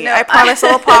strong in me. No. I promise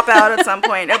it'll pop out at some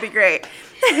point. It'll be great.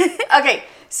 Okay,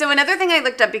 so another thing I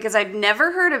looked up because I've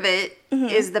never heard of it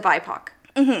is the BIPOC.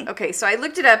 Okay, so I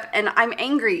looked it up and I'm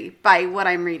angry by what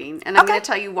I'm reading, and I'm going to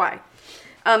tell you why.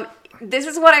 This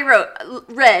is what I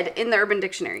read in the Urban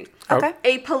Dictionary. Okay.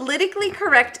 A politically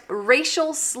correct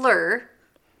racial slur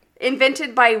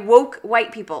invented by woke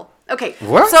white people. Okay.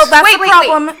 What? So that's Wait, the wait,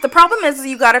 problem. The problem is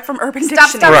you got it from Urban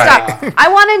Stop. Dictionary. Right.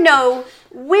 I want to know,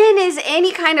 when is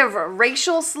any kind of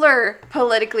racial slur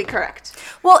politically correct?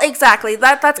 Well, exactly.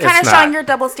 That's kind of It's showing not. your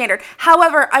double standard.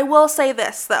 However, I will say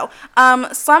this though.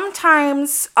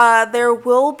 Sometimes there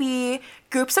will be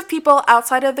groups of people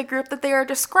outside of the group that they are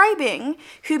describing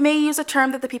who may use a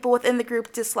term that the people within the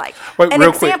group dislike. Wait, An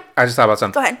real quick. I just thought about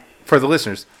something. Go ahead. For the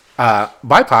listeners,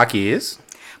 BIPOC is...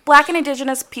 Black and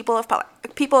Indigenous people of color.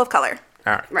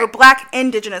 All right. Or Black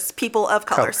Indigenous people of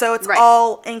color. Color. So it's Right.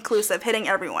 all inclusive, hitting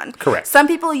everyone. Correct. Some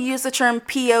people use the term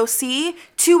POC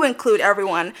to include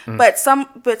everyone, but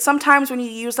sometimes when you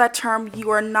use that term, you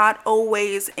are not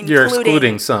always including. You're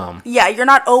excluding some. Yeah, you're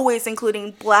not always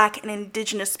including Black and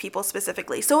Indigenous people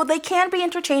specifically. So they can be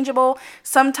interchangeable.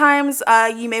 Sometimes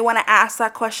you may want to ask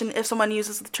that question if someone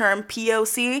uses the term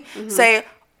POC. Say,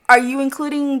 are you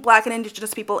including Black and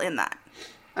Indigenous people in that?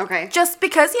 Okay. Just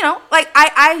because, like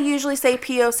I usually say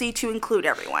POC to include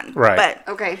everyone. Right.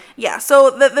 But Okay. yeah, so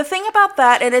the thing about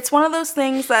that, and it's one of those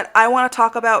things that I want to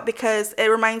talk about because it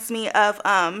reminds me of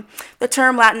the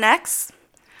term Latinx.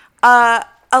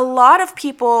 A lot of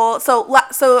people, so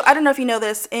I don't know if you know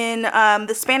this, in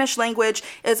the Spanish language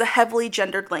is a heavily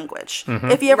gendered language.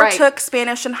 If you ever Right. took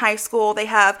Spanish in high school, they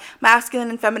have masculine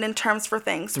and feminine terms for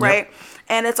things, right?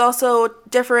 And it's also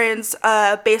different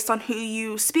based on who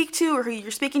you speak to or who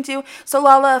you're speaking to. So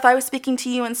Lala, if I was speaking to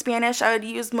you in Spanish, I would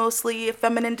use mostly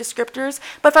feminine descriptors.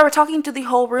 But if I were talking to the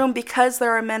whole room, because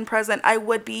there are men present, I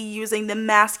would be using the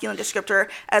masculine descriptor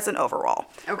as an overall,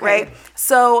 Okay. right?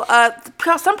 So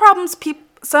some problems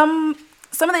some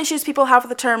of the issues people have with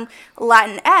the term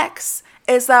Latinx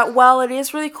is that while it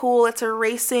is really cool, it's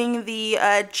erasing the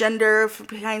gender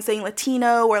behind saying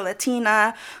Latino or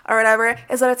Latina or whatever,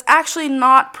 is that it's actually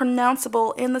not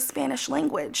pronounceable in the Spanish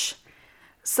language.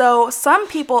 So some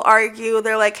people argue,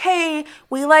 they're like, hey,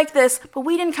 we like this, but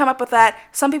we didn't come up with that.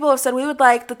 Some people have said we would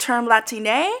like the term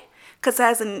Latine because it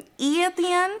has an E at the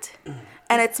end.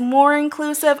 And it's more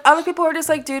inclusive. Other people are just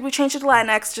like, dude, we changed it to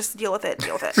Latinx, just deal with it.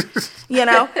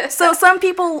 So some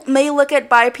people may look at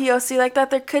BIPOC like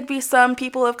that. There could be some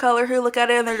people of color who look at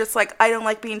it and they're just like, I don't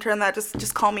like being termed that,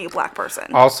 just call me a Black person.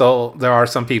 Also, there are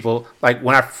some people, like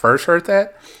when I first heard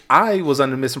that, I was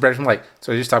under the misimpression, like,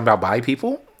 so you're just talking about bi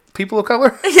people? People of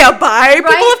color? Yeah, bi people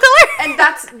of color? And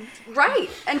that's right.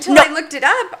 Until No. I looked it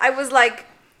up, I was like,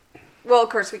 well, of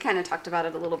course, we kind of talked about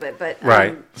it a little bit, but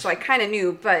Right. So I kind of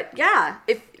knew, but yeah,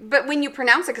 but when you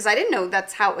pronounce it, because I didn't know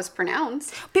that's how it was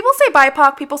pronounced. People say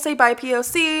BIPOC, people say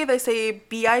BIPOC, they say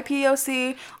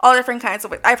BIPOC, all different kinds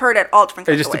of ways. I've heard it all different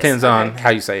It kinds just of ways. depends on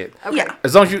how you say it. Okay. Yeah.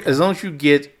 As long as you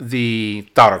get the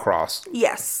thought across.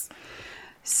 Yes.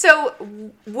 So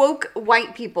woke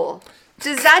white people.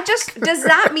 Does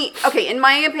that mean, okay, in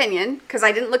my opinion, because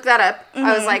I didn't look that up,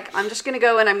 I was like, I'm just going to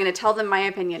go and I'm going to tell them my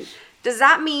opinion. Does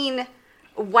that mean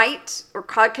white or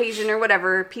Caucasian or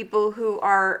whatever, people who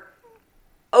are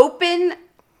open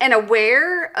and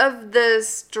aware of the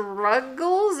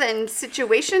struggles and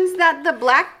situations that the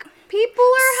Black people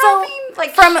are having?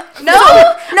 Like, from no,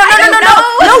 no,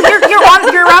 you're on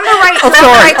the right. I'm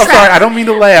sorry. I don't mean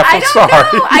to laugh. I'm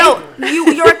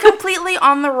sorry. You're completely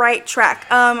on the right track.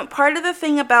 Part of the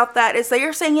thing about that is that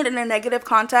you're saying it in a negative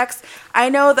context. I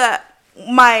know that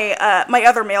my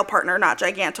other male partner, not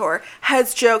Gigantor,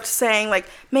 has joked saying like,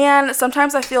 man,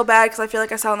 sometimes I feel bad because I feel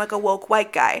like I sound like a woke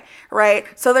white guy, right?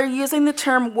 So they're using the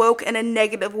term woke in a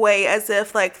negative way, as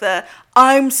if like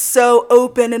I'm so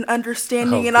open and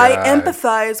understanding and I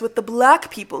empathize with the Black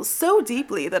people so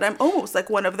deeply that I'm almost like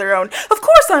one of their own. Of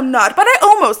course I'm not, but I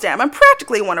almost am. I'm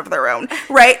practically one of their own,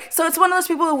 right? So it's one of those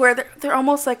people where they're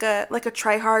almost like a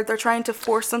tryhard. They're trying to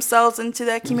force themselves into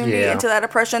that community, into that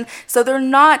oppression. So they're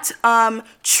not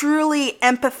truly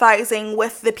empathizing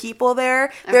with the people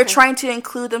there. They're trying to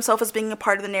include themselves as being a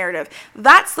part of the narrative.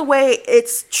 That's the way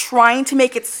it's trying to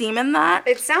make it seem in that.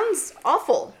 it sounds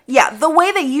awful. Yeah, the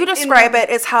way that you describe it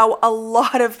is how a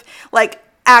lot of like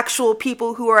actual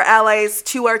people who are allies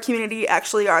to our community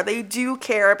actually are. They do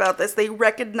care about this. They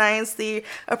recognize the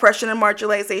oppression and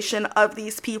marginalization of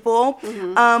these people.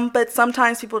 But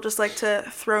sometimes people just like to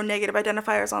throw negative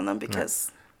identifiers on them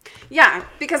because... Yeah,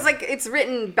 because like it's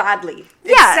written badly.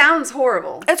 Yeah. It sounds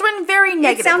horrible. It's written very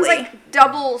negatively. It sounds like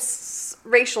double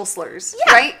racial slurs,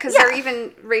 right? Because they're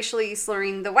even racially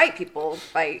slurring the white people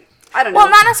by, I don't know. Well,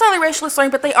 not necessarily racially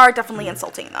slurring, but they are definitely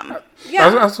insulting them. Yeah.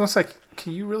 I was going to say,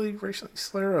 can you really racially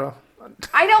slur?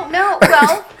 I don't know.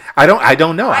 Well, I don't know. I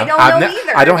don't know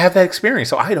either. I don't have that experience,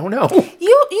 so I don't know.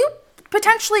 You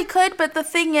potentially could, but the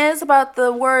thing is about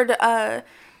the word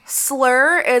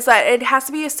slur is that it has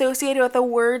to be associated with a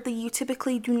word that you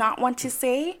typically do not want to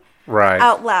say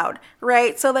out loud,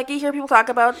 right? So like you hear people talk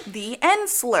about the N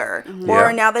slur,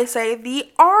 or now they say the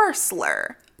R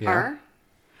slur. R?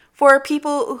 For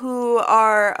people who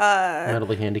are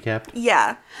mentally handicapped.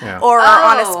 Or are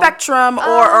on a spectrum or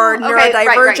are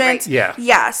neurodivergent. Right.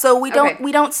 Yeah. So we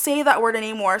don't say that word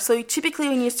anymore. So typically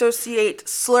when you associate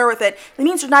slur with it, it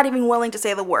means you're not even willing to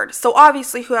say the word. So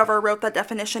obviously whoever wrote that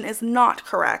definition is not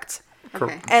correct.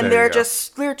 Okay. And they're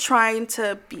trying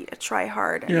to be a try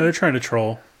hard. Yeah, they're trying to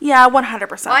troll. Yeah,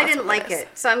 100%. Well, I didn't like it,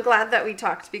 so I'm glad that we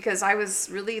talked because I was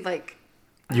really like.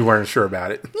 You weren't sure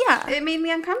about it. Yeah. It made me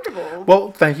uncomfortable.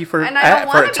 Well, thank you for and I don't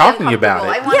want to talking about it.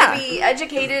 I want to be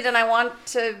educated, and I want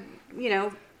to,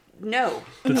 know.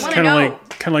 It's kind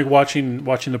of like watching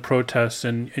the protests,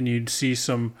 and you'd see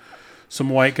some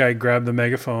white guy grab the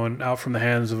megaphone out from the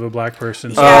hands of a black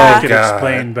person so they could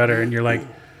explain better, and you're like,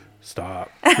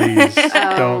 stop, please,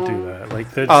 don't do that. Like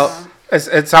that's.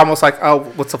 It's almost like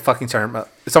what's the fucking term?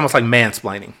 It's almost like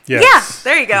mansplaining. Yes. Yeah,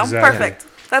 there you go. Exactly. Perfect.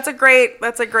 That's a great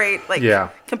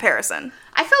comparison.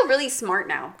 I feel really smart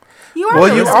now. You are.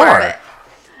 Well, you are.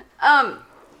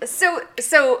 So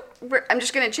I'm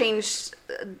just gonna change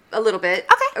a little bit.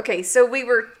 Okay. So we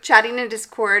were chatting in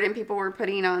Discord, and people were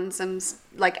putting on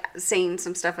saying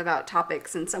some stuff about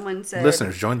topics, and someone said,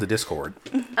 "Listeners, join the Discord."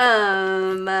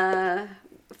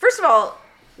 First of all,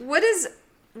 what is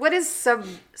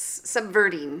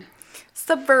subverting?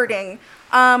 Subverting.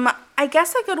 I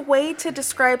guess a good way to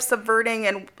describe subverting,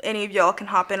 and any of y'all can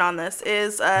hop in on this,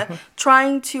 is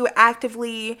trying to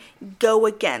actively go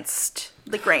against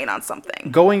the grain on something.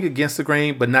 Going against the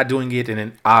grain, but not doing it in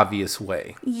an obvious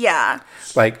way. Yeah.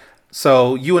 Like,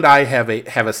 so you and I have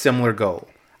a similar goal.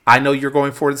 I know you're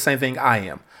going for the same thing I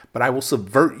am, but I will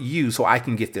subvert you so I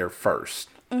can get there first.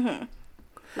 Mm-hmm.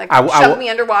 Like shove me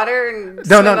underwater and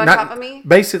swim on top of me?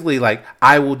 Basically, like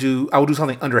I will do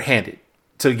something underhanded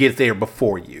to get there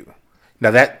before you.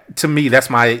 Now that, to me, that's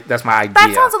my idea.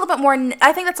 That sounds a little bit more,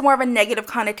 I think that's more of a negative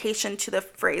connotation to the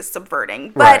phrase subverting.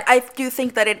 But I do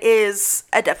think that it is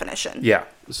a definition. Yeah.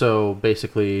 So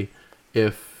basically,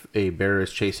 if a bear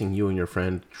is chasing you and your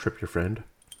friend, trip your friend?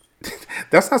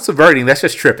 That's not subverting, that's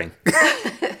just tripping.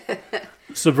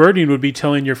 Subverting would be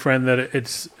telling your friend that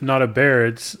it's not a bear,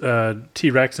 it's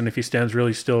T-Rex, and if he stands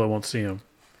really still, it won't see him.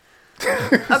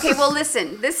 Okay, well,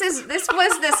 listen. This was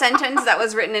the sentence that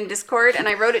was written in Discord, and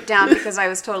I wrote it down because I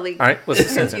was totally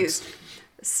confused.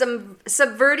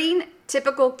 Subverting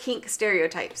typical kink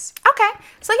stereotypes. Okay,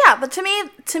 so yeah, but to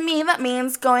me that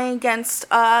means going against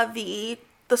the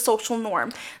social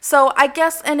norm. So I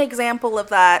guess an example of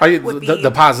that would be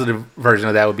the positive version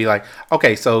of that would be like,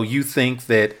 okay, so you think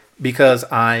that because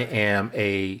I am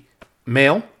a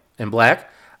male and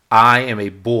black, I am a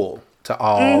bull to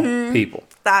all people.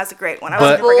 That's a great one. I was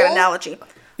looking for a good analogy.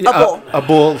 A bull. A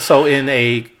bull. So in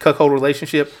a cuckold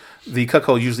relationship, the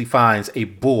cuckold usually finds a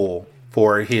bull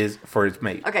for his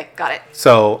mate. Okay, got it.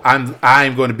 So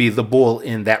I'm going to be the bull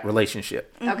in that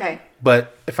relationship. Okay.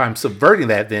 But if I'm subverting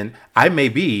that, then I may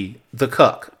be the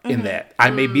cuck in that.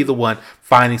 I may be the one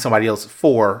finding somebody else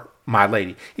for my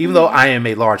lady. Even though I am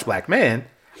a large black man,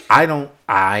 I'm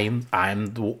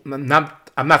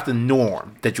not the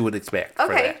norm that you would expect. Okay.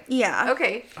 For that. Yeah.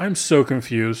 Okay. I'm so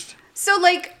confused. So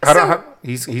like,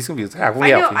 he's confused. How can I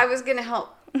we know. help you? I was gonna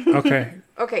help. Okay.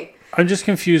 Okay. I'm just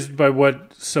confused by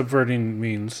what subverting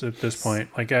means at this point.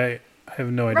 Like I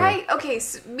have no idea. Right. Okay.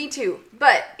 So, me too.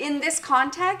 But in this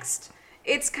context,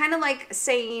 it's kind of like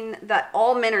saying that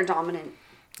all men are dominant.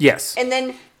 Yes. And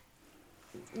then,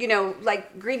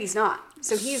 like Greedy's not.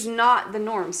 So he's not the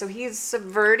norm. So he's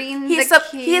subverting He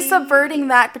is subverting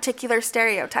that particular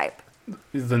stereotype.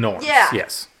 The norm. Yeah.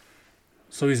 Yes.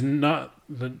 So he's not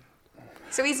the...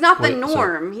 So he's not the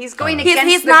norm. He's going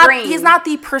against the grain. He's not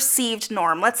the perceived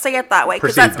norm. Let's say it that way.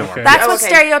 Perceived norm. Okay. That's what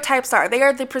stereotypes are. They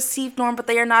are the perceived norm, but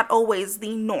they are not always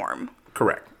the norm.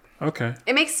 Correct. Okay.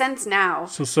 It makes sense now.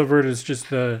 So subvert is just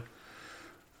the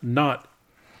not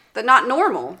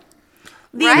normal.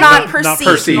 The Right? not Not perceived,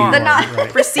 perceived normal. The not- Right.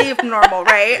 Perceived normal,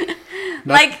 right?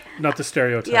 Not the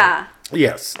stereotype. Yeah.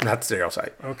 Yes, not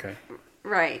stereotype. Okay.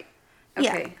 Right.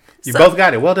 Yeah. Okay. You both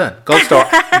got it. Well done. Gold star.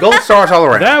 Gold stars all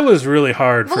around. That was really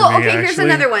hard for Well, me, okay, actually. here's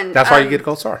another one. That's why you get a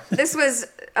gold star. This was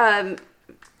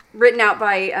written out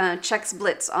by Chex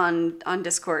Blitz on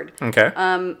Discord. Okay.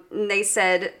 They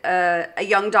said a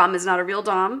young dom is not a real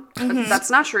dom. That's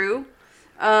not true.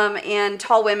 And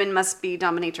tall women must be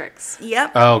dominatrix.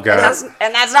 Yep. Oh god.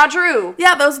 And that's not true.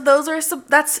 Yeah, those are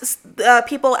that's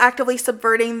people actively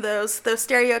subverting those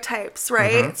stereotypes,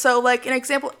 right? So, like an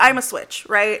example, I'm a switch,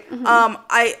 right?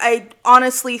 I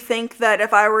honestly think that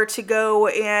if I were to go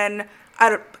and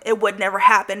it would never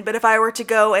happen, but if I were to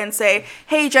go and say,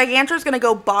 "Hey, Gigantor's gonna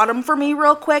go bottom for me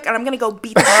real quick, and I'm gonna go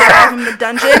beat the shit out of him in the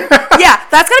dungeon," yeah,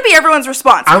 that's gonna be everyone's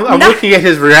response. I'm looking at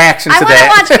his reaction to I want to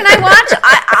that. watch. Can I watch?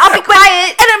 I'll be quiet.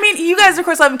 And I mean, you guys, of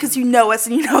course, love him because you know us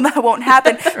and you know that won't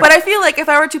happen. But I feel like if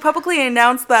I were to publicly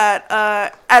announce that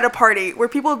at a party where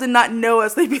people did not know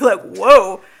us, they'd be like,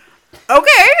 "Whoa,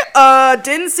 okay,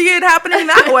 didn't see it happening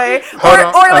that way." Hold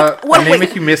on. Or like, I may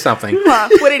make you miss something.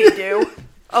 what did he do?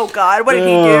 Oh God, what did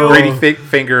he do? Greedy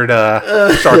fingered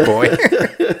Shark Boy.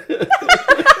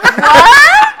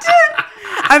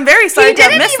 I'm very sorry He to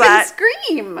have didn't missed even that.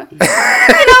 scream.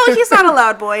 You know, he's not a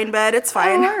loud boy in bed. It's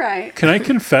fine. All right. Can I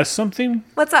confess something?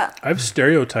 What's up? I've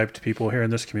stereotyped people here in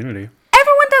this community.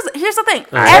 Everyone does it. Here's the thing.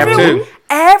 I have too.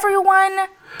 Everyone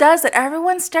does it.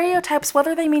 Everyone stereotypes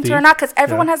whether they mean to or not because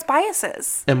everyone has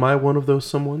biases. Am I one of those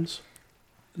someones?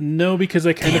 No, because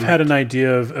I kind of had an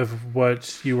idea of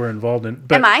what you were involved in.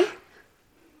 But Am I?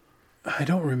 I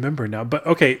don't remember now. But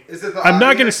okay, Is it the I'm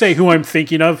not going to obvious? say who I'm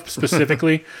thinking of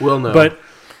specifically. Well, no. But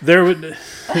there would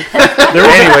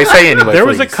Anyway, say anyway. there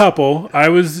was a please. couple. I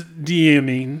was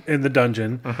DMing in the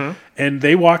dungeon, and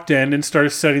they walked in and started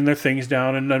setting their things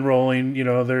down and unrolling, you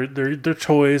know, their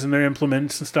toys and their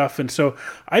implements and stuff. And so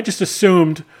I just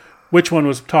assumed which one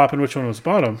was top and which one was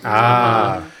bottom.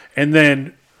 And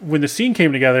then when the scene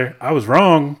came together, I was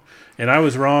wrong, and I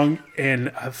was wrong in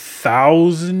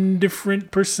 1,000 different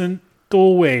percentile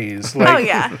ways. Like, Oh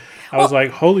yeah. I was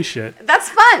like, holy shit. That's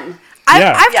fun.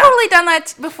 Yeah. I've totally done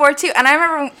that before too, and I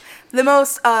remember the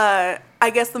most, I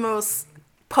guess the most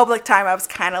public time I was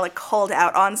kind of like called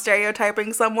out on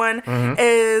stereotyping someone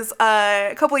is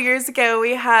a couple of years ago.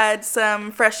 We had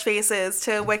some fresh faces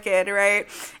to Wicked, right?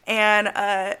 And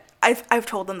I've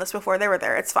told them this before. They were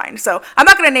there. It's fine. So I'm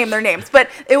not going to name their names, but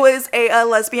it was a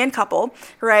lesbian couple,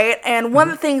 right? And one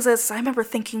of the things is I remember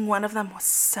thinking one of them was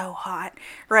so hot,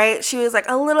 right? She was like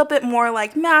a little bit more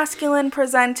like masculine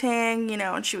presenting, you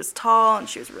know, and she was tall and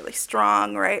she was really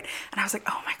strong, right? And I was like,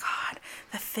 oh my God,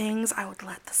 the things I would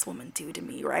let this woman do to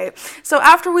me, right? So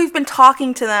after we've been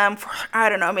talking to them for, I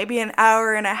don't know, maybe an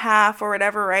hour and a half or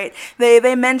whatever, right?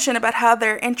 They mention about how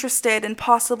they're interested in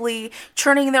possibly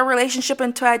turning their relationship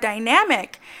into a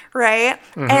dynamic, right?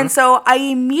 And so I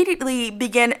immediately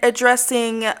began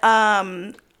addressing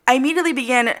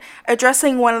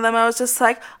one of them. I was just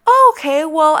like, oh, okay,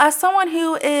 well, as someone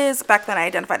who is, back then I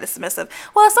identified as submissive,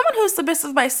 well, as someone who's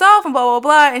submissive myself and blah, blah,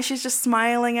 blah, and she's just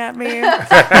smiling at me,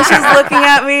 and she's looking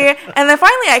at me, and then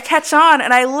finally I catch on,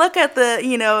 and I look at the,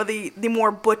 you know, the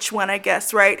more butch one, I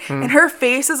guess, right, and her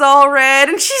face is all red,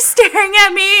 and she's staring at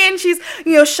me, and she's,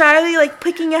 you know, shyly, like,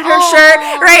 picking at her shirt,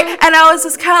 right, and I was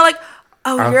just kind of like,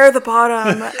 oh, you're the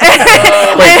bottom.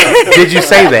 Wait, did you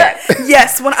say that?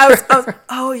 Yes, when I was,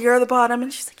 oh, you're the bottom,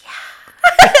 and she's like, yeah.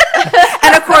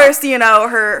 And of course, you know,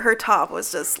 her top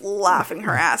was just laughing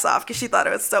her ass off because she thought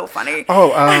it was so funny.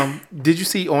 Did you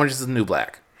see Orange is the New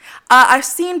Black? I've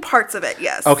seen parts of it,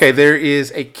 yes. Okay, there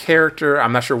is a character.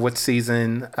 I'm not sure what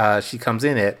season she comes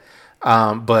in at,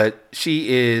 but she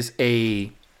is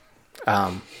a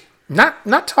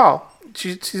not tall.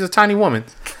 She's a tiny woman.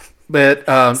 But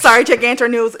Sorry, Gigantor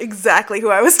knows exactly who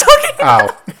I was talking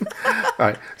about. all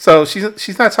right. So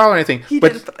she's not tall or anything. He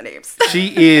but didn't put the names.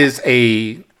 she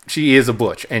is a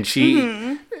butch, and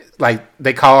she like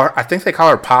they call her. I think they call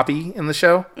her Poppy in the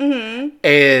show.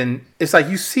 And it's like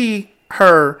you see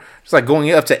her just like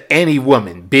going up to any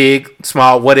woman, big,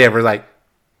 small, whatever. Like,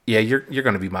 yeah, you're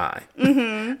gonna be mine.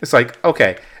 It's like,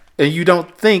 okay, and you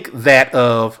don't think that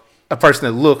of a person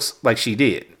that looks like she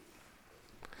did.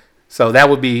 So that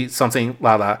would be something,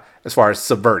 Lala, as far as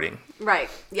subverting. Right.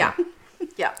 Yeah.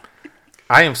 Yeah.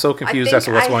 I am so confused think as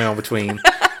to what's I- going on between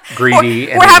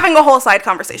Greedy and We're having a whole side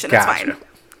conversation. Gotcha. It's fine.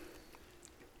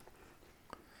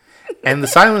 And the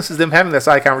silence is them having that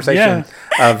side conversation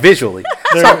visually.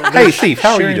 So, hey, Steve,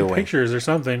 how are you Sharing doing? Pictures or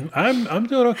something. I'm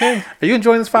doing okay. Are you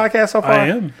enjoying this podcast so far? I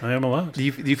am a lot. Do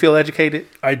you feel educated?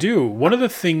 I do. One of the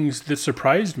things that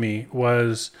surprised me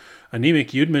was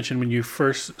Anemic, you'd mentioned when you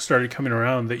first started coming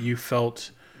around that you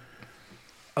felt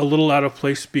a little out of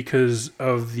place because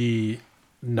of the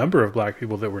number of black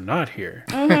people that were not here.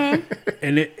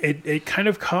 And it kind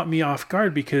of caught me off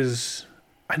guard because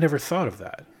I never thought of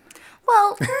that.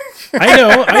 Well, I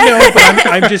know, but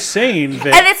I'm just saying that.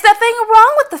 and it's nothing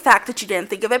wrong with the fact that you didn't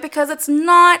think of it because it's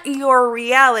not your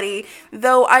reality.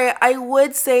 Though I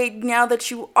would say now that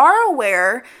you are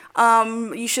aware,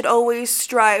 you should always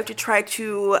strive to try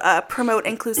to promote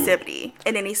inclusivity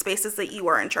in any spaces that you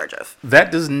are in charge of.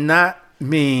 That does not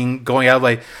mean going out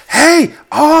like, hey,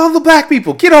 all the black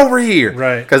people, get over here.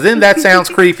 Right. Because then that sounds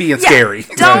creepy and scary.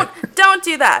 Don't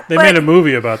do that. They made a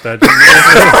movie about that, didn't they?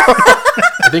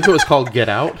 I think it was called Get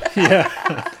Out. Yeah.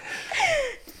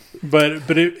 But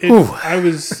I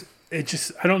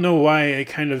don't know why it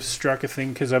kind of struck a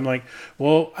thing because I'm like,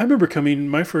 well, I remember coming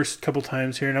my first couple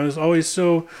times here and I was always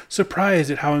so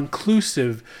surprised at how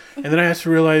inclusive. And then I have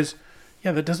to realize,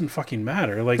 yeah, that doesn't fucking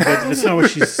matter. Like, that's not what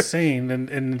she's saying.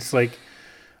 And it's like,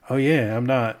 oh yeah,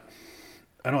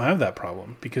 I don't have that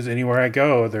problem because anywhere I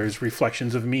go, there's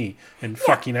reflections of me and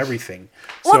fucking everything.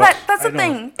 Well, So that's the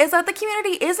thing, is that the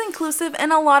community is inclusive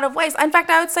in a lot of ways. In fact,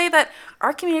 I would say that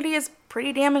our community is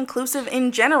pretty damn inclusive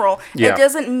in general. Yeah. It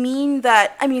doesn't mean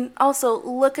that, also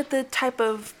look at the type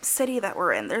of city that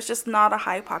we're in. There's just not a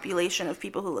high population of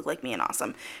people who look like me and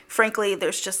awesome. Frankly,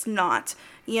 there's just not,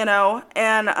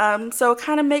 and so it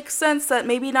kind of makes sense that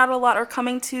maybe not a lot are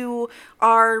coming to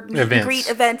our meet and greet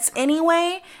events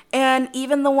anyway. And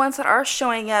even the ones that are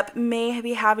showing up may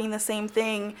be having the same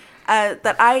thing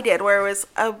that I did, where it was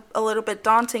a little bit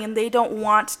daunting and they don't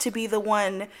want to be the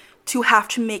one to have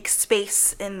to make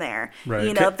space in there.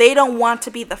 Right. They don't want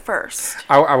to be the first.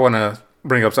 I want to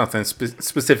bring up something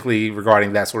specifically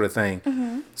regarding that sort of thing.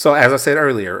 Mm-hmm. So as I said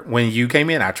earlier, when you came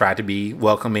in, I tried to be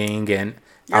welcoming and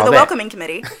You're all the that. welcoming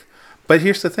committee. But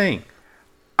here's the thing.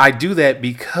 I do that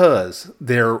because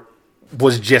there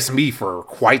was just me for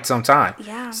quite some time.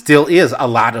 Yeah. Still is a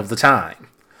lot of the time.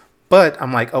 But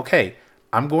I'm like, okay,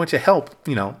 I'm going to help,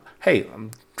 hey,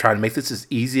 I'm trying to make this as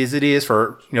easy as it is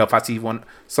for, if I see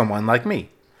someone like me.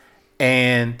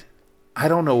 And I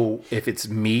don't know if it's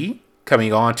me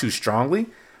coming on too strongly,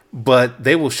 but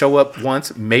they will show up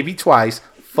once, maybe twice.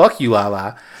 Fuck you,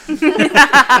 Lala.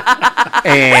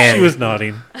 And she was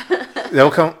nodding.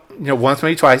 They'll come, once,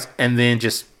 maybe twice, and then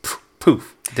just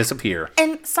poof, disappear.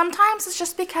 And sometimes it's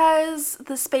just because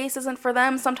the space isn't for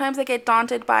them. Sometimes they get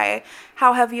daunted by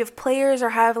how heavy of players or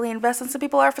how heavily invested some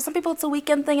people are. For some people, it's a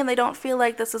weekend thing and they don't feel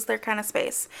like this is their kind of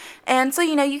space. And so,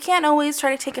 you can't always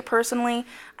try to take it personally.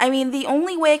 The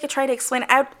only way I could try to explain it,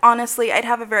 I'd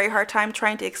have a very hard time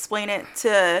trying to explain it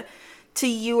to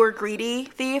you or Greedy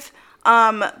Thief.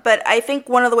 But I think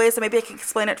one of the ways that maybe I can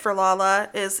explain it for Lala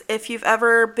is if you've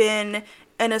ever been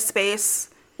in a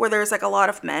space where there's like a lot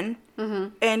of men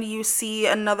and you see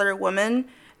another woman,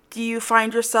 do you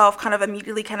find yourself kind of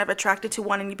immediately kind of attracted to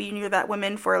wanting to be near that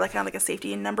woman for like kind of like a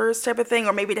safety in numbers type of thing,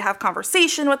 or maybe to have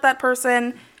conversation with that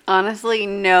person? Honestly,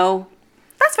 no.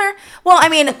 That's fair. Well,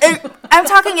 I'm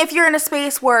talking if you're in a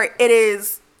space where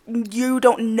you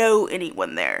don't know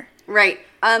anyone there. Right.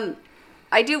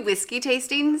 I do whiskey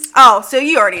tastings. Oh, so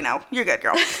you already know. You're good,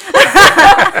 girl.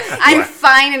 I'm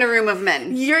fine in a room of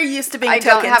men. You're used to being I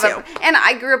token don't have too. and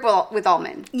I grew up with all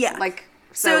men. Yeah.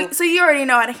 So you already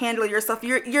know how to handle yourself.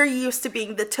 You're used to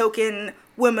being the token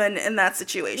woman in that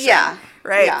situation. Yeah.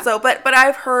 Right. Yeah. So, but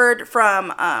I've heard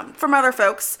from other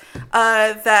folks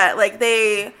that like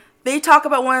they talk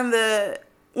about one of the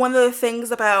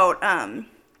things about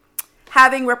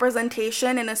having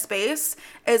representation in a space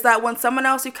is that when someone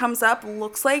else who comes up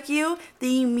looks like you,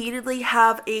 they immediately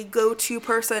have a go-to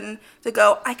person to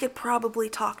go, I could probably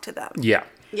talk to them. Yeah.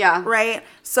 yeah. Right?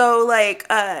 So,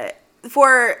 I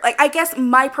guess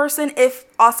my person, if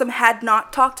Awesome had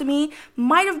not talked to me,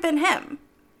 might have been him.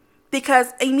 Because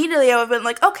immediately I would have been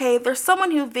like, okay, there's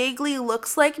someone who vaguely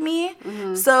looks like me.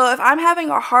 Mm-hmm. So if I'm having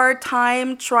a hard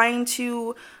time trying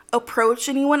to approach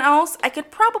anyone else, I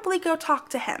could probably go talk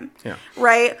to him. Yeah.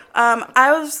 Right?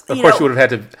 I was, Of course, you would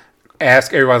have had to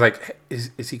ask everybody, like,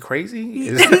 is he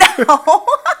crazy? No.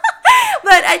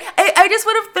 But I just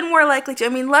would have been more likely to.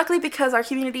 Luckily, because our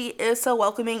community is so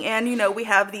welcoming and, we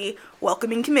have the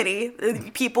welcoming committee,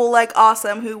 people like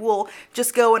Awesome who will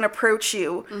just go and approach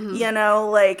you,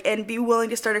 and be willing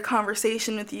to start a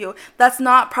conversation with you. That's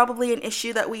not probably an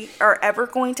issue that we are ever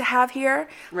going to have here.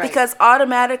 Right. Because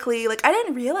automatically, I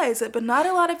didn't realize it, but not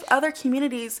a lot of other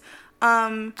communities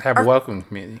have a welcoming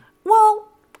community. Well,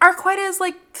 are quite as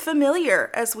familiar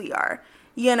as we are.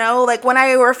 You know, like when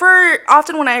I refer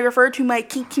to my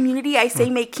kink community, I say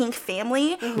my kink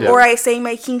family or I say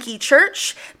my kinky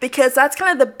church, because that's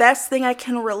kind of the best thing I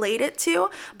can relate it to.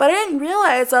 But I didn't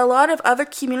realize a lot of other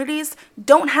communities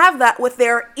don't have that with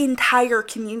their entire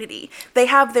community. They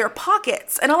have their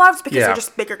pockets, and a lot of it's because they're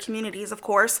just bigger communities, of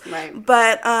course. Right.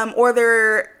 But or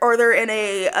they're in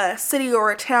a city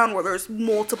or a town where there's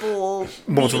multiple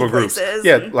meeting groups. places.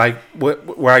 Yeah, like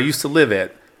where I used to live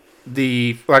at.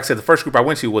 Like I said, the first group I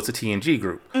went to was the TNG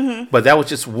group, but that was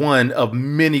just one of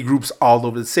many groups all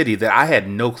over the city that I had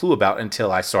no clue about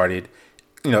until I started,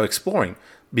 exploring,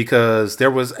 because there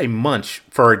was a munch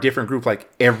for a different group like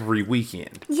every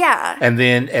weekend. Yeah. And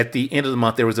then at the end of the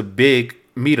month, there was a big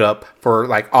meetup for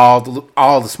like all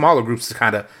the smaller groups to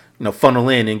kind of funnel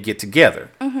in and get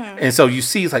together. And so you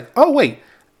see, it's like, oh wait,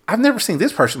 I've never seen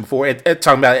this person before.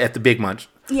 Talking about it at the big munch.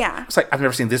 Yeah. It's like, I've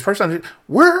never seen this person.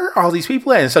 Where are all these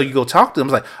people at? And so you go talk to them.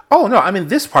 It's like, oh, no, I'm in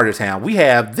this part of town. We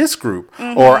have this group.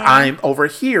 Or I'm over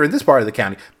here in this part of the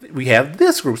county. We have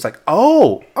this group. It's like,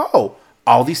 oh,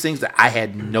 all these things that I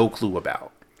had no clue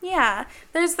about. Yeah.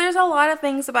 There's a lot of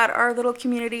things about our little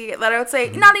community that I would say,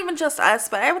 not even just us,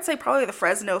 but I would say probably the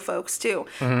Fresno folks too,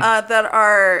 that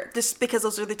are, just because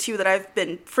those are the two that I've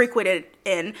been frequented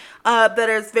in, that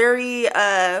is very...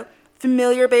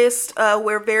 familiar based.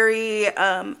 We're very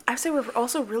I say we're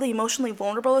also really emotionally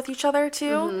vulnerable with each other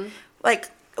too.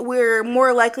 Like, we're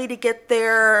more likely to get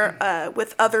there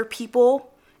with other people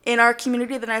in our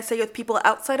community than I say with people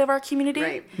outside of our community.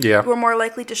 Right. Yeah. We're more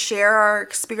likely to share our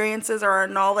experiences or our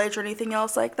knowledge or anything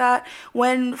else like that,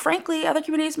 when frankly other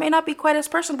communities may not be quite as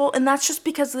personable, and that's just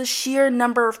because of the sheer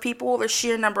number of people, the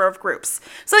sheer number of groups.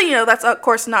 So, that's of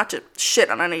course not to shit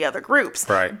on any other groups.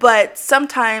 Right. But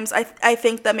sometimes I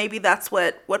think that maybe that's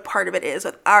what part of it is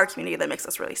with our community that makes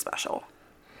us really special.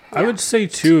 I would say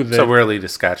too that So we're Elite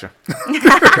Scotcha.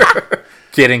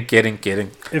 Kidding.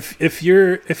 if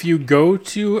you go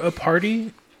to a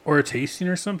party or a tasting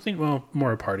or something, well,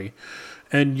 more a party,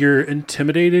 and you're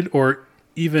intimidated or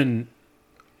even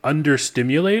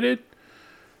understimulated,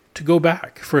 to go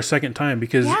back for a second time,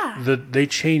 because they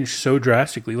change so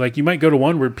drastically. Like, you might go to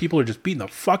one where people are just beating the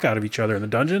fuck out of each other in the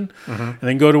dungeon, and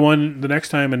then go to one the next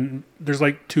time and there's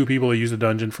like 2 people that use the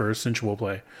dungeon for sensual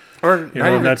play. Or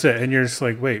and that's it. And you're just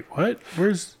like, wait, what? I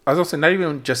was going to say, not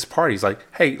even just parties. Like,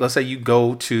 hey, let's say you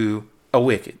go to a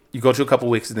Wicked. You go to a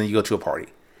couple of Wickeds, and then you go to a party.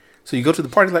 So you go to the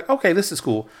party, like, okay, this is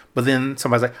cool. But then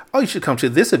somebody's like, oh, you should come to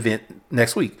this event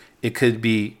next week. It could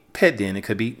be Pet Den. It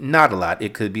could be Not a Lot.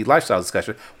 It could be Lifestyle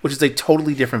Discussion, which is a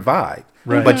totally different vibe.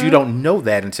 Right. But you don't know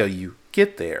that until you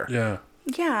get there. Yeah.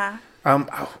 Yeah.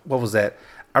 What was that?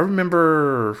 I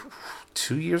remember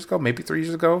 2 years ago, maybe 3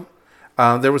 years ago,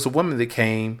 there was a woman that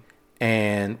came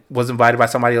and was invited by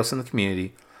somebody else in the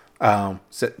community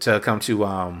to come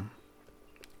to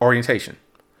orientation.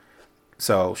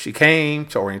 So she came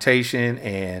to orientation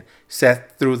and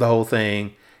sat through the whole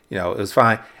thing. It was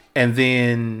fine. And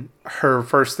then her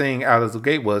first thing out of the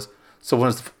gate was, so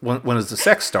when does the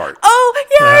sex start? Oh,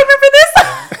 yeah, I remember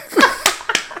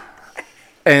this.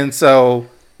 And so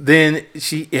then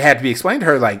it had to be explained to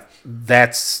her, like,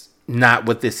 that's not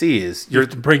what this is. You have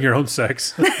to bring your own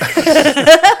sex.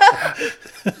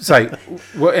 It's like,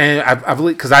 well, and I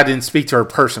believe, because I didn't speak to her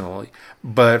personally,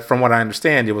 but from what I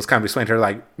understand, it was kind of explained to her,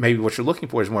 like, maybe what you're looking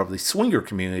for is more of the swinger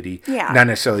community, not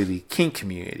necessarily the kink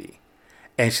community.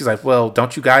 And she's like, well,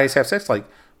 don't you guys have sex? Like,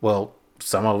 well,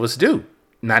 some of us do.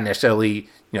 Not necessarily,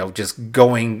 just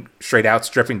going straight out,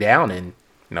 stripping down and,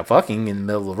 fucking in the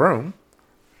middle of the room.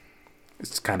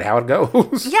 It's kind of how it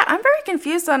goes. Yeah, I'm very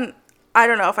confused on, I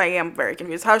don't know if I am very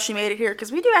confused how she made it here,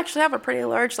 because we do actually have a pretty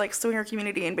large, like, swinger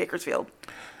community in Bakersfield.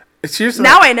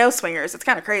 Now I know swingers. It's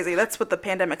kind of crazy. That's what the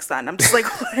pandemic's done. I'm just like,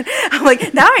 I'm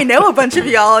like, now I know a bunch of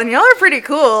y'all, and y'all are pretty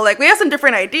cool. Like, we have some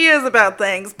different ideas about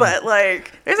things, but,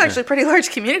 like, there's actually a pretty large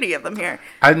community of them here.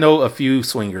 I know a few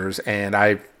swingers, and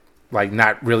I've, like,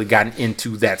 not really gotten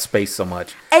into that space so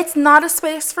much. It's not a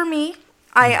space for me.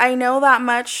 I know that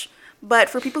much.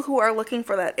 But for people who are looking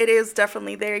for that, it is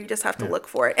definitely there. You just have to look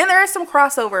for it. And there is some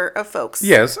crossover of folks.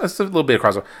 Yes, it's a little bit of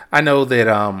crossover. I know that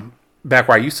back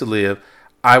where I used to live,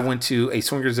 I went to a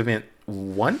swingers event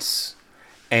once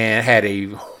and had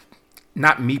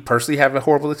not me personally have a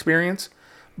horrible experience,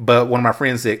 but one of my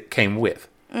friends that came with.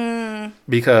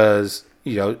 Because,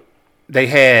 they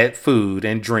had food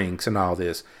and drinks and all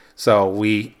this. So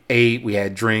we ate, we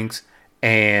had drinks,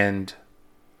 and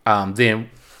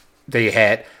then they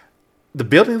had... The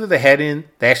building that they had in,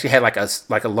 they actually had like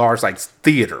a large like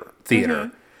theater,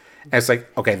 and it's like,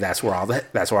 okay, that's where all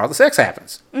the sex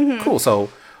happens. Cool. So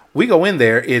we go in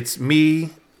there. It's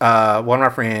me, one of my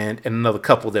friend, and another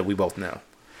couple that we both know.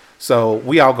 So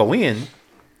we all go in,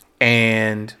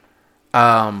 and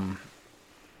I'm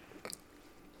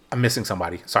missing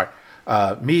somebody. Sorry.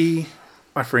 Me,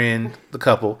 my friend, the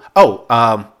couple.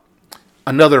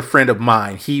 Another friend of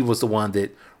mine. He was the one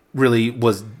that really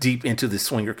was deep into the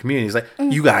swinger community. He's like,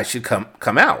 you guys should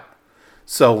come out.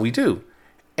 So we do.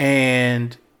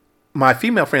 And my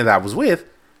female friend that I was with,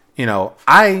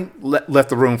 I left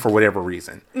the room for whatever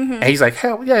reason. And he's like,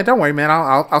 hell yeah, don't worry, man.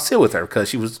 I'll sit with her, because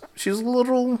she was a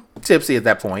little tipsy at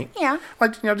that point. Yeah.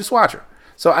 Like, just watch her.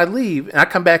 So I leave, and I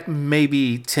come back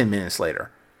maybe 10 minutes later.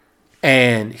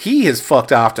 And he has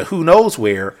fucked off to who knows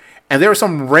where. And there was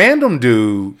some random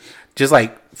dude just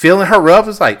like feeling her up.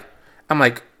 I'm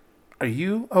like, are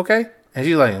you okay? And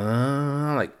she's like,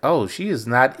 I'm like, oh, she is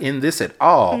not in this at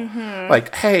all.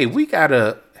 Like, hey,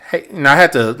 I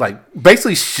had to like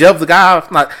basically shove the guy off,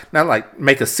 not like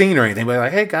make a scene or anything, but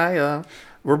like, hey guy,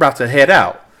 we're about to head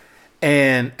out.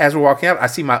 And as we're walking out, I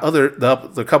see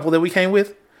the couple that we came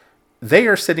with. They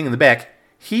are sitting in the back.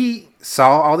 He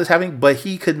saw all this happening, but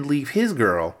he couldn't leave his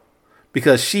girl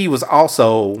because she was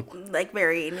also like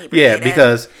very inebriated. Yeah,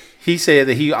 because he said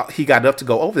that he got up to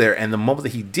go over there, and the moment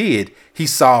that he did, he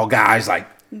saw guys like.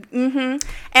 And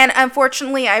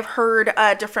unfortunately, I've heard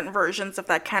different versions of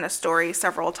that kind of story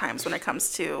several times when it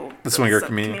comes to the swinger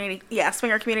community. Yeah,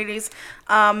 swinger communities.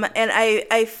 And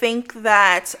I think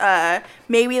that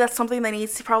maybe that's something that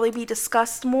needs to probably be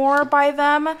discussed more by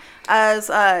them, as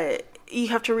you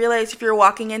have to realize if you're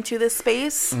walking into this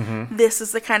space, this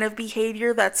is the kind of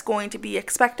behavior that's going to be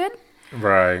expected.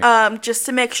 Right. Just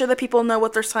to make sure that people know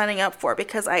what they're signing up for.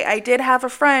 Because I did have a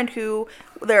friend who,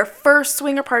 their first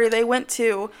swinger party they went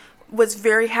to, was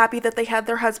very happy that they had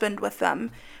their husband with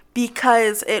them.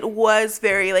 Because it was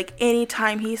very, like,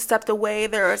 anytime he stepped away,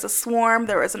 there was a swarm,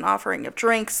 there was an offering of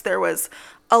drinks, there was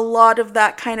a lot of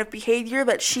that kind of behavior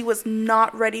that she was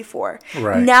not ready for.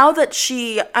 Right. Now that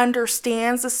she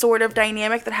understands the sort of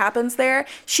dynamic that happens there,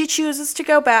 she chooses to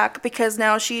go back because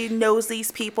now she knows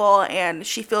these people and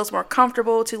she feels more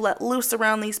comfortable to let loose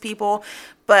around these people.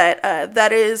 But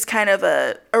that is kind of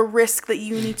a risk that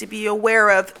you need to be aware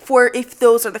of for if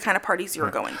those are the kind of parties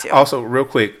you're going to. Also, real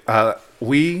quick,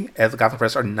 we at the Gotham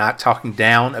Press are not talking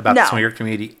down about the swinger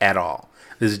community at all.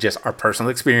 This is just our personal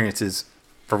experiences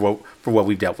for what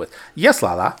we've dealt with. Yes,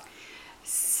 Lala.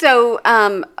 So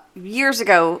years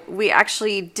ago, we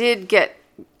actually did get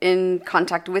in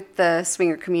contact with the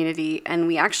swinger community, and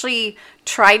we actually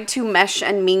tried to mesh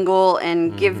and mingle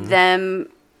and give them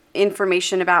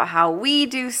information about how we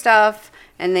do stuff,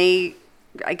 and they,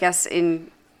 I guess,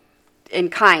 in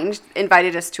kind,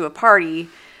 invited us to a party,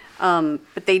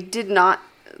 but they did not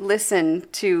listen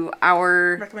to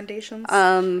our recommendations,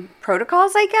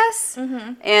 protocols, I guess.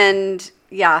 And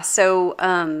yeah, so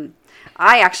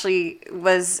I actually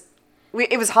was.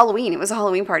 It was Halloween. It was a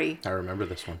Halloween party. I remember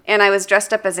this one. And I was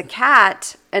dressed up as a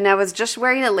cat, and I was just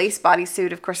wearing a lace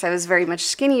bodysuit. Of course, I was very much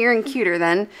skinnier and cuter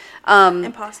then.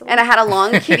 Impossible. And I had a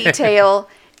long kitty tail,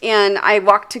 and I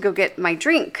walked to go get my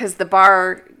drink because the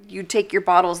bar, you take your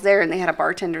bottles there, and they had a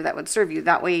bartender that would serve you.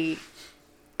 That way,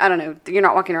 I don't know, you're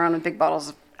not walking around with big bottles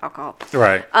of alcohol.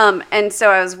 Right. And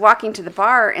so I was walking to the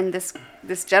bar, and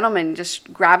this gentleman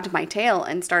just grabbed my tail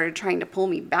and started trying to pull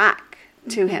me back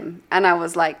to him. And I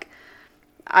was like,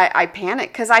 I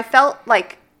panicked because I felt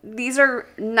like these are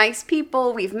nice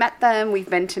people. We've met them. We've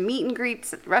been to meet and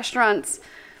greets at restaurants.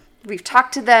 We've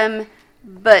talked to them,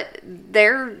 but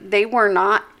they were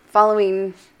not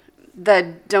following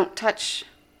the don't touch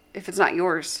if it's not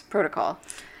yours protocol.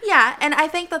 Yeah, and I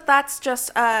think that that's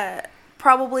just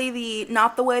probably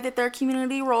not the way that their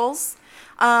community rolls.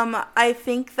 I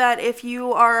think that if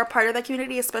you are a part of that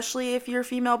community, especially if you're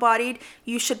female-bodied,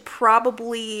 you should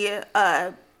probably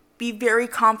be very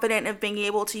confident of being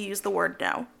able to use the word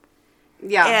no.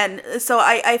 Yeah. And so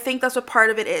I think that's what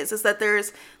part of it is that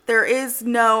there is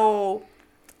no,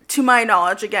 to my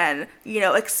knowledge, again,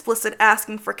 explicit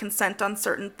asking for consent on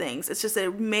certain things. It's just that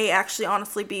it may actually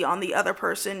honestly be on the other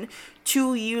person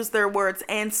to use their words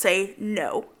and say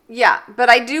no. Yeah,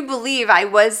 but I do believe I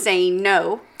was saying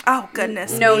no. Oh,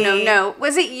 goodness. No.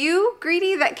 Was it you,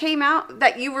 Greedy, that came out,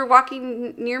 that you were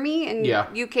walking near me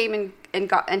and you came and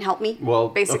got and helped me? Well,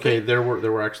 basically. okay, there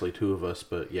were actually two of us,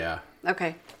 but yeah.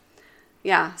 Okay.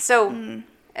 Yeah, so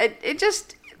it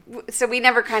just, so we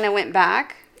never kind of went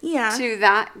back to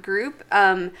that group.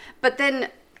 But then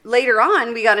later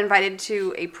on, we got invited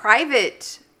to a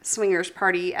private swingers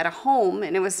party at a home,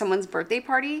 and it was someone's birthday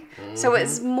party. So it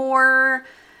was more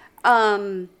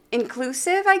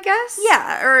inclusive, I guess.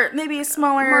 Yeah, or maybe a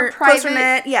smaller, more private.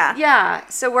 closer-knit, yeah. Yeah,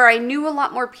 so where I knew a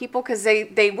lot more people because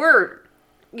they were,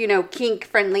 kink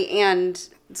friendly and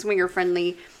swinger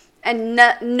friendly, and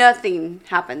nothing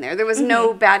happened there. There was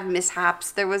no bad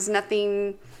mishaps. There was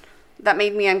nothing that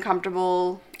made me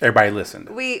uncomfortable. Everybody listened.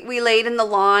 We laid in the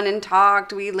lawn and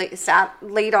talked. We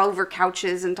laid over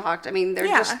couches and talked. I mean, they're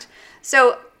just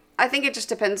so. I think it just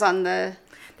depends on the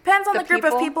group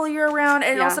of people you're around.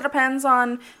 It also depends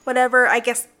on whatever, I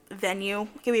guess, venue.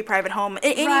 It could be a private home.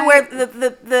 Anywhere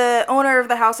the owner of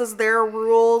the house has their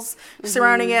rules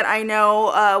surrounding it, I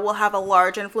know will have a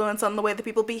large influence on the way that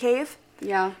people behave.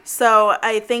 Yeah. So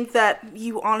I think that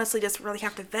you honestly just really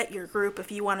have to vet your group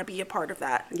if you want to be a part of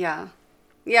that. Yeah.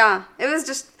 Yeah. It's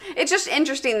just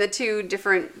interesting, the two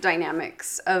different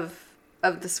dynamics of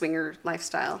the swinger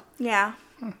lifestyle. Yeah.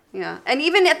 Yeah. And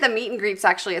even at the meet and greets,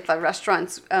 actually, at the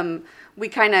restaurants, we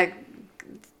kind of,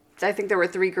 I think there were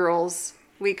 3 girls.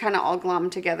 We kind of all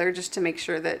glommed together just to make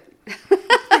sure that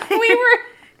we were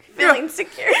feeling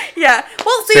secure. Yeah.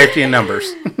 Well, see, safety in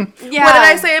numbers. Yeah. What did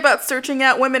I say about searching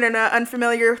out women in an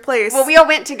unfamiliar place? Well, we all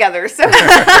went together, so. But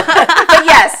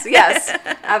yes,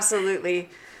 absolutely.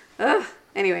 Ugh.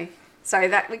 Anyway, sorry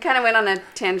that we kind of went on a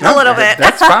tangent. A little bit.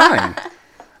 That's fine.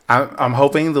 I'm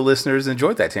hoping the listeners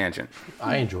enjoyed that tangent.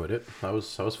 I enjoyed it. That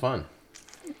was fun.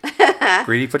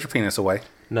 Greedy, put your penis away.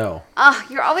 No. Oh,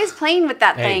 you're always playing with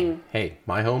that thing. Hey,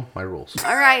 my home, my rules.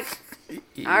 All right.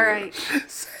 All right.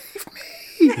 Save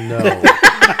me. No.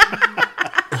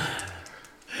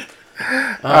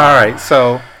 All right.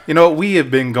 So, we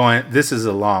have been going. This is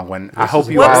a long one. I hope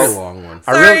you a all. very long one.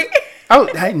 Sorry.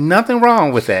 Hey, nothing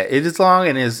wrong with that. It is long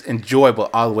and is enjoyable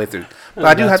all the way through. But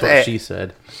I do have That's to what add. she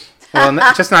said.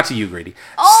 Well, just not to you, Greedy.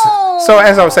 Oh. So,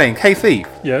 as I was saying, hey, Thief,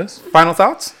 Yes. final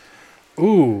thoughts?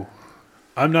 Ooh.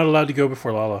 I'm not allowed to go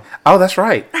before Lala. Oh, that's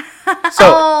right.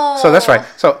 So that's right.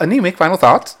 So, anemic, final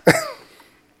thoughts.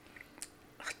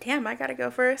 Damn, I gotta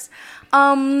go first.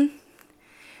 Don't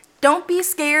be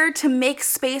scared to make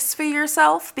space for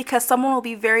yourself because someone will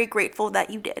be very grateful that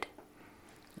you did.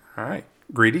 All right.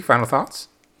 Greedy, final thoughts?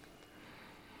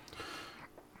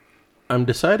 I'm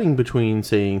deciding between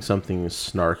saying something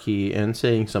snarky and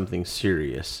saying something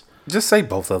serious. Just say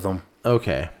both of them.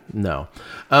 Okay, no.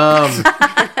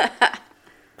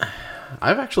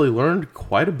 I've actually learned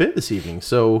quite a bit this evening,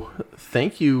 so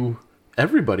thank you,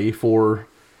 everybody, for,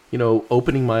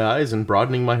 opening my eyes and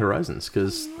broadening my horizons,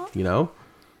 because,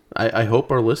 I hope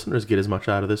our listeners get as much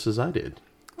out of this as I did.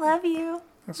 Love you.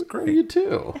 That's great. You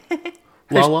too.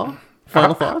 Lala,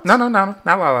 final thoughts? No, not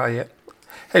Lala yet.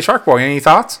 Hey, Shark Boy, any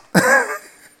thoughts?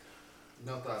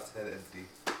 No thoughts, head empty.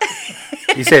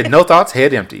 He said no thoughts,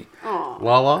 head empty.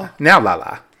 Lala? Now,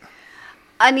 Lala.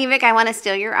 Anemic, I want to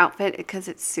steal your outfit because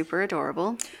it's super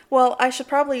adorable. Well,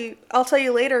 I'll tell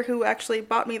you later who actually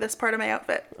bought me this part of my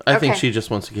outfit. I think Okay. she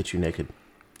just wants to get you naked.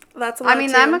 That's a lot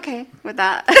too. I'm okay with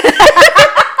that.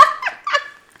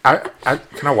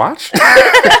 Can I watch?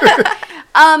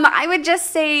 I would just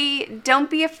say don't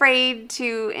be afraid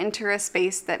to enter a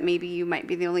space that maybe you might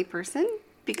be the only person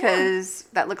because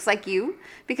that looks like you,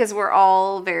 because we're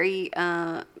all very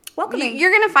welcoming. You're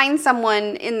going to find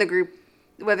someone in the group,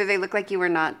 whether they look like you or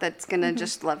not, that's going to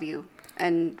just love you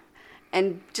and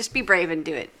just be brave and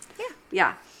do it.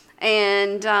 Yeah.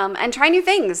 And try new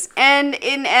things. And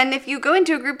if you go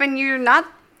into a group and you're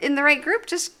not in the right group,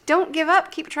 just don't give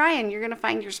up. Keep trying. You're going to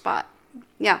find your spot.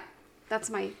 Yeah. That's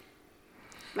my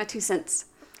 2 cents.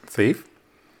 Thief,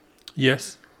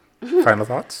 Yes. final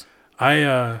thoughts?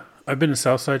 I've been to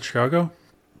Southside Chicago,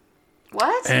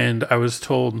 What? and I was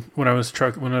told when I was a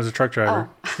truck driver,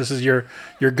 this is you're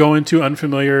going to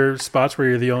unfamiliar spots where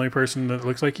you're the only person that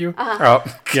looks like you. Oh,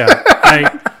 Yeah.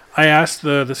 I asked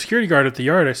the security guard at the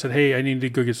yard, I said, hey, I need to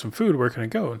go get some food. Where can I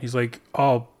go? And he's like,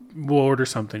 we'll order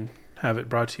something, have it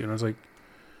brought to you. And I was like,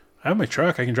 I have my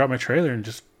truck. I can drop my trailer and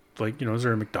just, is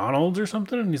there a McDonald's or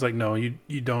something? And he's like, no,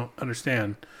 you don't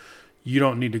understand. You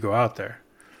don't need to go out there.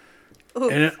 Ooh.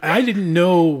 And I didn't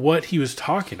know what he was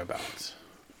talking about.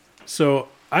 So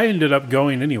I ended up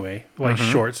going anyway,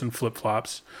 shorts and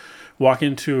flip-flops. Walk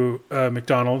into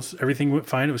McDonald's. Everything went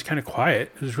fine. It was kind of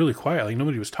quiet. It was really quiet. Like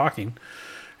nobody was talking.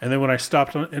 And then when I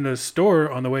stopped in a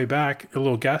store on the way back,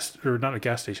 not a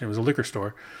gas station, it was a liquor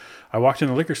store. I walked in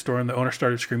the liquor store and the owner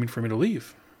started screaming for me to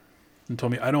leave and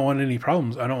told me, I don't want any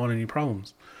problems. I don't want any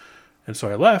problems. And so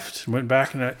I left, went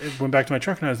back to my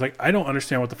truck, and I was like, I don't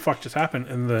understand what the fuck just happened.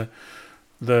 And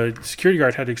the security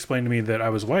guard had to explain to me that I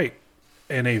was white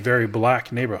in a very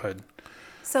black neighborhood.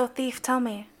 So, Thief, tell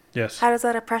me, Yes. how does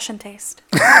that oppression taste?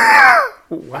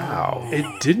 wow.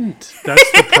 It didn't.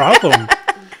 That's the problem.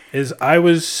 Is I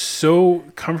was so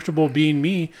comfortable being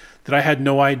me that I had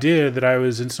no idea that I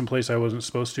was in some place I wasn't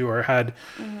supposed to, or had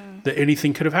that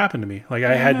anything could have happened to me. Like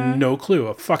I had no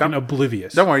clue. Fucking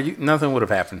oblivious. Don't worry, nothing would have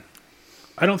happened.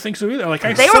 I don't think so either. Like They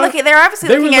were obviously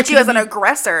they were looking at you looking as at an me-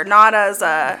 aggressor, not as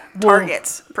a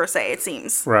target per se. It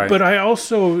seems. Right. But I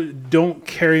also don't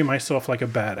carry myself like a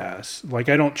badass. Like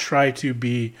I don't try to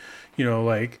be,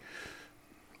 like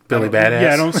Billy Badass.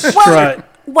 Yeah, I don't strut.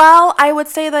 Well, I would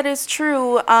say that is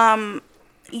true.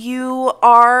 You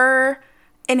are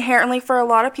inherently, for a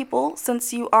lot of people,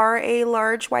 since you are a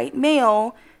large white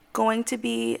male, going to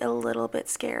be a little bit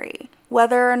scary.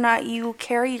 Whether or not you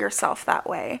carry yourself that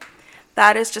way.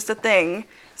 That is just a thing.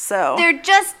 So They're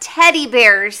just teddy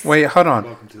bears. Wait, hold on.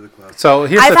 Welcome to the club. So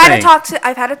here's I've the had thing. to talk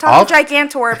to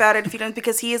Gigantor about it, if you don't,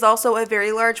 because he is also a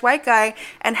very large white guy,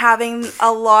 and having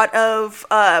a lot of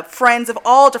friends of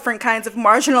all different kinds of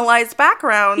marginalized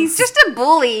backgrounds. He's just a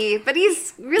bully, but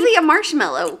he's really a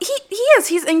marshmallow. He is.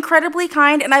 He's incredibly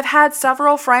kind, and I've had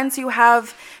several friends who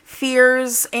have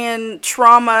fears and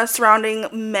trauma surrounding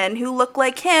men who look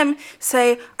like him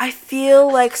say, I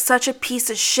feel like such a piece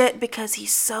of shit because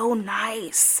he's so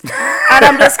nice. And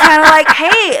I'm just kind of like,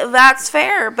 hey, that's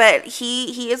fair, but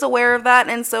he is aware of that,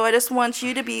 and so I just want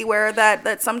you to be aware of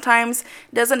that sometimes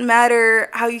it doesn't matter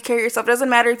how you carry yourself. It doesn't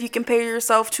matter if you compare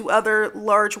yourself to other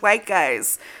large white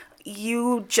guys.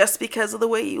 You, just because of the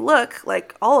way you look,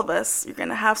 like all of us, you're going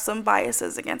to have some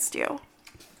biases against you.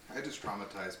 I just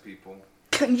traumatize people.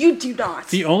 You do not.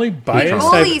 The only bias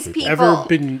bullies I've people. ever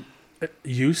been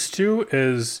used to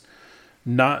is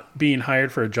not being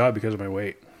hired for a job because of my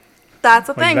weight. That's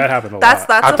the Like, thing. that happened a That's lot.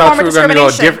 that's I a thought form you of were going to go a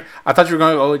discrimination. different. I thought you were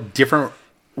going to go a different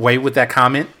way with that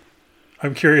comment.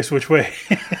 I'm curious which way.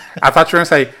 I thought you were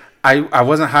going to say I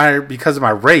wasn't hired because of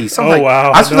my race. I'm Oh, like,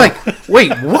 wow. I was No. like,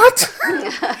 wait, what?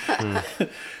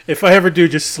 If I ever do,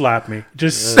 just slap me.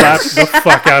 Just slap the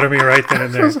fuck out of me right then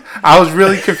and there. I was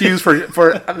really confused for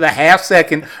the half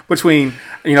second between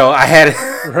I had it.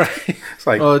 Right. It's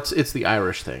like Oh, it's the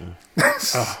Irish thing.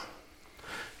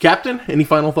 Captain, any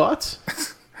final thoughts?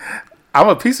 I'm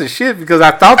a piece of shit because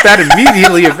I thought that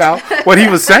immediately about what he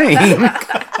was saying.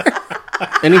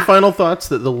 Any final thoughts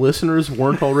that the listeners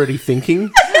weren't already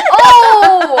thinking?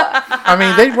 Oh! I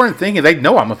mean, they weren't thinking. They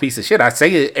know I'm a piece of shit. I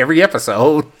say it every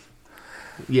episode.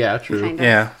 Yeah, true. Kind of.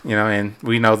 Yeah, and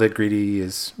we know that Greedy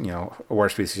is, a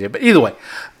worse piece of shit. But either way,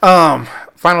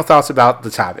 final thoughts about the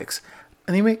topics.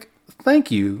 Anemic, thank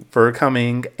you for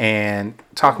coming and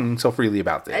talking so freely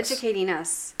about this. Educating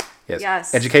us. Yes.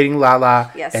 Yes. Educating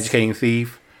Lala. Yes. Educating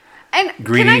Thief. And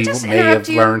Greedy can I just may interrupt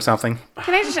have you? learned something.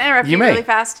 Can I just interrupt You you may. really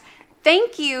fast?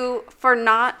 Thank you for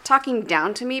not talking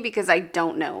down to me because I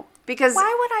don't know. Because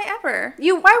Why would I ever?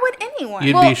 You- Why would anyone?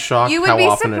 You'd be shocked you would how be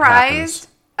often surprised.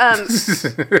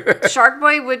 Shark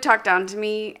Boy would talk down to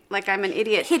me like I'm an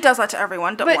idiot. He does that to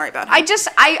everyone. Don't But worry about him.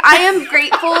 I am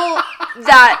grateful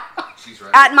that She's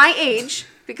right. at my age,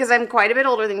 because I'm quite a bit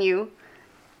older than you,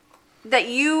 that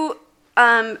you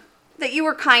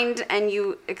were kind and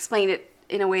you explained it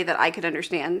in a way that I could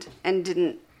understand and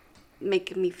didn't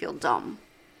make me feel dumb.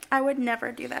 I would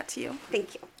never do that to you.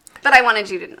 Thank you. But I wanted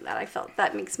you to know that. I felt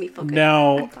that makes me feel good.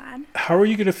 Now, glad. how are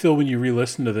you going to feel when you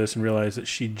re-listen to this and realize that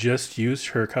she just used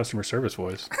her customer service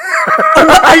voice?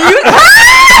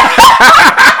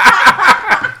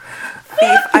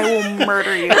 Thief, I will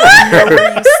murder you. I know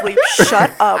where you sleep.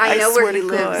 Shut up. I know swear where he to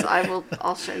lives. God.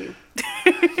 I'll show you.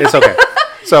 It's okay.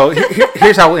 So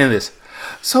here's how we'll end this.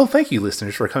 So thank you,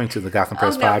 listeners, for coming to the Gotham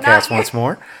Press no, not podcast you. once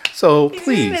more. So He's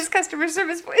using please, his customer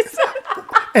service voice.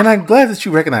 and I'm glad that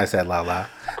you recognize that, Lala.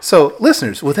 So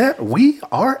listeners, with that, we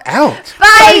are out.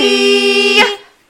 Bye.